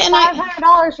already spent and I-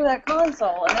 $500 for that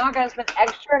console, and now I got to spend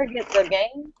extra to get the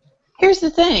game? Here's the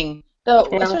thing, though,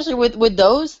 Yeah. especially with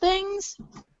those things,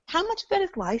 how much of that is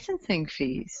licensing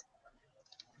fees?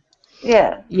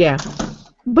 Yeah. Yeah.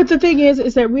 But the thing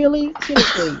is that really,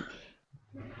 seriously,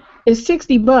 it's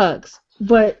 $60,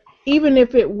 but even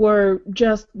if it were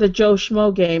just the Joe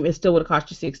Schmo game, it still would have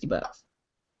cost you $60.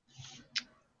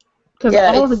 Because Yeah,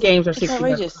 all the it's- games are it's $60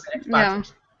 outrageous. for the Xbox. Yeah.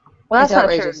 Well, It's that's not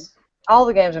true. outrageous. All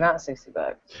the games are not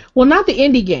 $60. Well, not the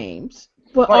indie games,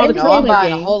 but Well, all the No, I'm AAA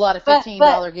buying a games. whole lot of But-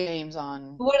 $15 games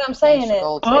on What I'm saying Master is,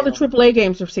 Gold All the sale. AAA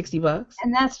games are $60.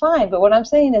 and that's fine, but what I'm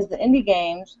saying is the indie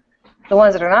games, the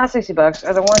ones that are not $60,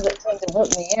 are the ones that tend to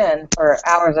hook me in for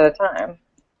hours at a time,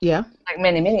 Yeah. like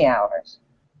many hours.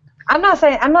 I'm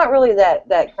not really that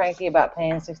cranky about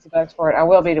paying $60 for it. I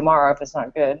will be tomorrow if it's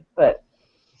not good, but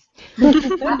It's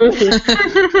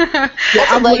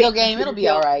a Lego game. It'll be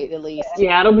all right, at least.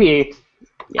 Yeah, it'll be.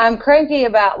 Yeah. I'm cranky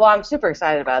about. Well, I'm super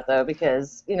excited about it, though,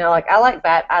 because like I like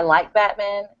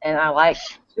Batman and I like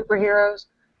superheroes,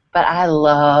 but I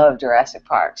love Jurassic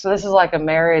Park. So this is like a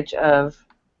marriage of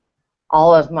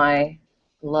all of my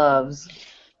loves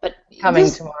But coming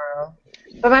this- tomorrow.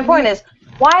 But my point is,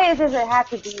 why does it have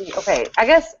to be? Okay, I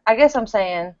guess I'm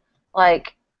saying,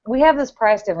 like, we have this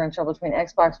price differential between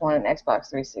Xbox One and Xbox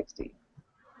 360.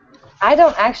 I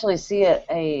don't actually see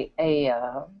I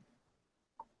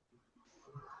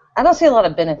don't see a lot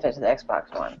of benefit to the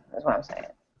Xbox One, is what I'm saying.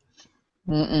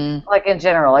 Mm-mm. Like, in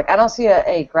general. Like, I don't see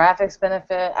a graphics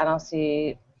benefit. I'm not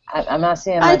seeing I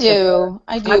much do,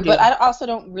 I do. but I also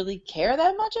don't really care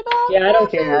that much about Yeah, I don't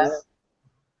graphics. care.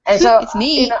 And so, It's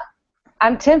neat.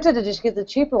 I'm tempted to just get the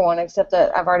cheaper one, except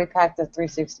that I've already packed the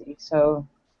 360, so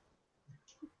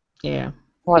Yeah. You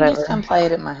whatever. just come play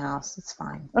it at my house. It's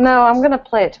fine. No, I'm going to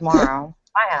play it tomorrow.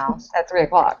 My house at 3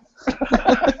 o'clock.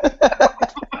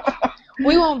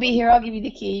 We won't be here. I'll give you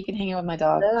the key. You can hang out with my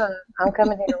dog. No, I'm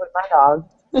coming here with my dog.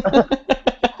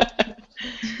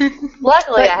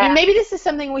 Luckily, But I have maybe this is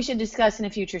something we should discuss in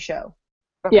a future show.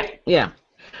 Yeah. Yeah.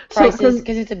 So, Prices,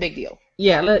 because it's a big deal.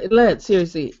 yeah, let's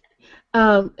seriously.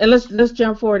 And let's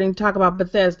jump forward and talk about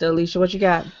Bethesda, Alicia. What you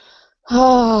got?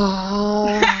 Oh.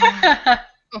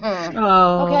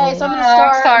 Oh. Okay, so I'm gonna Oh,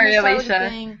 start. sorry, I'm gonna start with the Alicia.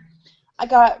 thing. I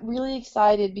got really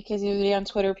excited because the other day on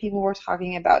Twitter, people were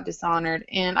talking about Dishonored,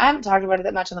 and I haven't talked about it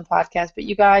that much on the podcast. But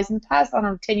you guys, in the past, I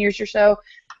don't know, 10 years or so,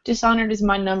 Dishonored is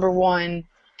my #1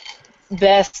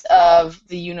 best of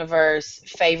the universe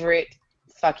favorite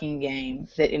fucking game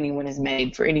that anyone has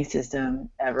made for any system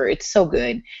ever. It's so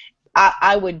good.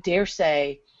 I would dare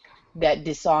say that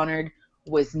Dishonored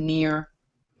was near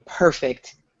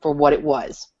perfect for what it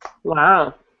was.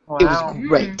 Wow. It Wow. was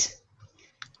great.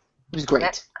 It was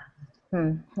great.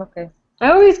 Okay.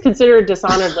 I always consider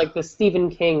Dishonored like the Stephen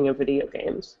King of video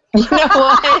games. You know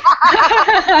what?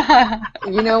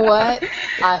 You know what?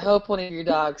 I hope one of your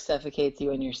dogs suffocates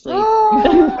you in your sleep.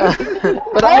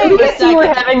 But I I guess you were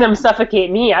having them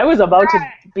suffocate me. I was about to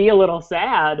be a little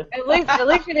sad. At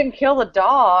least you didn't kill the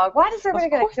dog. Why does everybody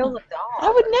gotta course kill not. the dog?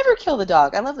 I would never kill the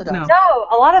dog. I love the dog. No. No,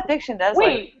 a lot of fiction does.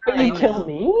 Wait, like, you kill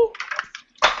me?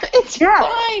 It's Yeah.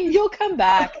 fine. You'll come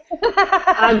back.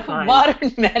 I'm fine.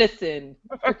 Modern medicine.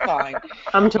 You're fine.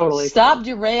 I'm totally Stop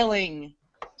derailing.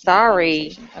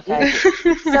 Sorry. Okay.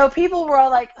 So people were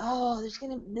all like, "Oh,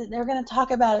 they're gonna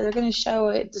talk about it. They're gonna show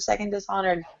it. The second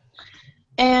Dishonored."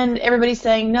 And everybody's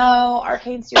saying, "No,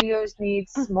 Arcane Studios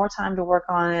needs more time to work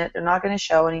on it. They're not gonna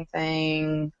show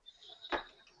anything."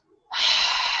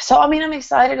 So I mean, I'm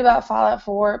excited about Fallout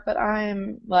 4, but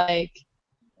I'm like,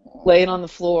 laying on the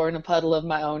floor in a puddle of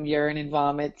my own urine and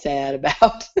vomit, sad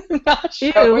about not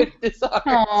Ew. showing Dishonored.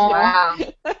 Aw. Wow.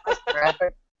 That's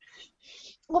graphic.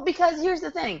 Well, because here's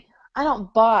the thing. I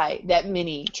don't buy that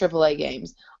many AAA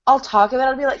games. I'll talk about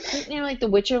it. I'll be like, you know, like The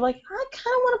Witcher, like, I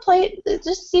kind of want to play it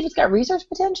just to see if it's got research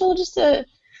potential, just to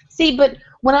see. But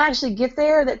when I actually get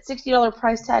there, that $60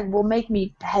 price tag will make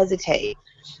me hesitate.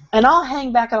 And I'll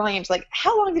hang back on games like,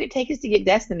 how long did it take us to get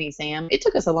Destiny, Sam? It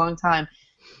took us a long time.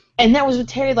 And that was with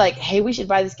Terry, like, hey, we should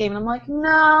buy this game. And I'm like,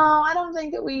 no, I don't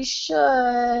think that we should.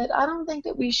 I don't think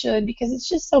that we should because it's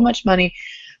just so much money.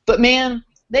 But, man,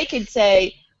 they could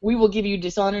say, we will give you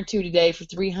Dishonored 2 today for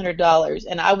 $300,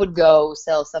 and I would go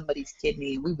sell somebody's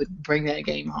kidney, and we would bring that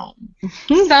game home.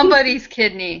 Somebody's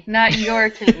kidney, not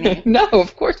your kidney. No,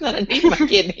 of course not. I need my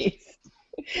kidneys.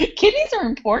 Kidneys are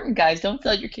important, guys. Don't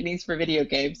sell your kidneys for video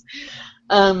games.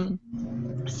 So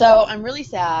I'm really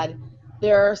sad.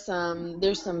 There's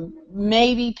some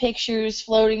maybe pictures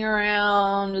floating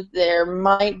around. There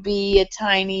might be a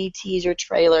tiny teaser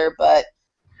trailer, but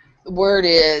the word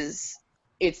is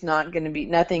it's not going to be,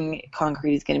 nothing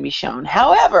concrete is going to be shown.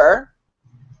 However,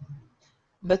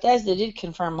 Bethesda did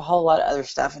confirm a whole lot of other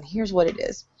stuff, and here's what it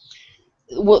is.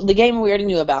 Well, the game we already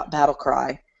knew about,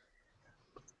 Battlecry.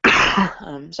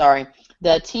 Sorry.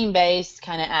 The team-based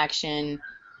kind of action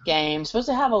game. Supposed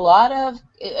to have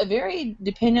a very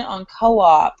dependent on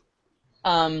co-op.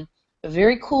 A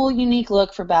very cool, unique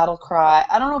look for Battlecry.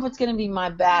 I don't know if it's going to be my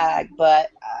bag, but,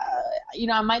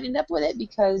 I might end up with it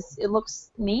because it looks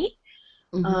neat.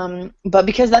 Mm-hmm. But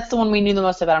because that's the one we knew the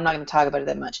most about, I'm not going to talk about it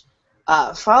that much.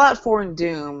 Fallout 4 and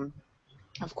Doom,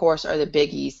 of course, are the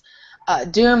biggies.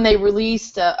 Doom, they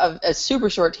released a super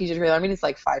short teaser trailer. I mean, it's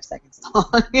like 5 seconds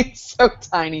long. It's so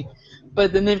tiny.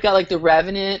 But then they've got, like, the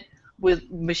Revenant with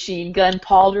machine gun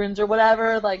pauldrons or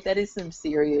whatever. Like, that is some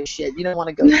serious shit. You don't want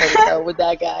to go toe-to-toe with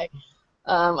that guy.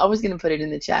 I was going to put it in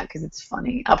the chat because it's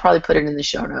funny. I'll probably put it in the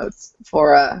show notes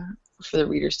for the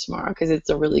readers tomorrow because it's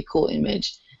a really cool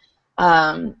image.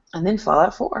 And then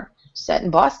Fallout 4, set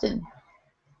in Boston.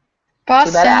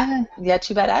 Boston.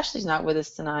 Too bad Ashley's not with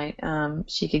us tonight.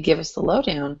 She could give us the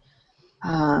lowdown.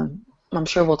 I'm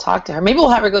sure we'll talk to her. Maybe we'll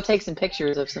have her go take some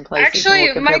pictures of some places.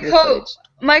 Actually,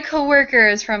 my coworker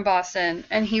is from Boston,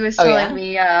 and he was telling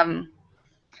me.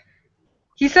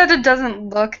 He said it doesn't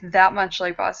look that much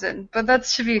like Boston, but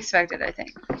that's to be expected, I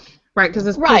think. Right, because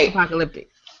it's post-apocalyptic.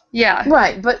 Yeah.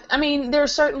 Right, but I mean,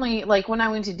 there's certainly, like, when I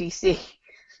went to D.C.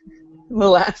 the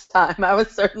last time, I was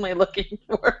certainly looking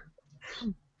for.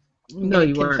 No,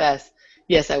 you weren't. Confess.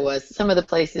 Yes, I was. Some of the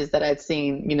places that I'd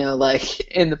seen, like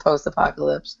in the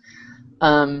post-apocalypse.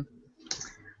 And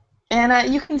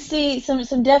you can see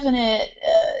some definite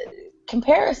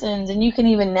comparisons, and you can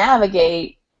even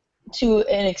navigate to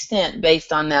an extent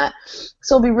based on that.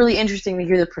 So it'll be really interesting to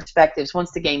hear the perspectives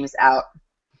once the game is out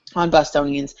on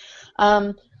Bostonians.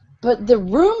 But the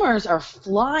rumors are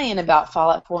flying about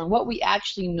Fallout 4, and what we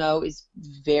actually know is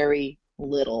very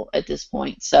little at this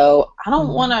point. So I don't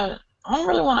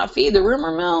really want to feed the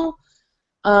rumor mill.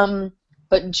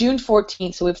 But June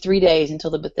 14th, so we have 3 days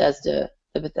until the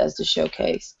Bethesda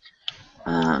showcase.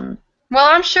 Well,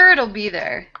 I'm sure it'll be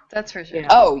there. That's for sure.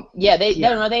 Oh, yeah, they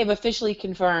have officially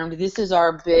confirmed this is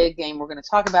our big game. We're going to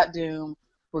talk about Doom.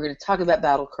 We're going to talk about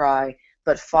Battlecry,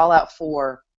 but Fallout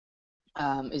 4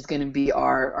 is going to be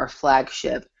our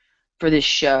flagship for this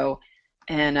show.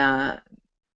 And I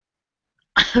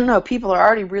don't know, people are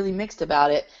already really mixed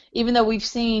about it, even though we've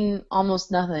seen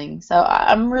almost nothing. So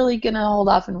I'm really going to hold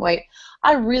off and wait.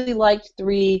 I really liked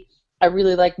 3. I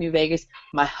really liked New Vegas.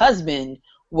 My husband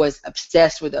was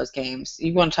obsessed with those games.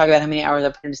 You want to talk about how many hours I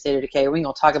put into State of Decay? We ain't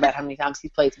going to talk about how many times he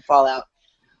played some Fallout.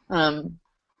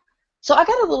 So I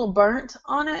got a little burnt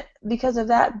on it because of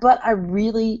that, but I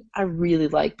really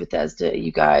like Bethesda,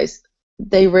 you guys.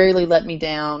 They rarely let me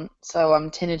down, so I'm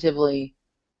tentatively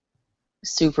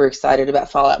super excited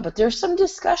about Fallout. But there's some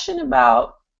discussion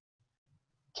about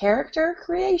character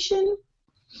creation.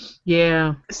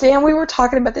 Yeah. Sam, we were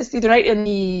talking about this the other night in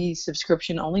the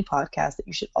subscription-only podcast that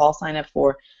you should all sign up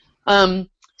for.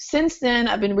 Since then,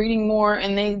 I've been reading more,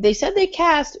 and they said they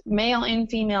cast male and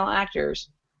female actors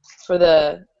for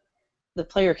the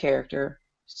player character.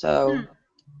 So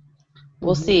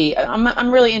we'll see.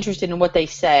 I'm really interested in what they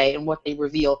say and what they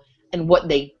reveal and what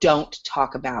they don't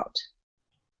talk about.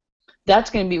 That's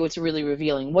going to be what's really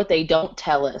revealing. What they don't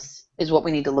tell us is what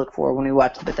we need to look for when we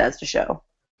watch the Bethesda show.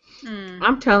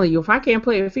 I'm telling you, if I can't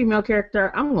play a female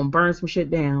character, I'm gonna burn some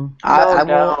shit down.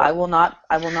 I will not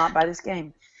buy this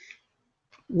game.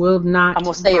 Will not. I'm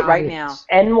gonna say it right now.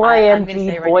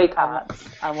 NYMG boycotts.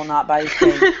 I will not buy this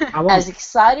game. As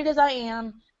excited as I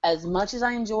am, as much as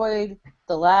I enjoyed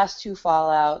the last two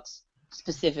Fallouts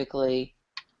specifically,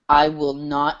 I will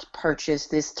not purchase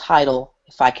this title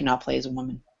if I cannot play as a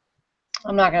woman.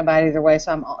 I'm not going to buy it either way,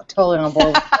 so I'm totally on board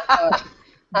with that.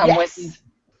 I'm with you.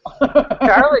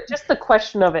 Charlotte, just the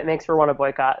question of it makes her want to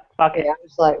boycott. Fuck it. Yeah, I'm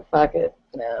just like, fuck it.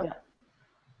 No.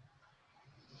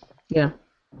 Yeah.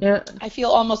 Yeah. I feel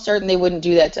almost certain they wouldn't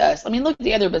do that to us. I mean, look at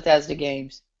the other Bethesda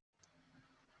games.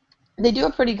 They do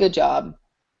a pretty good job.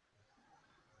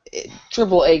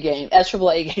 AAA game, as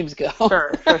AAA games go.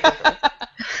 Sure.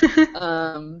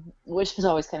 Which is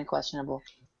always kind of questionable.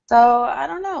 So, I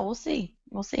don't know. We'll see.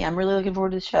 I'm really looking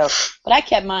forward to the show. But I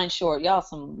kept mine short. Y'all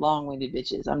some long-winded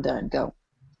bitches. I'm done. Go.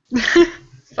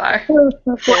 Sorry. Well,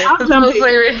 Mostly-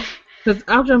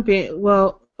 I'll jump in.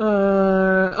 Well,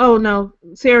 oh no,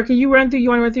 Sarah, can you want to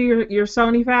run through your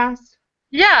Sony fast?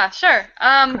 Yeah, sure.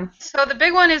 So the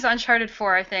big one is Uncharted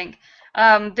 4, I think.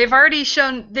 They've already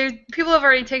shown, people have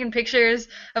already taken pictures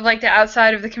of like the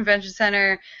outside of the convention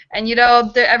center, and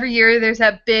every year there's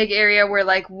that big area where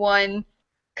like one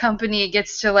company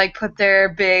gets to like put their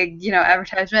big,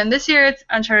 advertisement. And this year it's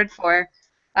Uncharted 4,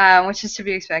 which is to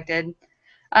be expected.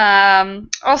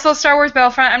 Also Star Wars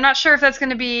Battlefront. I'm not sure if that's going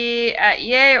to be at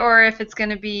EA or if it's going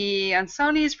to be on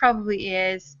Sony's. Probably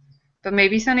EA's, but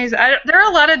maybe Sony's. There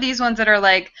are a lot of these ones that are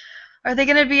like, are they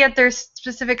going to be at their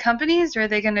specific companies or are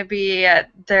they going to be at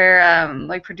their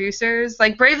like producers?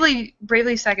 Like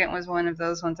Bravely Second was one of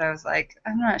those ones. I was like,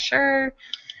 I'm not sure.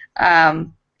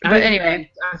 But anyway,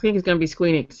 I think it's going to be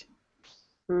Squeenix.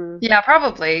 yeah,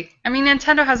 probably. I mean,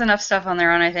 Nintendo has enough stuff on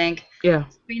their own, I think. Yeah.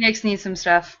 Phoenix needs some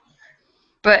stuff.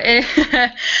 But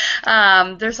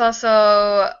there's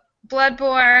also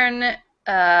Bloodborne,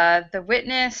 The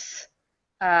Witness,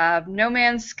 No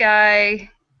Man's Sky,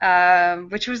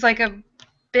 which was like a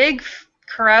big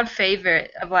crowd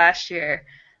favorite of last year.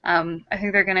 I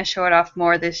think they're gonna show it off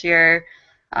more this year.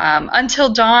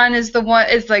 Until Dawn is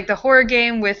like the horror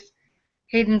game with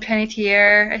Hayden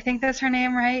Panettiere. I think that's her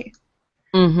name, right?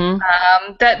 Mm-hmm.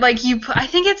 That like I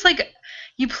think it's like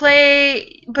you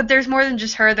play, but there's more than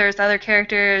just her. There's other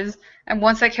characters, and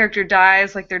once that character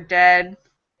dies, like they're dead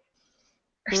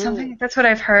or something. That's what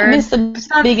I've heard. I missed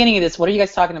the beginning of this. What are you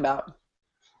guys talking about?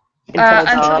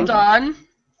 Until Dawn.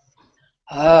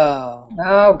 Oh.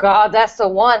 Oh, God, that's the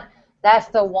one. That's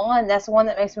the one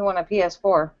that makes me want a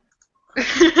PS4.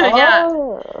 Yeah,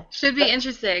 Oh. should be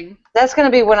interesting. That's going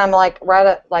to be when I'm like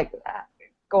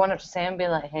going up to Sam and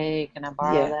being like, hey, can I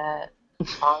borrow that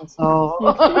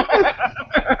console?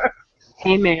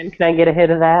 Hey man, can I get a hit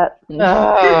of that?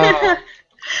 Oh.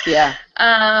 Yeah.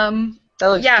 That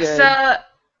looks good. So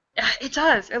it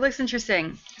does. It looks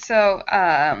interesting. So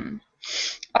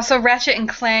also Ratchet and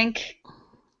Clank.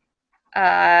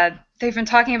 They've been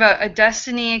talking about a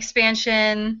Destiny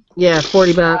expansion. Yeah,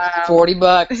 $40.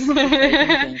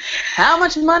 $40. How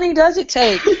much money does it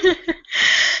take?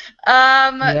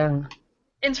 Yeah.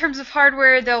 In terms of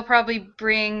hardware, they'll probably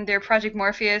bring their Project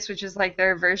Morpheus, which is like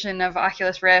their version of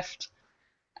Oculus Rift.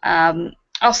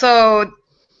 Also,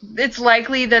 it's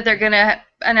likely that they're going to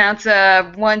announce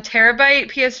a 1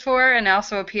 terabyte PS4 and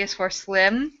also a PS4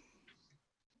 Slim.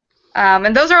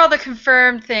 And those are all the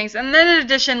confirmed things. And then in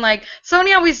addition, like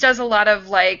Sony always does a lot of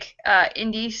like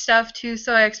indie stuff too,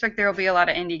 so I expect there will be a lot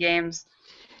of indie games.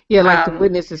 Yeah, like The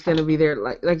Witness is going to be there.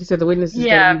 Like you said, The Witness is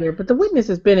going to be there. But The Witness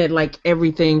has been at like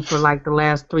everything for like the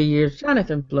last 3 years.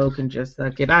 Jonathan Blow can just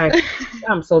suck it.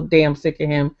 I'm so damn sick of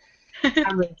him. I've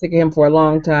been sick of him for a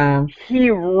long time. He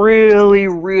really,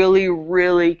 really,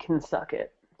 really can suck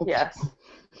it. Yes.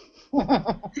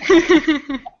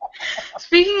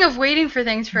 Speaking of waiting for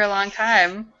things for a long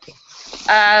time,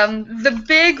 the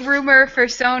big rumor for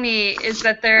Sony is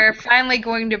that they're finally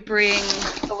going to bring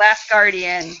The Last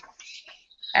Guardian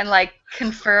and like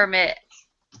confirm it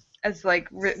as like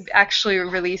actually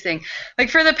releasing. Like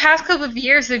for the past couple of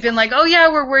years, they've been like, "Oh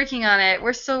yeah, we're working on it.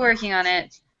 We're still working on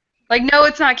it." Like, no,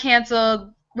 it's not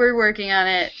canceled. We're working on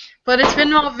it. But it's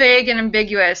been all vague and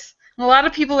ambiguous. And a lot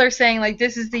of people are saying like,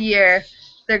 this is the year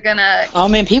they're gonna. Oh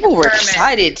man, people were confirm it.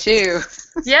 excited too.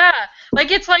 Yeah,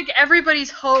 like it's like everybody's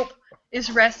hope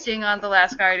is resting on The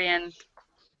Last Guardian.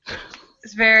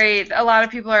 It's a lot of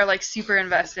people are like super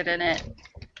invested in it.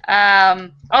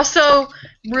 Also,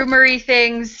 rumory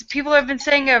things. People have been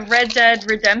saying a Red Dead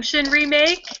Redemption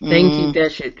remake. They can keep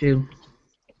that shit too.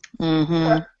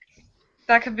 Mm-hmm.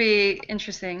 That could be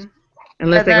interesting.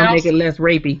 Unless they're going to make it less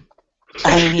rapey.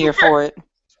 I ain't here for it.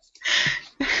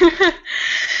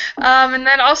 And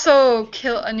then also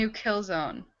a new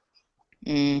Killzone.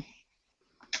 Mm.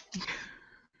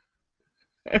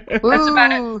 That's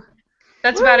about it.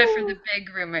 That's about it for the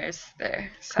big rumors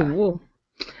there. So. Cool.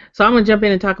 So I'm gonna jump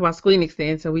in and talk about Squeenix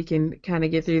then, so we can kind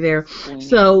of get through there.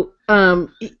 So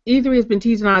E3 has been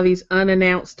teasing all these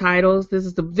unannounced titles.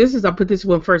 I'll put this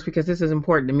one first because this is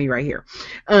important to me right here.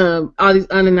 All these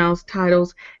unannounced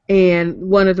titles, and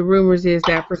one of the rumors is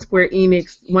that for Square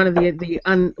Enix, one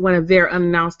of their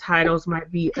unannounced titles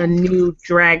might be a new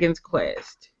Dragon's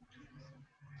Quest.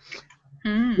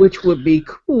 Which would be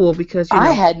cool because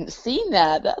I hadn't seen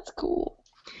that. That's cool.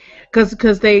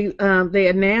 Because they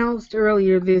announced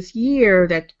earlier this year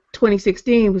that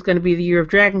 2016 was going to be the year of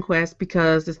Dragon Quest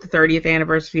because it's the 30th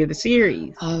anniversary of the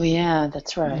series. Oh yeah,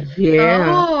 that's right. Yeah.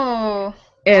 Oh.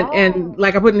 And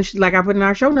like I put in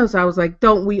our show notes, I was like,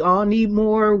 don't we all need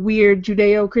more weird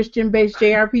Judeo-Christian based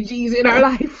JRPGs in our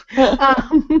life?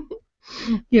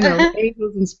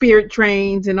 Angels and spirit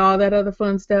trains and all that other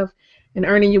fun stuff. And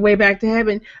earning your way back to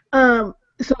heaven.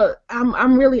 So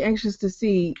I'm really anxious to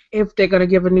see if they're going to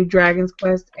give a new Dragon's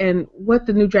Quest and what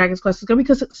the new Dragon's Quest is going to be,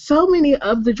 because so many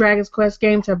of the Dragon's Quest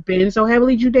games have been so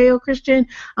heavily Judeo-Christian.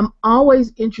 I'm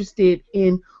always interested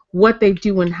in what they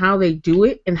do and how they do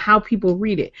it and how people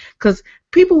read it, because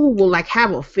people who will like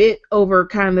have a fit over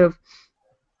kind of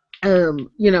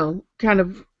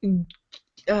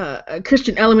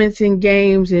Christian elements in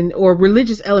games or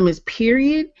religious elements,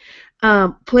 period.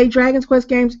 Play Dragon's Quest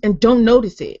games and don't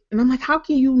notice it. And I'm like, how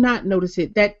can you not notice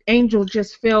it? That angel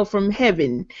just fell from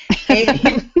heaven.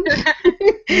 And,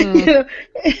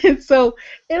 and so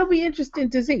it'll be interesting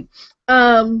to see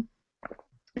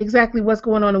exactly what's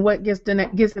going on and what gets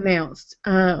announced.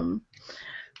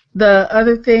 The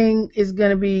other thing is going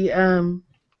to be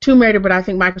Tomb Raider, but I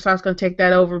think Microsoft's going to take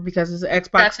that over because it's an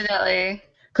Xbox. Definitely.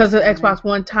 Because the Xbox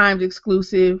One timed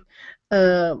exclusive.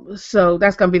 So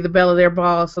that's going to be the belle of their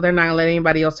ball, so they're not going to let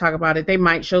anybody else talk about it. They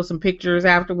might show some pictures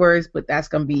afterwards, but that's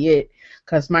going to be it,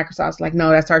 because Microsoft's like, no,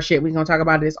 that's our shit. We're going to talk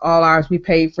about it. It's all ours. We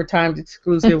paid for timed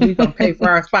exclusive. We're going to pay for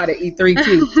our spot at E3,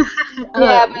 too.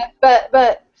 Yeah,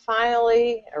 but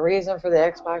finally, a reason for the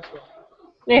Xbox One.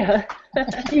 Yeah.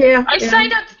 Yeah. I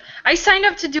signed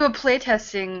up to do a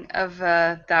playtesting of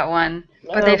that one,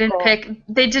 but they didn't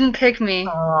pick me.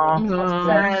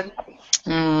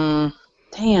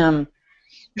 Damn.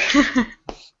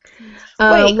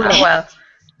 Wait, well.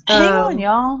 Hang on,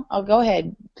 y'all. Oh, go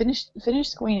ahead. Finish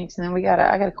Squeenix, and then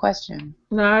I got a question.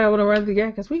 No, I want to run the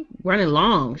because we running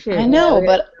long. Shit. I know,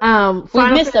 but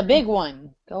we missed a big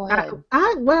one. Go ahead.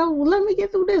 Well, let me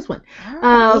get through this one.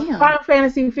 Right, Final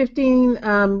Fantasy 15.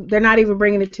 They're not even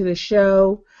bringing it to the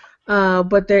show,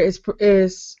 but there is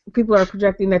people are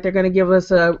projecting that they're going to give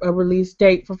us a release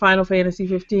date for Final Fantasy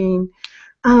 15.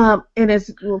 And it's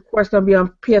of course going to be on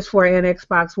PS4 and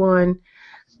Xbox One.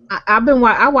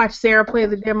 I watched Sarah play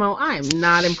the demo. I am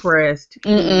not impressed.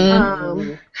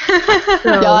 Y'all,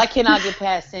 I cannot get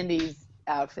past Cindy's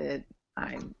outfit.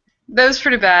 That was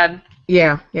pretty bad.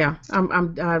 Yeah. I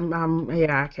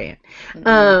can't.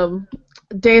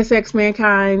 Deus Ex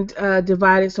Mankind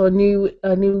Divided, so a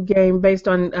new game based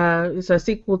on it's a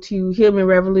sequel to Human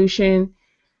Revolution.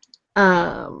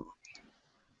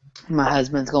 My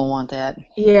husband's gonna want that.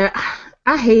 Yeah,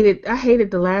 I hated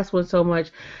the last one so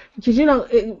much because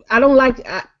I don't like.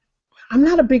 I'm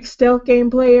not a big stealth game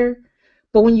player,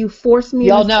 but when you force me,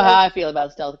 y'all know how I feel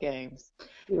about stealth games.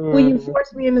 When you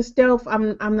force me into stealth,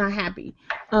 I'm not happy.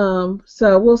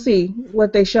 So we'll see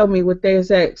what they show me with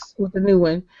Deus Ex with the new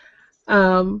one.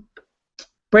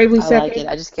 Bravely Second. I like it.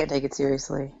 I just can't take it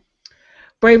seriously.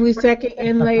 Bravely Second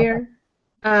in Layer.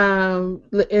 And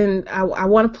I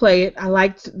want to play it. I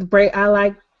like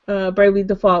Bravely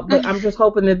Default, but I'm just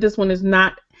hoping that this one is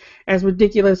not as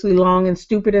ridiculously long and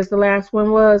stupid as the last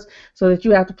one was, so that you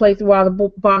have to play through all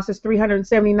the bosses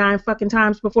 379 fucking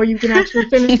times before you can actually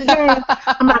finish the game.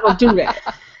 I'm not gonna do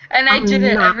that. And I did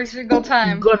it every single time.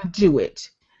 I'm gonna do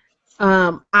it.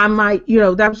 I might,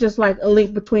 that was just like a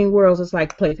Link Between Worlds. It's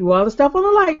like play through all the stuff on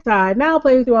the light side, now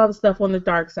play through all the stuff on the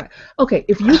dark side. Okay,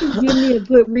 if you can give me a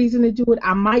good reason to do it,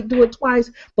 I might do it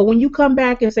twice. But when you come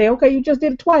back and say, okay, you just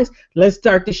did it twice, let's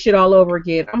start this shit all over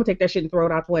again, I'm gonna take that shit and throw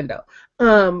it out the window.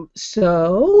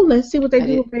 So let's see what they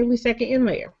do with Bravely Second in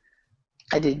there.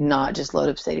 I did not just load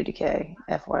up State of Decay,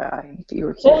 FYI, if you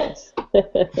were curious.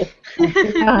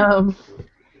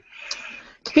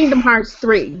 Kingdom Hearts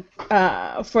 3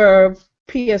 for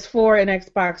PS4 and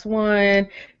Xbox One.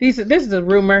 This is a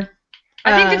rumor.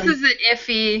 I think this is an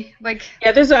iffy, like. Yeah,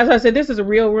 as I said, this is a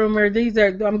real rumor.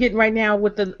 I'm getting right now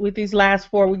with these last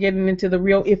four. We're getting into the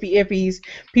real iffies,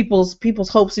 people's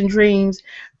hopes and dreams.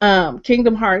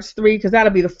 Kingdom Hearts 3, because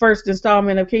that'll be the first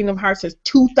installment of Kingdom Hearts since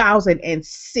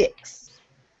 2006.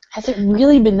 Has it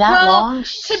really been that long?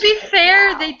 To be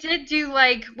fair, they did do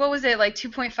what was it,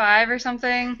 2.5 or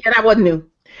something? Yeah, that wasn't new.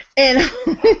 And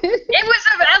It was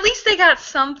at least they got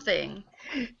something.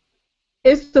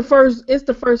 it's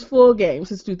the first full game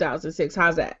since 2006.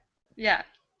 How's that? Yeah.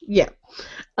 Yeah.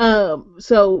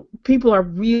 So people are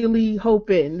really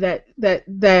hoping that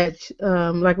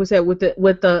like we said with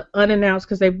the unannounced,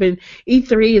 because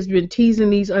E3 has been teasing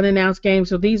these unannounced games,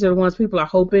 so these are the ones people are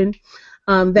hoping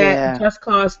that Yeah. Just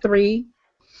Cause 3,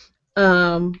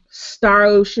 Star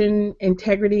Ocean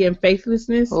Integrity and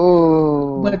Faithlessness,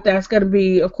 Ooh. but that's going to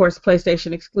be, of course,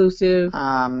 PlayStation exclusive,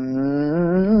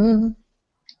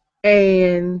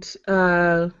 and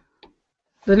the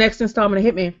next installment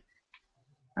of Hitman.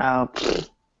 Oh.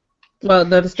 Well,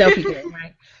 the stealthy game,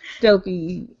 right?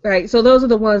 Stealthy, right? So those are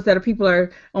the ones that people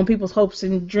are on people's hopes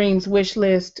and dreams wish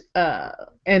list,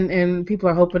 and people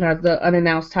are hoping are the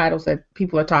unannounced titles that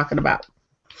people are talking about.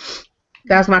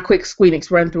 That's my quick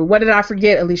Squeenix run through. What did I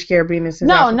forget, Alicia Carabina?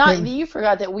 No, not you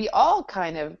forgot that we all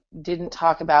kind of didn't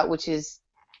talk about, which is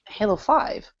Halo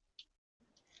 5.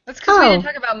 That's because we didn't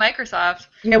talk about Microsoft.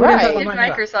 Yeah, we Right. didn't talk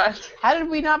about Microsoft. How did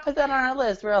we not put that on our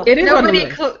list? It is on the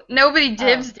list. Nobody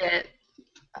dibsed it.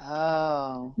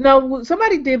 Oh. No,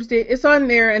 somebody dibsed it. It's on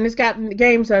there, and it's got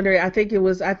games under it. I think it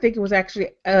was actually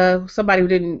somebody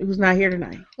who's not here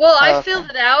tonight. Well, I filled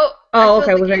it out. Oh,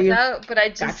 okay. I filled Was the that games you? out, but I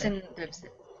just didn't dibs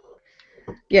it.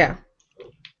 Yeah.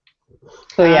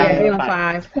 So yeah, Halo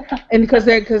 5, and because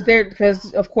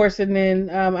of course, and then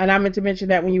and I meant to mention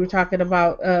that when you were talking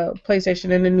about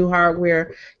PlayStation and the new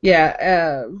hardware,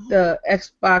 the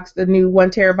Xbox, the new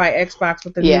 1 terabyte Xbox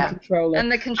with the new controller,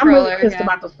 and the controller. I'm really pissed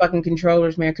about those fucking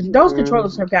controllers, man, because those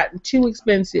controllers have gotten too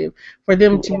expensive for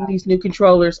them to release new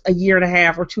controllers a year and a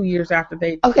half or 2 years after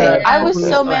they. Okay, I was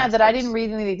so mad that I didn't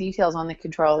read any of the details on the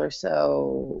controller,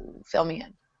 so fill me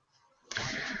in.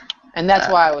 And that's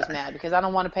why I was mad, because I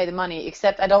don't want to pay the money,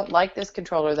 except I don't like this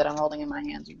controller that I'm holding in my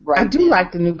hands right now. I do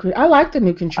like the new controller. I like the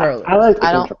controller.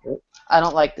 I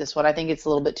don't like this one. I think it's a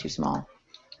little bit too small.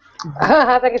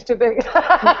 I think it's too big.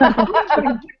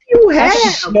 You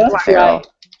have. Right.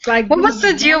 Like, what is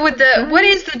the deal with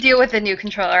the new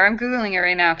controller? I'm Googling it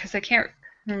right now because I can't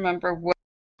remember what.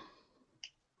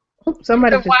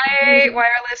 Somebody the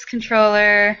wireless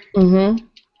controller. Mm-hmm.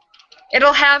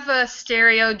 It'll have a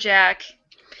stereo jack.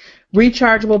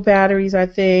 Rechargeable batteries, I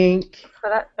think.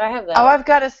 But I have that. Oh, I've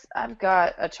got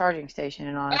a charging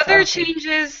station on it. Other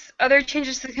changes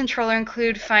to the controller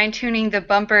include fine-tuning the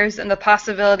bumpers and the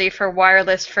possibility for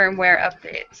wireless firmware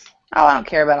updates. Oh, I don't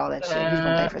care about all that shit. Who's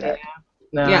gonna pay for that?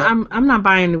 No. Yeah, I'm not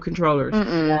buying new controllers.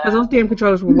 Because those damn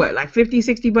controllers were what, like $50,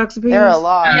 $60 a piece? They're a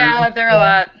lot. Yeah, they're a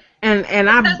lot. And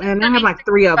I have like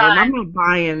 3 of them. I'm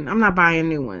not buying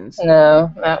new ones.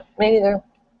 No, me neither.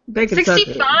 They could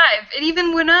 65. It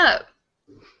even went up.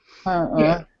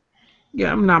 Yeah,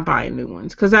 I'm not buying new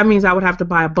ones because that means I would have to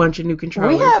buy a bunch of new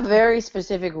controllers. We have very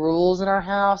specific rules in our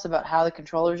house about how the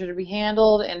controllers are to be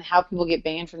handled and how people get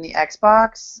banned from the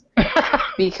Xbox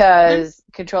because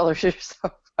controllers are so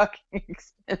fucking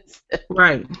expensive.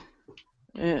 Right.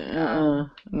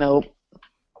 Nope.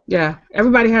 Yeah,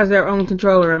 everybody has their own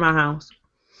controller in my house.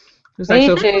 It's like,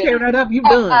 so if you tear that up, you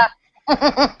done.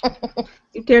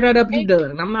 You tear that up, you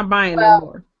done. I'm not buying no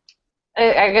more.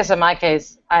 I guess in my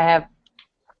case,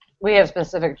 we have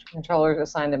specific controllers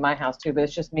assigned in my house too, but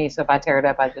it's just me, so if I tear it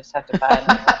up, I just have to buy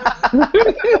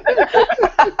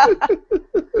it.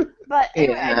 But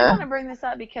anyway, I do want to bring this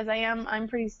up because I'm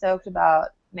pretty stoked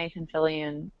about Nathan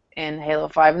Fillion in Halo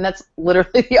 5, and that's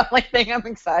literally the only thing I'm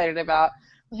excited about.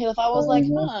 Halo 5 was like,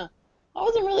 I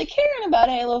wasn't really caring about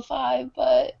Halo 5,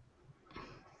 but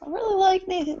I really like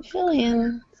Nathan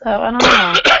Fillion, so I don't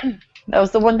know. That was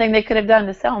the one thing they could have done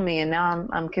to sell me, and now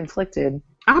I'm conflicted.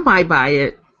 I might buy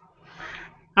it.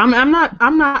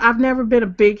 I've never been a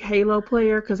big Halo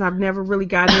player because I've never really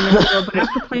gotten into Halo, but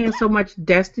after playing so much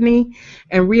Destiny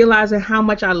and realizing how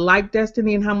much I like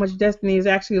Destiny and how much Destiny is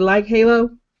actually like Halo.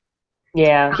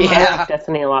 Yeah, I like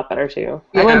Destiny a lot better too.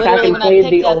 I went back literally, and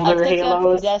played the older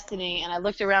Halos. Up Destiny, and I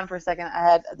looked around for a second. I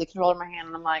had the controller in my hand,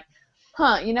 and I'm like,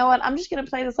 you know what? I'm just going to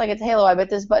play this like it's Halo. I bet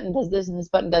this button does this and this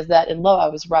button does that, and lo, I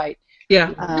was right.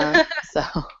 Yeah.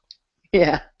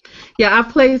 Yeah. Yeah, I've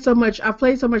played so much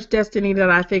Destiny that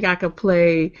I think I could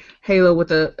play Halo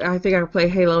I think I could play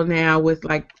Halo now with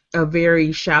like a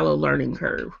very shallow learning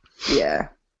curve. Yeah.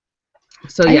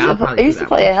 So yeah, I used to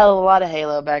play a hell of a lot of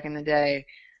Halo back in the day.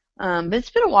 But it's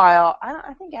been a while.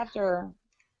 I think after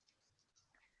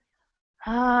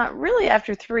really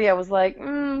after 3 I was like,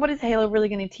 what is Halo really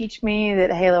going to teach me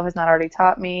that Halo has not already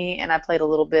taught me? And I played a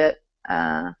little bit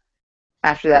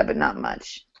after that, but not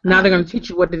much. Now they're going to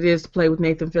teach you what it is to play with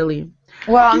Nathan Fillion.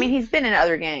 Well, I mean, he's been in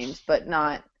other games, but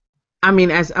not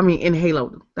in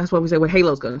Halo. That's what we say. What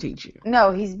Halo's going to teach you.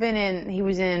 No, he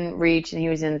was in Reach and he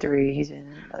was in 3. He's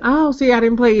in. Oh, see, I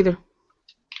didn't play either.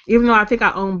 Even though I think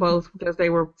I own both because they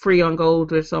were free on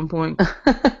Gold at some point.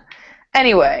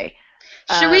 Anyway.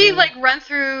 Should we run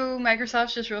through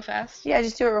Microsoft just real fast? Yeah,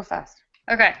 just do it real fast.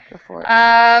 Okay. Go for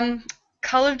it.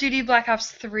 Call of Duty Black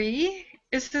Ops 3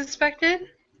 is suspected.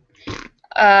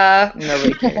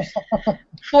 Nobody cares.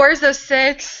 Forza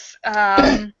 6.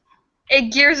 A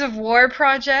Gears of War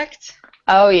project.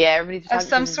 Oh yeah, everybody's talking Of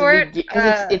some sort.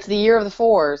 Because it's the year of the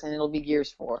 4s, and it'll be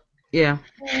Gears 4. Yeah.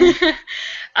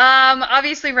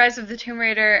 Obviously Rise of the Tomb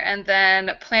Raider, and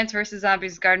then Plants vs.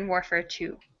 Zombies Garden Warfare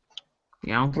 2.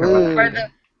 Yeah, I don't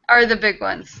care. Are the big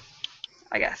ones,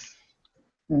 I guess.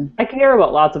 I care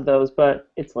about lots of those, but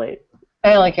it's late.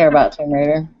 I only care about Tomb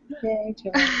Raider. Yay,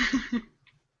 Tomb Raider.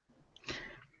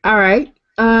 All right.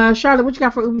 Charlotte, what you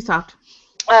got for Ubisoft?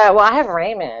 Well, I have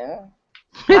Rayman.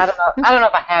 I don't know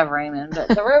if I have Rayman, but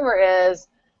the rumor is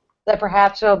that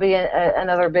perhaps there'll be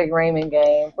another big Rayman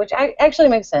game, which actually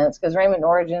makes sense because Rayman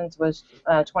Origins was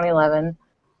 2011,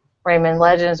 Rayman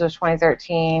Legends was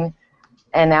 2013,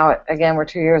 and now again we're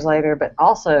 2 years later. But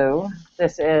also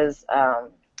this is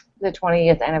the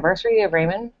 20th anniversary of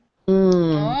Rayman.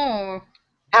 Oh.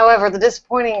 However, the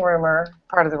disappointing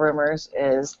part of the rumors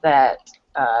is that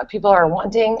people are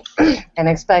wanting and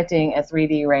expecting a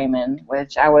 3D Rayman,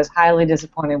 which I was highly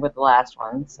disappointed with the last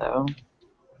one, so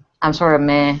I'm sort of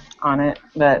meh on it.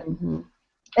 But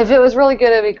if it was really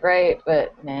good, it'd be great,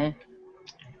 but meh.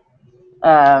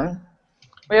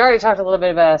 We already talked a little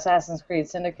bit about Assassin's Creed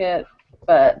Syndicate,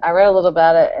 but I read a little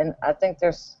about it, and I think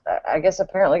there's, I guess,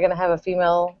 apparently going to have a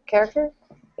female character.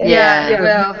 Yeah, it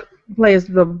will. Plays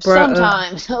the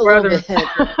Sometimes a brother. little bit.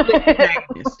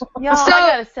 Y'all, I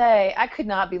gotta say, I could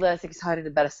not be less excited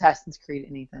about Assassin's Creed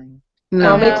anything.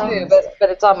 No, Me too, but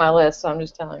it's on my list, so I'm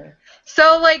just telling you.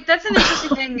 So, that's an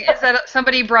interesting thing is that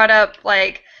somebody brought up,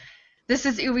 this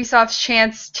is Ubisoft's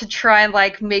chance to try and,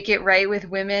 make it right with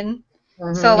women.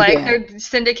 Mm-hmm. So, their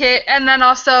Syndicate, and then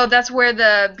also that's where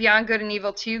the Beyond Good and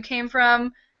Evil 2 came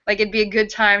from. It'd be a good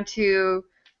time to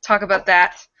talk about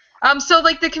that. So,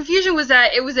 the confusion was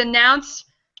that it was announced,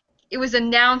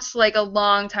 a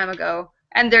long time ago,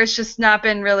 and there's just not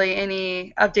been really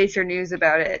any updates or news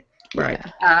about it. Right.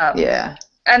 Yeah.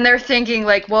 And they're thinking,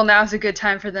 well, now's a good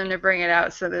time for them to bring it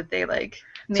out so that they, make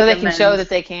so they can amends. show that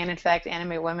they can, in fact,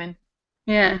 animate women?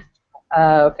 Yeah.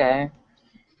 Okay.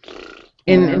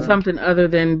 In something other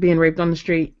than being raped on the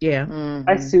street, yeah. Mm-hmm.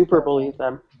 I super believe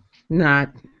them.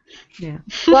 Not, yeah.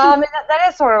 Well, I mean, that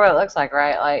is sort of what it looks like,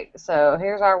 right? So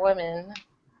here's our women.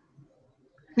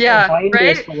 Yeah, Binders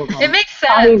right? full of them. It makes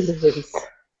sense. Binders.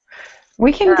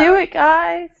 We can do it,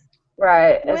 guys.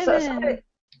 Right. Women.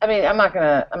 I'm not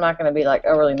gonna be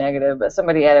overly negative, but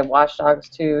somebody added Watch Dogs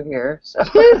 2 here. So.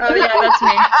 Oh yeah, that's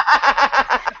me.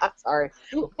 Sorry.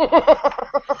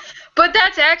 But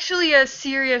that's actually a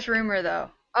serious rumor, though.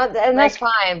 And that's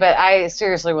fine, but I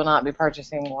seriously will not be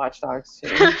purchasing Watch Dogs 2.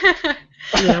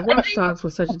 Yeah, Watch Dogs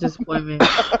was such a disappointment.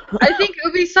 I think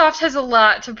Ubisoft has a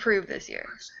lot to prove this year.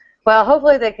 Well,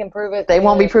 hopefully they can prove it. They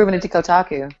won't be proving it to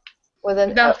Kotaku.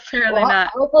 No, apparently not.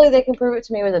 Hopefully they can prove it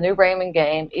to me with a new Rayman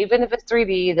game, even if it's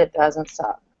 3D that doesn't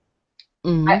suck.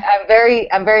 Mm-hmm.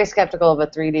 I'm very skeptical of a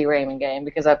 3D Rayman game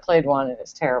because I played one and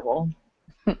it's terrible.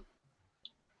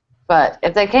 But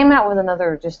if they came out with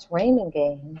another just Rayman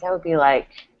game, that would be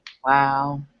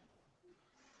wow,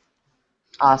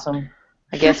 awesome.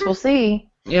 I guess we'll see.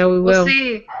 Yeah, we will. We'll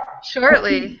see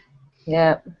shortly.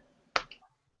 Yeah.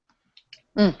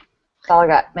 That's all I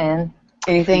got, man.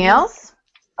 Anything else?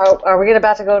 Oh, are we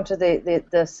about to go into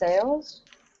the sales?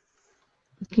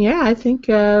 Yeah, I think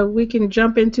we can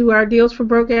jump into our deals for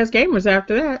broke ass gamers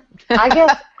after that. I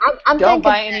guess I'm Don't thinking,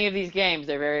 buy any of these games.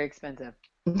 They're very expensive.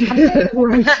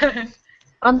 Right.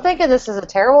 I'm thinking this is a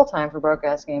terrible time for broke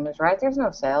ass gamers, right? There's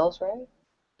no sales, right?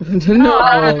 No.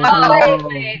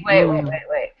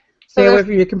 Wait. Stay away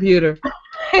from your computer.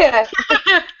 Yeah.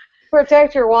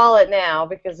 Protect your wallet now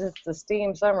because it's the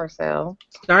Steam summer sale.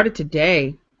 Started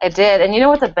today. It did, and you know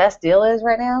what the best deal is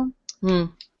right now? Hmm.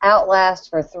 Outlast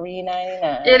for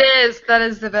 $3.99. It is. That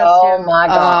is the best Oh deal. my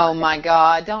god. Oh my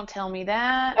god! Don't tell me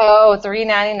that. Oh,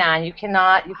 $3.99. You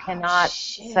cannot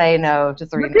shit. say no to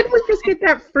But $3.99. didn't we just get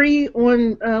that free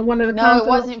on one of the No, consoles? it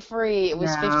wasn't free. It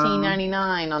was No.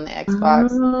 $15.99 on the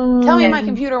Xbox. Oh. Tell me my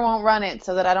computer won't run it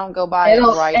so that I don't go buy it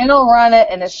right. It'll run it,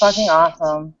 and it's fucking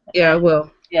awesome. Yeah, it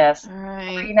will. Yes. All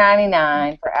right.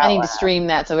 $3.99 for Outlast. I need to stream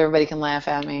that so everybody can laugh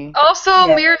at me. Also,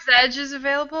 Yeah. Mirror's Edge is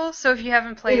available, so if you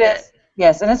haven't played Yes. it,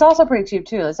 Yes, and it's also pretty cheap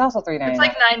too. It's also $3.99. it's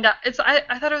like $9.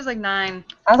 I thought it was like $9.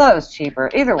 I thought it was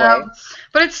cheaper. Either way.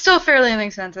 But it's still fairly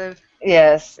inexpensive.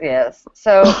 Yes, yes.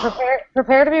 So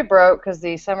prepare to be broke because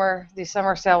the summer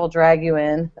sale will drag you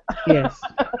in. Yes.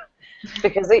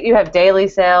 Because you have daily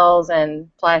sales and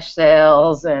flash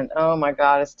sales, and oh my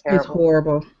God, it's terrible. It's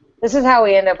horrible. This is how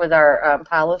we end up with our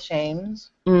pile of shames.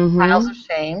 Mm-hmm. Piles of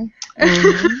shame.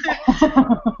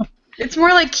 Mm-hmm. It's more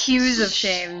like queues of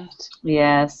shame.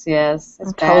 Yes, yes.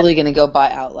 I'm totally gonna go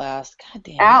buy Outlast. God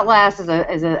damn. Outlast is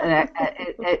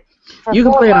You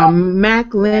can play it on Mac,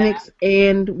 Linux,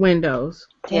 and Windows.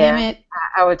 Damn it.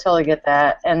 I would totally get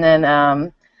that. And then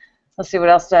let's see, what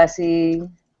else did I see?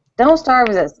 Don't Starve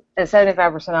is at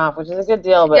 75% off, which is a good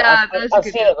deal. But Yeah,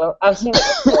 I've seen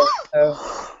it before. So.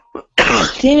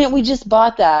 Damn it, we just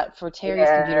bought that for Terry's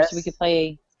computer so we Yes. could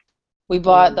play. We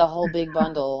bought the whole big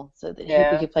bundle so that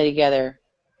we could play together.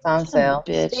 It's on sale.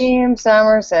 Bitch. Steam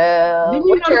Summer Sale. Didn't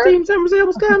you know the Steam Summer Sale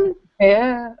was coming?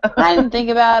 Yeah. I didn't think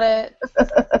about it.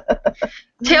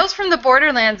 Tales from the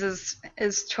Borderlands is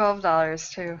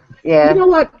 $12 too. Yeah.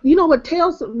 You know what?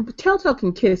 Telltale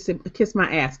can kiss my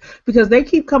ass because they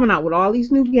keep coming out with all these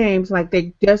new games. Like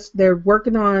they're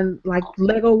working on like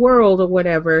Lego World or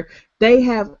whatever. They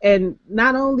have, and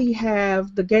not only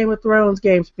have the Game of Thrones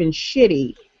games been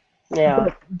shitty. Yeah.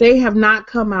 But they have not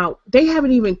come out. They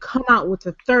haven't even come out with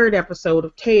the third episode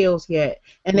of Tales yet,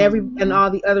 and and all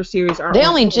the other series are. They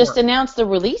on only four. just announced the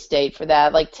release date for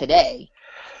that, like today.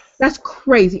 That's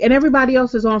crazy, and everybody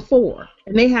else is on 4,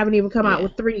 and they haven't even come out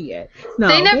with 3 yet. No,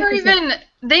 They never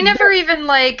even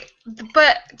like.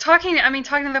 But talking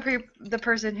to the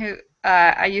person who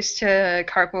I used to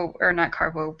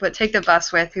take the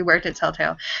bus with, who worked at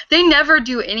Telltale. They never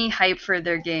do any hype for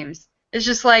their games. It's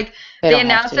just like they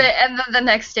announce it, and then the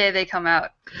next day they come out.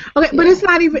 Okay, but it's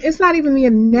not even the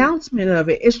announcement of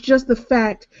it. It's just the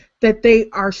fact that they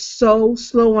are so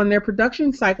slow on their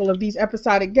production cycle of these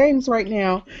episodic games right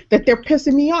now that they're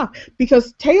pissing me off.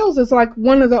 Because Tales is like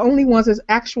one of the only ones that's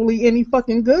actually any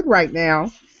fucking good right now.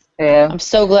 Yeah. I'm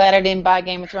so glad I didn't buy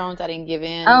Game of Thrones. I didn't give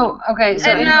in. Oh, okay.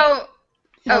 So And now,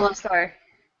 sorry.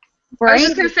 I was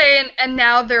just gonna say, and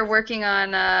now they're working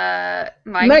on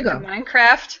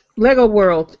Minecraft. Lego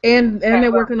World, and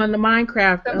they're working on the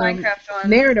Minecraft, Minecraft one.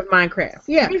 narrative Minecraft.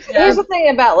 Yeah. Here's the thing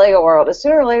about Lego World: is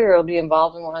sooner or later it'll be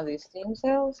involved in one of these Steam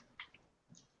sales.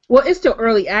 Well, it's still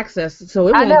early access, so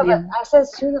it I won't know, be. but I said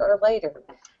sooner or later.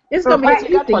 It's gonna be I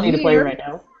got plenty to play year. right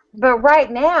now. But right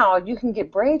now you can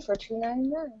get Braid for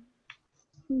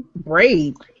 $2.99.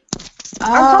 Braid.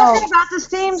 I'm talking about the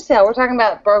Steam sale. We're talking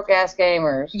about broke ass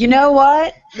gamers. You know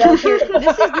what? This is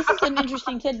an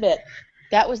interesting tidbit.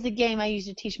 That was the game I used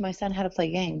to teach my son how to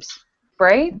play games.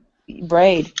 Braid?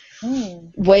 Braid.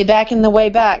 Way back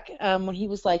when he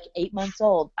was like 8 months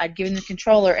old, I'd give him the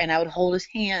controller and I would hold his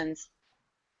hands.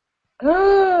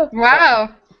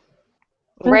 Wow.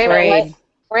 Rayman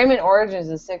Origins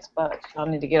is $6. I'll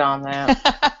need to get on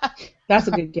that. That's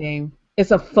a good game.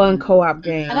 It's a fun co-op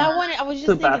game. And I was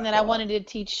just thinking that I wanted to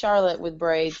teach Charlotte with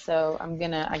Braid, so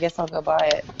I guess I'll go buy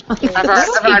it. I've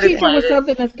already teach her with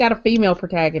something that's got a female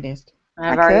protagonist.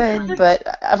 I could, but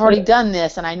I've already done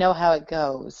this and I know how it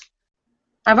goes.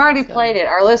 I've already played it.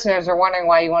 Our listeners are wondering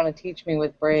why you want to teach me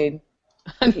with Braid.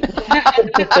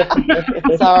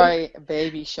 Sorry,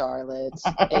 baby Charlotte,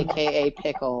 a.k.a.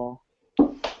 Pickle,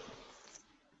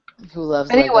 who loves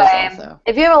Legos also.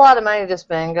 If you have a lot of money to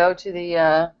spend, go to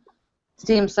the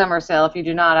Steam Summer Sale. If you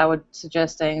do not, I would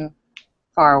suggest staying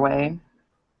far away.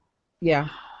 Yeah.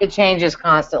 It changes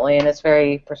constantly, and it's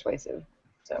very persuasive.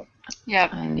 So. Yeah.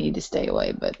 I need to stay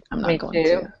away, but I'm not Me going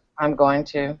too. to. I'm going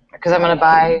to, because I'm gonna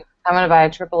buy a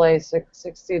AAA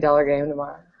 $60 game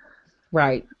tomorrow.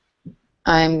 Right.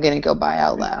 I'm gonna go buy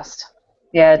Outlast.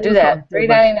 Yeah, do that.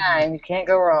 $3.99. You can't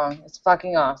go wrong. It's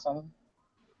fucking awesome.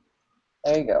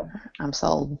 There you go. I'm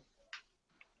sold.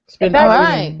 All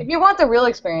right. If you want the real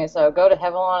experience, though, go to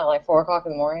Heavenlon at like 4 o'clock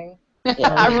in the morning.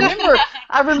 I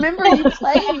remember you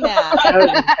playing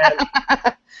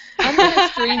that. I'm gonna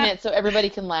stream it so everybody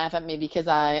can laugh at me because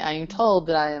I am told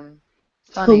that I am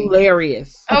funny.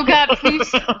 Hilarious. Oh God, please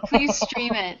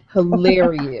stream it.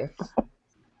 Hilarious.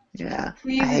 Yeah.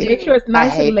 Please Make sure it's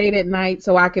nice and late at night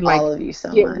so I can like all of you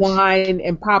so get much. wine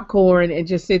and popcorn and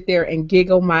just sit there and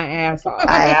giggle my ass off.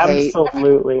 I hate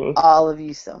Absolutely. all of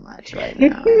you so much right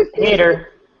now. Hater.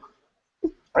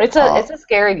 It's a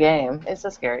scary game. It's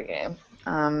a scary game.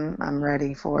 I'm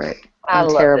ready for it. I I'm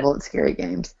loved terrible at scary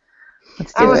games.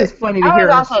 Let's It do was it. just funny to I hear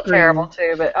was her also scream. terrible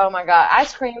too, but oh my god, I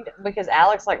screamed because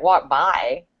Alex like walked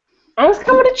by. I was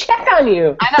coming to check on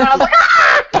you. I know, and I was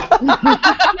like,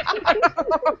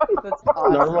 That's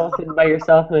awesome. Normal, sitting by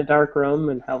yourself in a dark room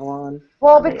in Heaven.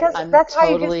 well, because I'm that's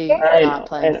totally how you get scared. not I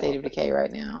playing know. State of Decay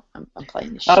right now. I'm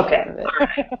playing the shit Okay. out of it.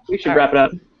 We should wrap it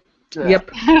up.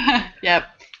 Yep. Yep.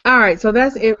 All right, so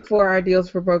that's it for our Deals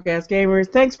for Broke Ass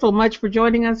Gamers. Thanks so much for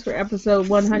joining us for episode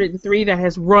 103 that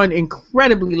has run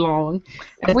incredibly long.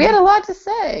 We had a lot to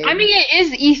say. I mean, it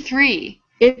is E3.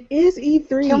 It is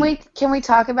E3. Can we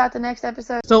talk about the next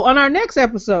episode? So on our next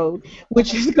episode,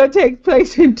 which is going to take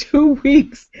place in 2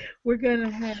 weeks, we're going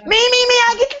to have... Me,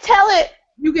 I get to tell it.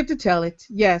 You get to tell it,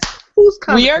 yes. Who's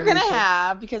coming? We are going to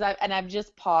have, because I've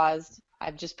just paused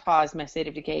my State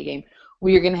of Decay game.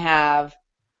 We are going to have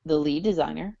the lead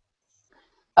designer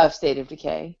of State of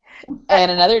Decay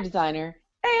and another designer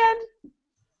and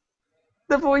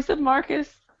the voice of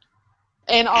Marcus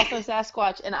and also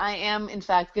Sasquatch. And I am, in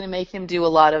fact, going to make him do a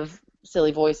lot of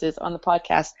silly voices on the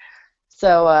podcast.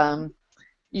 So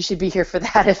you should be here for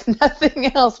that, if nothing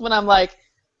else, when I'm like,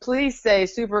 please say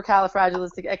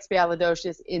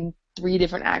supercalifragilisticexpialidocious in 3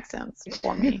 different accents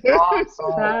for me.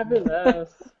 Awesome.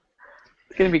 Fabulous.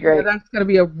 It's going to be great. Yeah, that's going to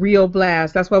be a real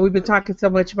blast. That's why we've been talking so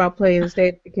much about playing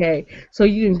State of Decay. So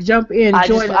you can jump in,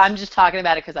 join us. I'm just talking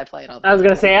about it because I play it all the time. I was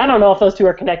going to say, I don't know if those two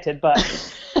are connected, but...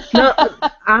 No,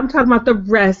 I'm talking about the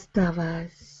rest of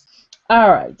us. All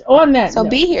right. On that So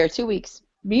note, be here 2 weeks.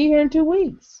 be here in 2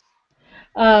 weeks.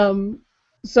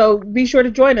 So be sure to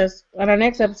join us on our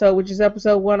next episode, which is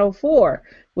episode 104,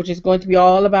 which is going to be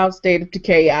all about State of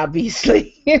Decay,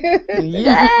 obviously. Yay!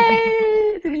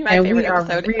 And we are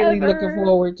really looking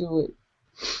forward to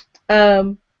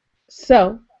it.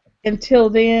 So, until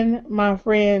then, my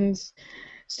friends,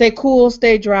 stay cool,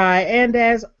 stay dry, and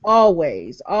as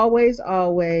always,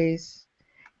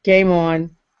 game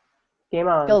on. Game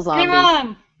on. Kill zombies. Game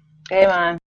on! Game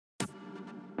on.